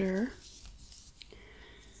a measure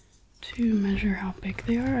to measure how big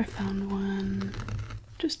they are. I found one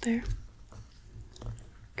just there.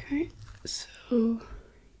 Okay, so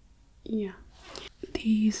yeah.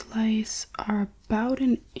 These lice are about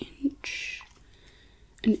an inch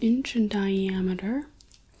in diameter,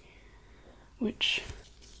 which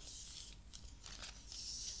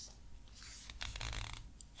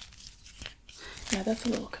yeah, that's a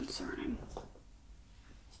little concerning.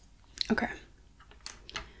 Okay,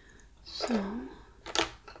 so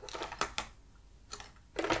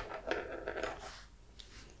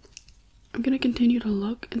I'm gonna continue to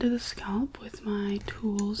look into the scalp with my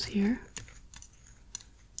tools here.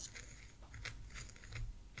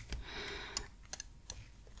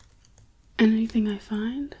 And anything I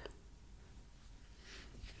find,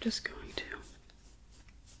 I'm just going to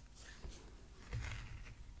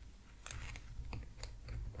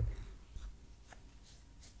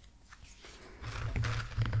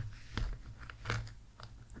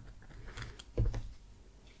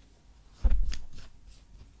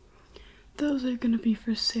those are going to be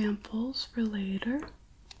for samples for later.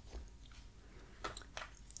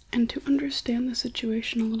 And to understand the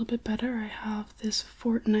situation a little bit better, I have this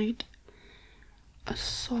Fortnite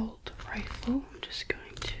assault rifle. I'm just going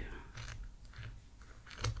to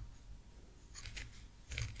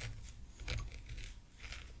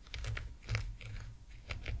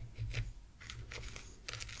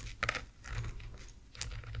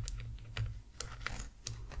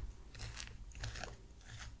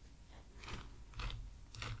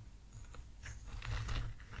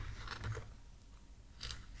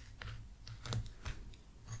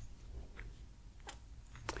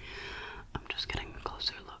getting a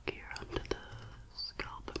closer look here under the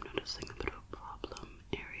scalp. I'm noticing a bit of a problem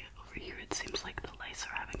area over here. It seems like the lice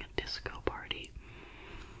are having a disco party.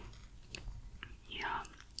 Yeah,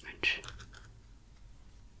 which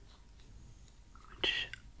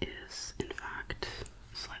is in fact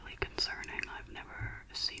slightly concerning. I've never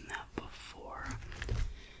seen that before.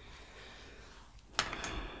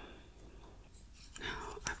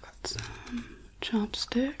 Now I've got some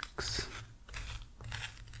chopsticks.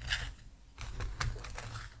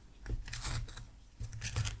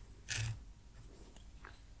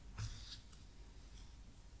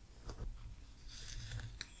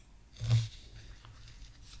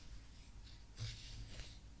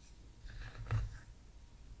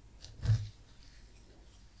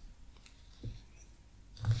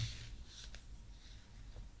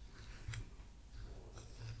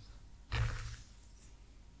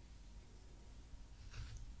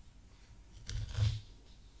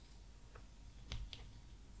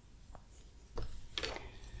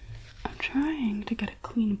 Trying to get a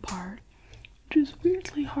clean part, which is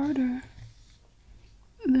weirdly harder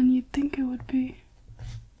than you'd think it would be.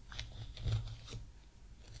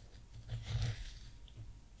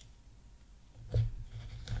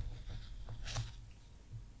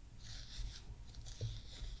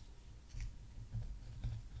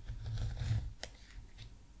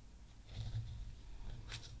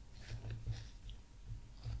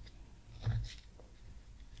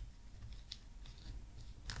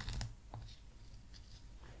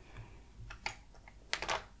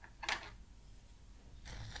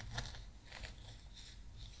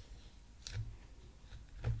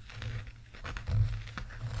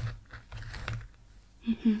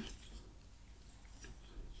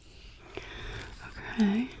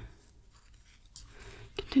 Okay.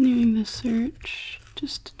 Continuing the search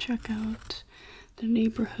just to check out the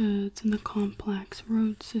neighborhoods and the complex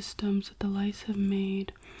road systems that the lice have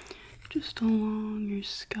made just along your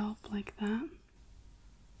scalp like that.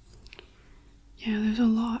 Yeah, there's a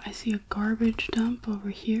lot. I see a garbage dump over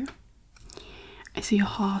here. I see a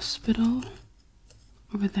hospital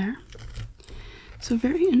over there. It's a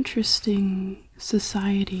very interesting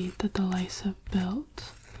society that the lice have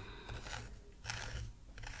built.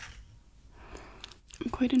 I'm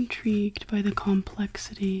quite intrigued by the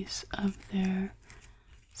complexities of their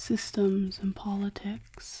systems and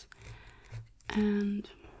politics, and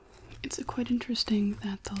it's quite interesting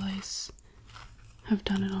that the lice have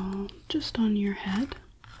done it all just on your head.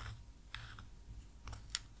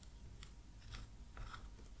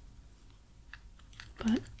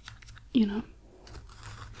 But, you know,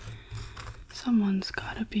 someone's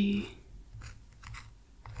gotta be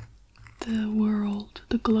the world,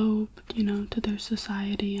 the globe, you know, to their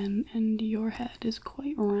society, and your head is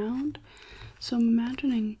quite round. So I'm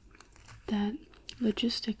imagining that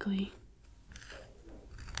logistically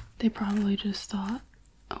they probably just thought,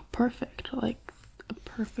 oh, perfect, like a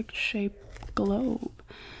perfect shaped globe.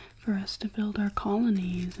 for us to build our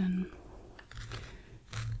colonies and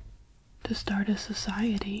to start a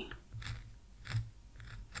society.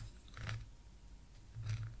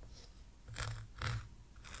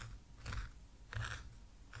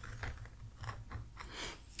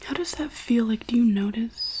 How does that feel? Like, do you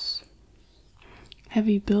notice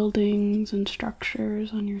heavy buildings and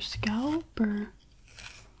structures on your scalp, or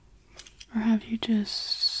have you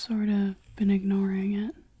just sort of been ignoring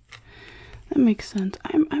it? That makes sense.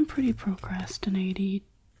 I'm pretty procrastinating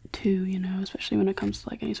too, you know, especially when it comes to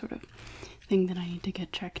like any sort of thing that I need to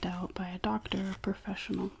get checked out by a doctor or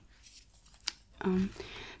professional.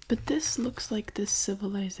 But this looks like this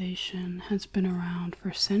civilization has been around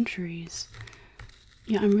for centuries.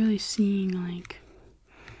 Yeah, I'm really seeing like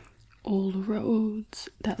old roads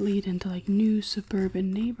that lead into like new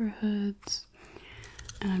suburban neighborhoods,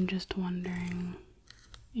 and I'm just wondering,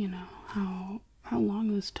 you know, how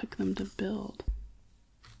long this took them to build.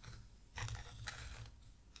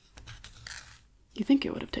 You think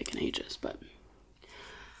it would have taken ages, but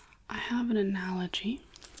I have an analogy.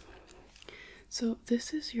 So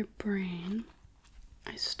this is your brain.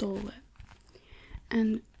 I stole it.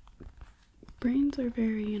 And brains are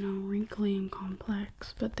very, you know, wrinkly and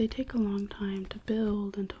complex, but they take a long time to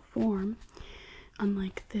build and to form,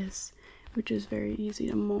 unlike this, which is very easy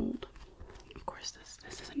to mold. Of course,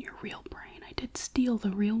 this isn't your real brain. I did steal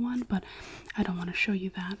the real one, but I don't want to show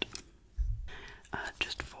you that.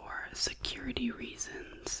 Just for security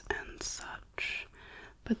reasons and such.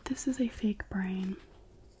 But this is a fake brain.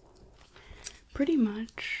 Pretty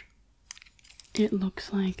much, it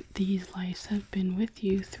looks like these lice have been with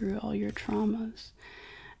you through all your traumas.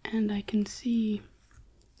 And I can see,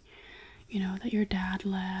 you know, that your dad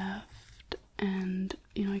left, and,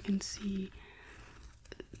 you know, I can see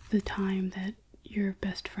the time that your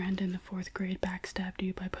best friend in the 4th grade backstabbed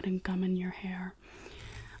you by putting gum in your hair.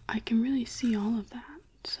 I can really see all of that,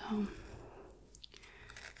 so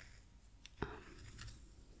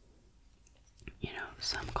you know,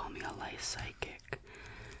 some call me a lice psychic.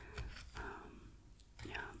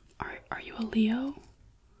 Yeah. Are you a Leo?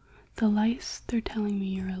 The lice, they're telling me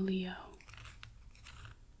you're a Leo.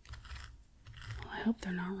 Well, I hope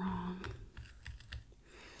they're not wrong.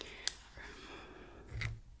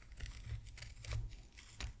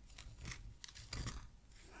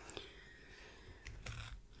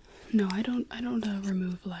 No, I don't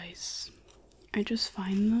remove lice. I just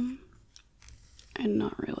find them. I'm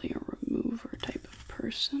not really a remover type of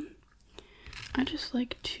person. I just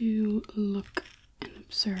like to look and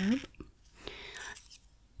observe.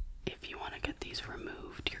 If you want to get these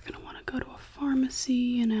removed, you're going to want to go to a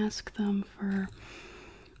pharmacy and ask them for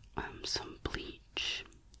some bleach.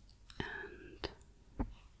 And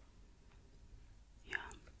yeah,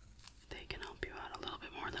 they can help you out a little bit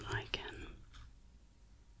more than I can.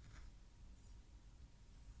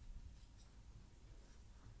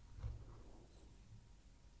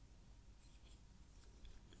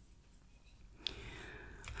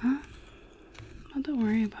 Well, don't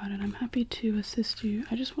worry about it. I'm happy to assist you.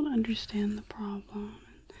 I just want to understand the problem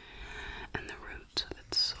and the roots of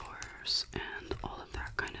its source and all of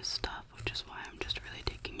that kind of stuff, which is why I'm just really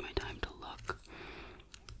taking my time to look.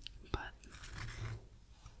 But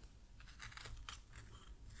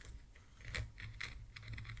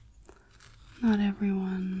not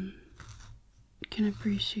everyone can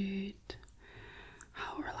appreciate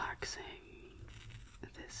how relaxing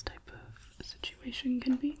this type of situation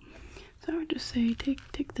can be. So I would just say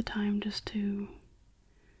take the time just to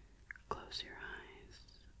close your eyes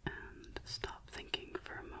and stop thinking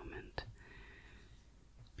for a moment,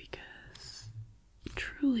 because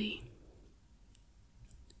truly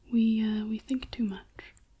we think too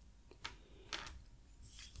much.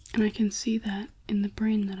 And I can see that in the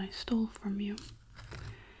brain that I stole from you.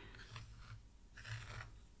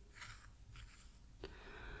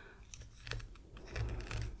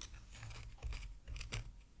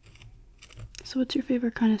 So what's your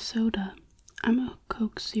favorite kind of soda? I'm a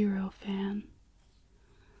Coke Zero fan.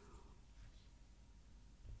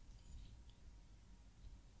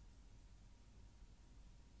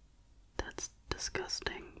 That's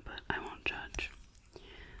disgusting, but I won't judge.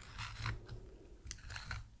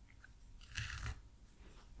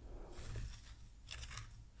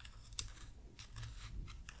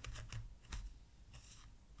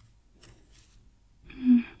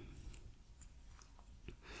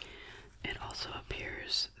 It also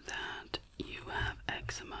appears that you have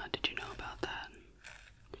eczema. Did you know about that?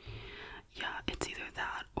 Yeah, it's either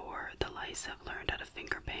that or the lice have learned how to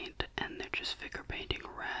finger paint and they're just finger painting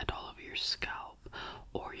red all over your scalp,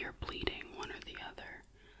 or you're bleeding, one or the other.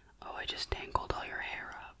 Oh, I just tangled all your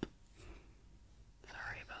hair up.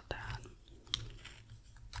 Sorry about that.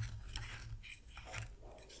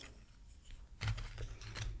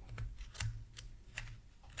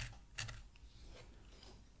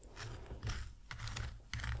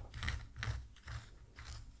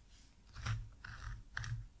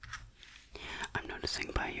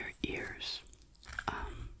 noticing by your ears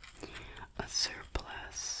a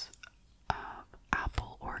surplus of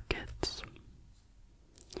apple orchids.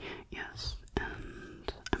 Yes,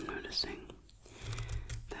 and I'm noticing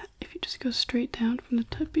that if you just go straight down from the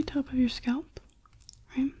tippy top of your scalp,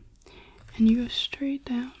 right, and you go straight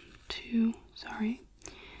down to,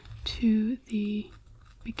 to the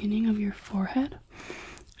beginning of your forehead,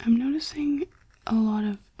 I'm noticing a lot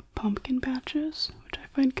of pumpkin patches, which I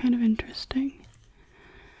find kind of interesting.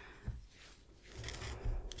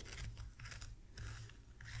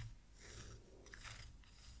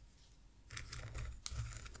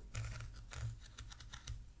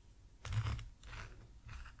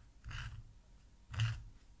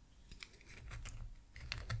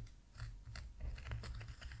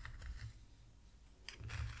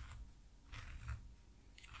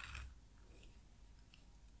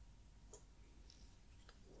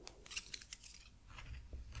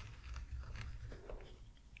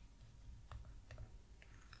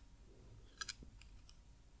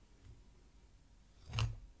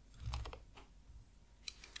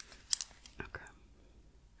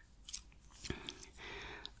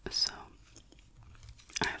 So,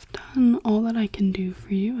 I've done all that I can do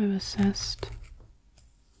for you. I've assessed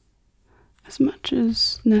as much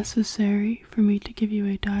as necessary for me to give you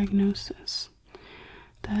a diagnosis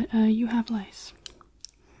that you have lice.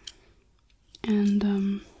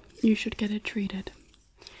 And you should get it treated.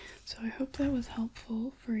 So I hope that was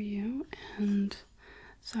helpful for you, and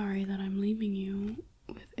sorry that I'm leaving you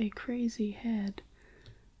with a crazy head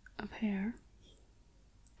of hair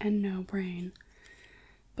and no brain.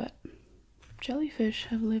 But jellyfish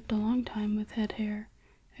have lived a long time with head hair,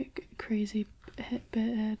 crazy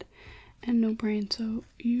head, and no brain, so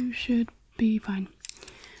you should be fine.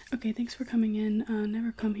 Okay, thanks for coming in.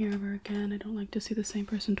 Never come here ever again. I don't like to see the same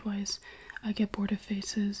person twice. I get bored of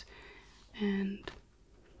faces, and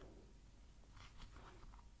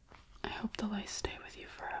I hope the lice stay with you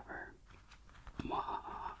forever. Mwah.